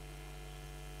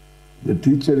 The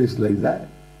teacher is like that.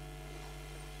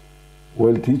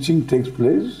 While teaching takes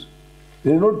place,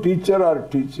 there is no teacher or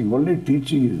teaching, only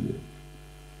teaching is there.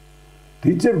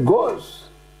 Teacher goes,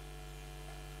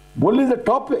 only the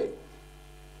topic,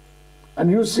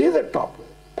 and you see the topic.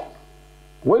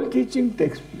 While teaching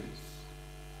takes place,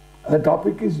 and the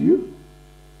topic is you.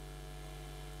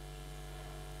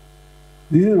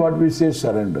 This is what we say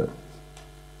surrender.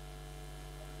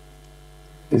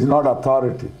 It's not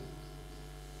authority.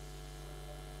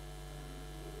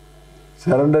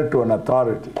 Surrender to an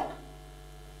authority.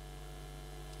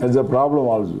 That's a problem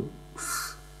also.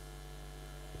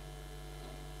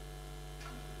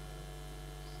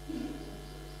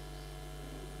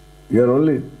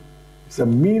 It's a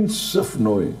means of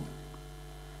knowing.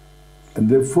 And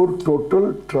therefore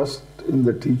total trust in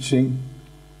the teaching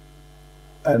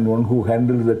and one who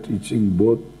handles the teaching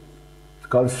both. It's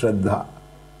called Shraddha.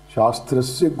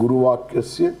 Shastrasya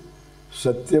Guruvakyasya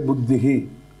Satya Buddhihi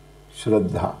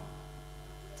Shraddha.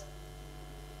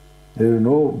 There is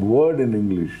no word in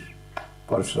English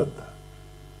for Shraddha.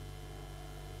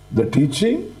 The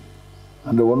teaching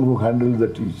and the one who handles the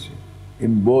teaching.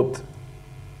 In both,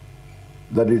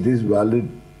 that it is valid,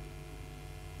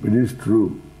 it is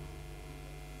true.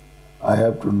 I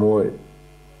have to know it.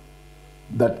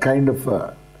 That kind of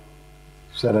a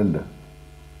surrender.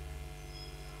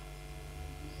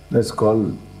 That's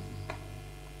called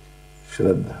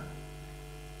Shraddha.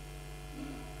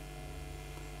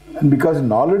 And because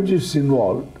knowledge is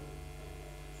involved,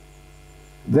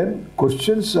 then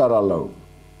questions are allowed.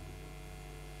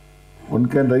 One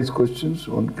can raise questions,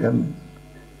 one can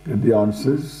get the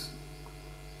answers.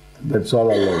 That's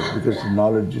all allowed because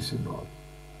knowledge is involved.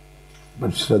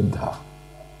 But Shraddha.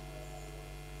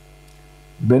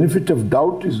 Benefit of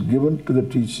doubt is given to the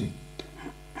teaching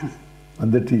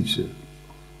and the teacher.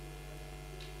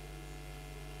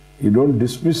 You don't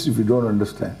dismiss if you don't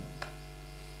understand.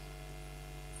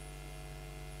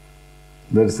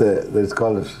 That's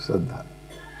called Shraddha.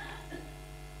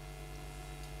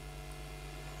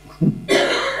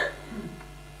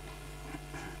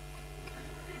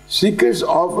 Seekers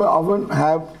often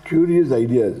have curious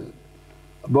ideas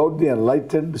about the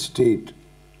enlightened state.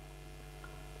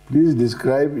 Please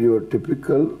describe your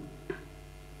typical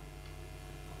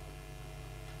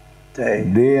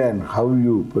day and how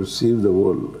you perceive the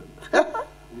world.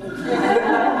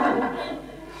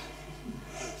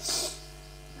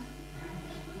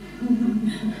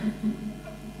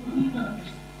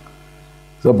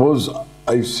 Suppose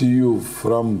I see you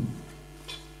from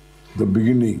the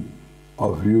beginning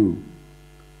of you,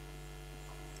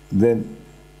 then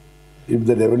if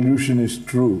that evolution is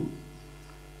true,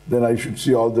 then I should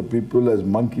see all the people as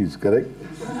monkeys, correct?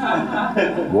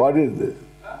 What is this?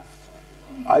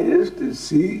 I just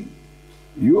see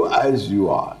you as you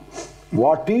are.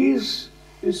 What is,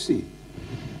 you see.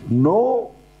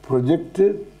 No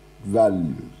projected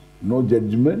values, no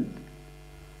judgment,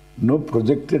 no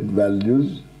projected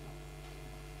values.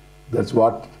 That is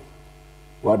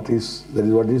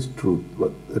what is truth.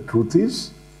 But the truth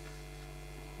is,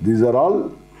 these are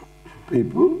all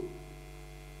people,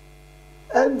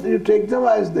 and you take them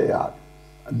as they are.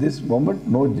 At this moment,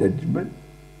 no judgment,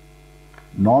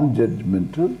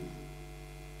 non-judgmental,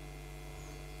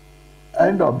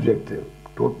 and objective,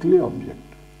 totally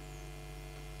objective.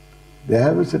 They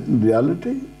have a certain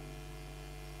reality,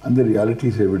 and the reality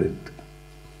is evident,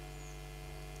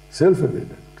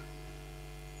 self-evident.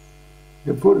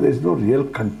 Therefore, there is no real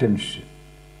contention.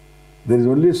 There is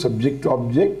only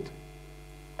subject-object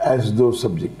as though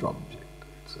subject-object.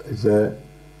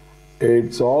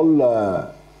 It's all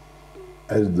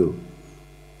as though.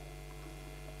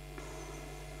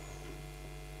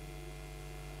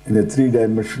 In a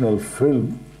three-dimensional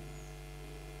film,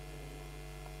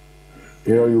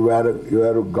 you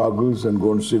wear goggles and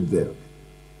go and sit there.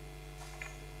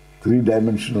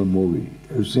 Three-dimensional movie.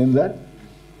 Have you seen that?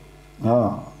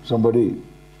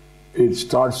 It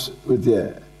starts with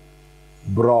a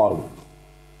brawl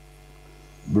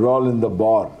in the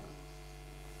bar.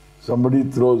 Somebody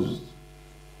throws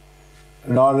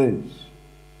an orange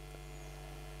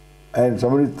and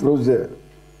somebody throws the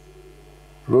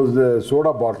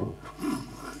soda bottle.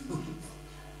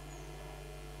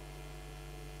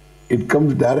 It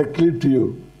comes directly to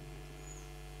you.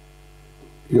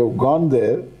 You have gone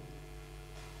there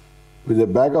with a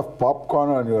bag of popcorn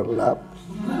on your lap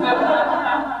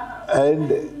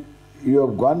and you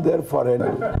have gone there for an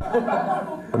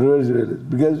reverse realist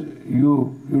because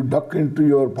you duck into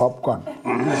your popcorn.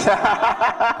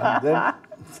 And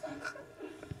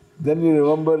then you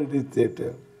remember it is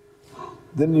theatre.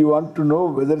 Then you want to know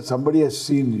whether somebody has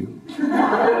seen you.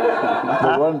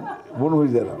 The one who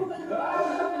is around.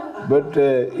 But,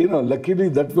 luckily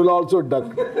that will also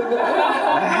duck.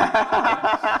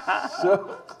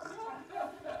 So,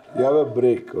 you have a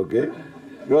break, okay?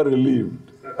 You are relieved.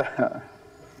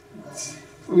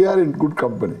 We are in good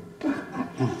company.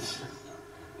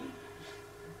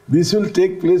 This will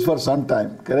take place for some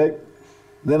time, correct?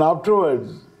 Then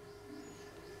afterwards,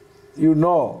 you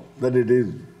know that it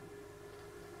is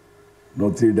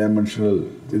no three-dimensional,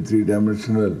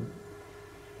 three-dimensional.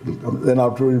 Then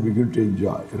afterwards you begin to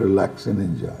enjoy, relax and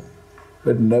enjoy.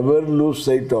 But never lose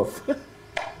sight of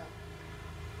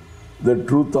the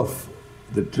truth of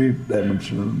the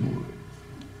three-dimensional movement.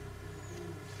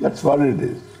 That's what it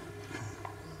is.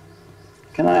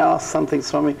 Can I ask something,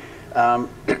 Swami?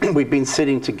 We've been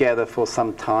sitting together for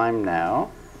some time now,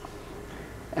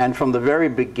 and from the very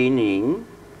beginning,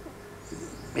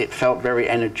 it felt very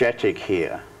energetic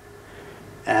here.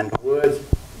 And words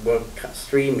were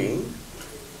streaming,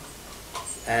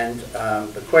 and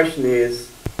the question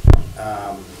is,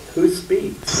 who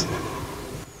speaks?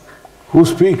 Who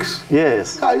speaks?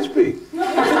 Yes. I speak.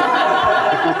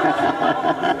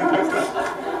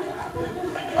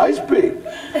 I speak.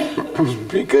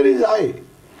 Speaker is I.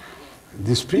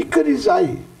 The speaker is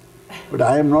I, but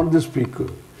I am not the speaker.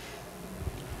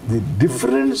 The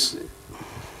difference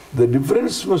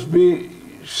must be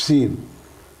seen.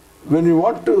 When you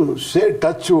want to say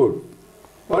touch wood,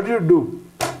 what do?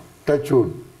 Touch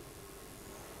wood.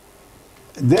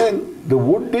 Then the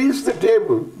wood is the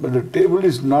table, but the table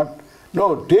is not.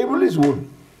 No, table is wood,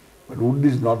 but wood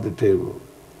is not the table.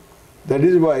 That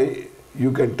is why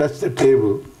you can touch the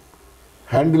table,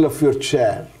 handle of your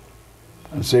chair,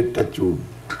 and say touch wood.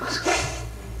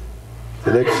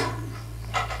 Correct?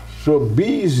 So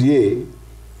B is A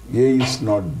is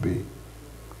not B.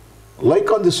 Like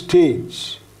on the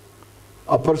stage,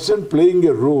 a person playing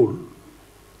a role,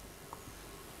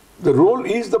 the role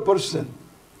is the person.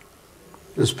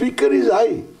 The speaker is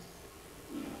I.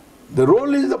 The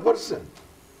role is the person.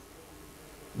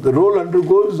 The role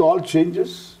undergoes all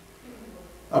changes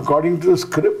according to the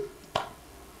script.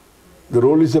 The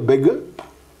role is a beggar.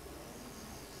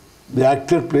 The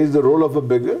actor plays the role of a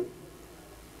beggar.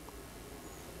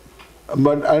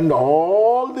 And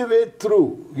all the way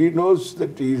through, he knows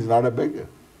that he is not a beggar.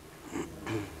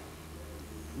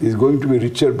 He is going to be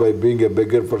richer by being a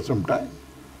beggar for some time.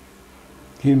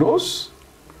 He knows.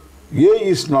 A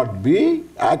is not B,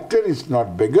 actor is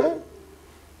not beggar,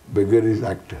 beggar is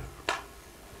actor.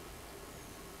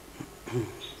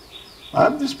 I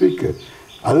am the speaker.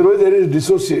 Otherwise there is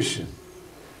dissociation.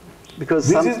 Because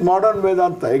this is modern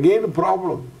Vedanta. Again a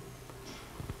problem.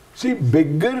 See,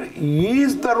 beggar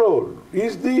is the role.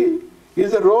 Is the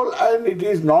role, and it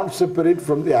is not separate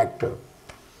from the actor.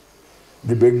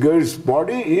 The beggar's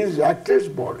body is actor's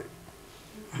body.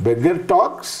 Beggar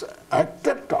talks,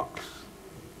 actor talks.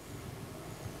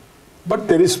 But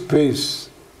there is space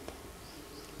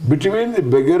between the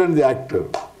beggar and the actor.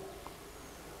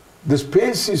 The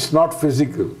space is not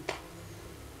physical.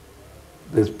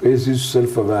 The space is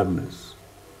self-awareness,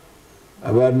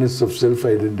 awareness of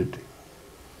self-identity.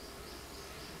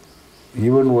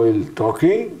 Even while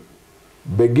talking,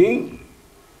 begging,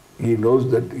 he knows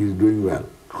that he is doing well.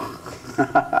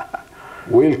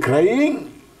 While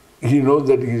crying, he knows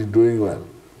that he is doing well.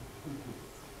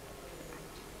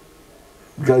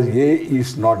 Because A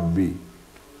is not B.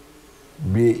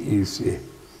 B is A.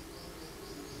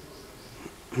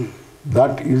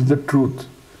 That is the truth.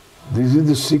 This is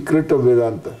the secret of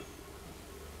Vedanta.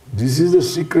 This is the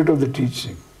secret of the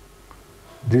teaching.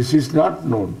 This is not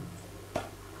known.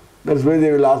 That's why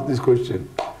they will ask this question.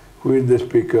 Who is the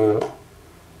speaker?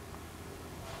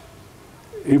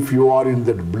 If you are in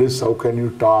that bliss, how can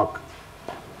you talk?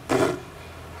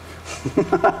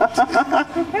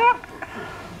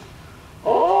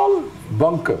 All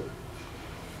bunker.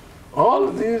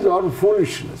 All these are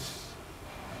foolishness.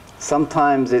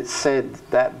 Sometimes it's said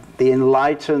that the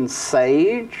enlightened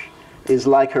sage is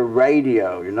like a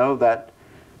radio, that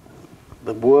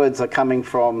the words are coming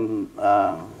from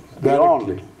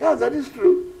beyond. Yeah, that is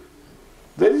true.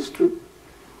 That is true.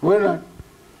 Why not?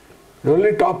 The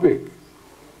only topic.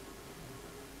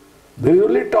 There is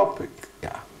only topic.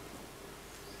 Yeah.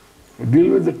 You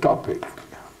deal with the topic.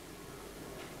 Yeah.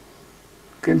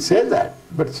 You can say that,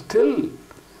 but still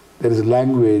there is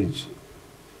language.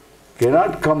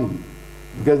 Cannot come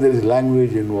because there is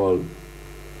language involved.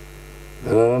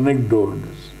 There are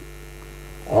anecdotes.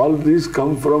 All these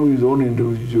come from his own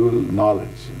individual knowledge,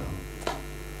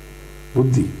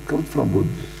 Buddhi comes from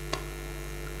Buddhi.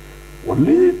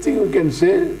 Only thing we can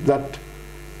say that,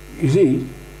 you see,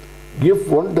 if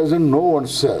one doesn't know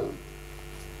oneself,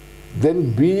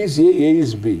 then B is A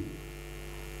is B.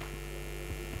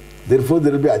 Therefore,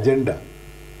 there will be agenda.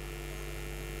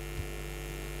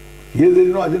 Here there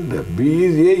is no agenda. B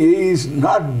is A is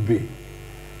not B.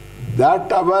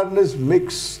 That awareness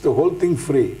makes the whole thing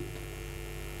free.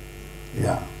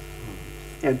 Yeah.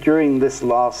 During this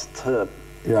last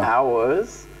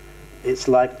hours, it's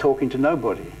like talking to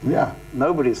nobody. Yeah.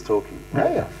 Nobody's talking.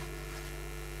 Yeah.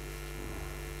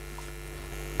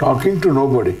 Talking to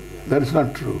nobody. That's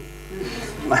not true.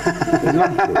 It's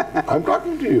not true. I'm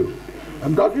talking to you.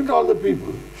 I'm talking to all the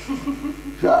people.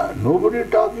 Yeah, nobody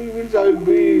talking means I will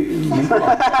be in mental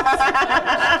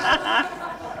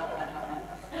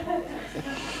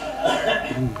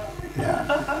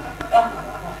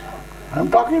I'm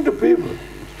talking to people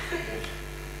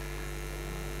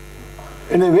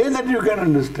in a way that you can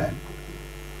understand.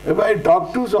 If I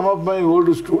talk to some of my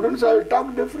old students, I will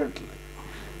talk differently.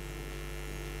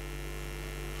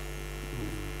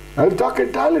 I will talk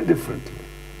entirely differently,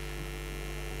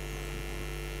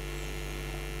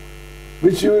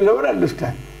 which you will never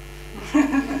understand.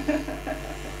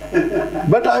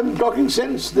 But I am talking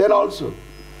sense there also.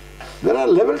 There are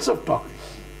levels of talking.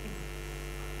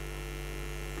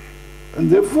 And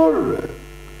therefore,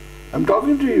 I am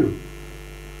talking to you.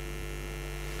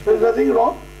 There is nothing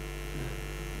wrong.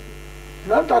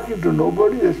 You are not talking to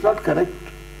nobody, that's not correct.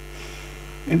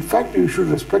 In fact, you should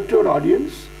respect your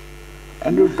audience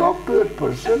and you talk to that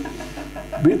person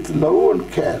with love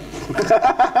and care.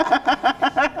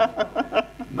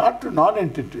 Not to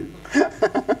non-entities.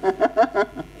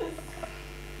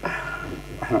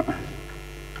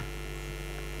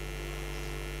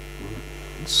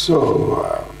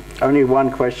 So, only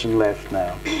one question left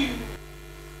now.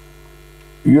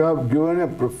 You have given a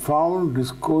profound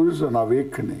discourse on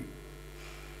awakening.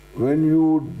 When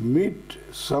you meet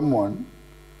someone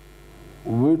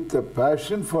with a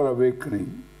passion for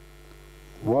awakening,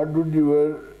 what would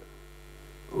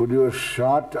your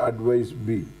short advice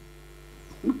be?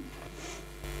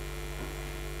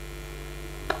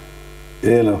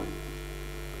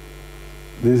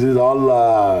 This is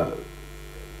all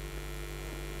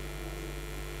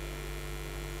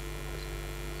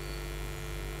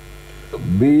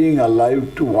being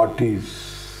alive to what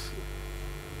is.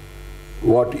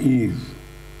 What is.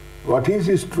 What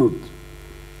is truth.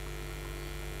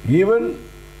 Even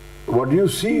what you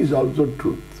see is also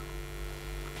truth.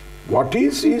 What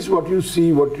is what you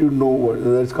see, what you know,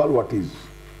 that's called what is.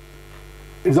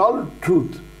 It's all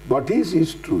truth. What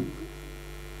is truth.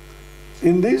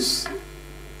 In this,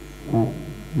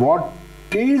 what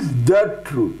is that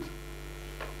truth?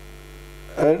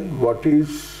 And what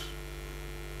is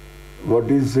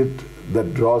it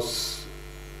that draws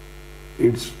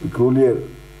its peculiar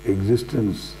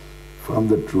existence from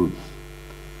the truth?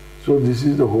 So this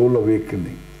is the whole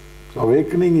awakening. So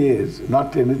awakening is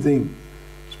not anything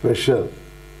special.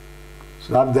 It's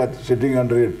not that sitting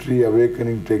under a tree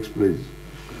awakening takes place.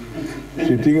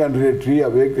 Sitting under a tree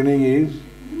awakening is,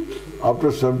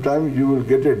 after some time you will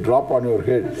get a drop on your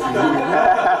head. And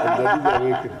that is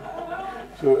awakening.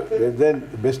 So then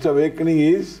the best awakening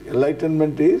is,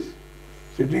 enlightenment is,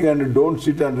 sitting under, don't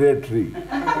sit under a tree.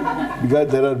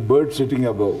 Because there are birds sitting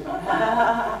above.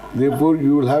 Therefore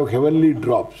you will have heavenly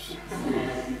drops,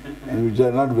 and which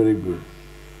are not very good.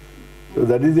 So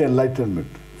that is the enlightenment.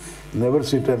 Never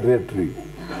sit under a tree.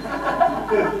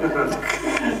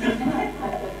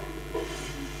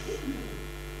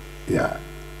 Yeah.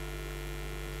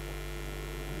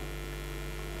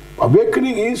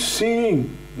 Awakening is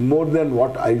seeing more than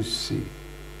what I see.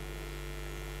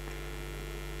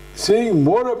 Seeing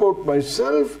more about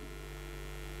myself,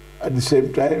 at the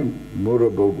same time more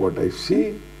about what I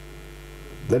see.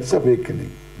 That's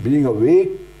awakening. Being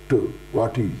awake to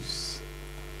what is.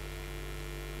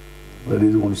 That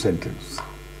is one sentence.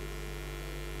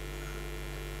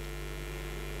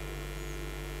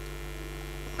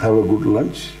 Have a good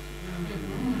lunch.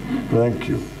 Thank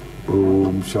you.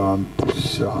 Om Shanti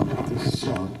Shanti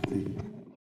Shanti.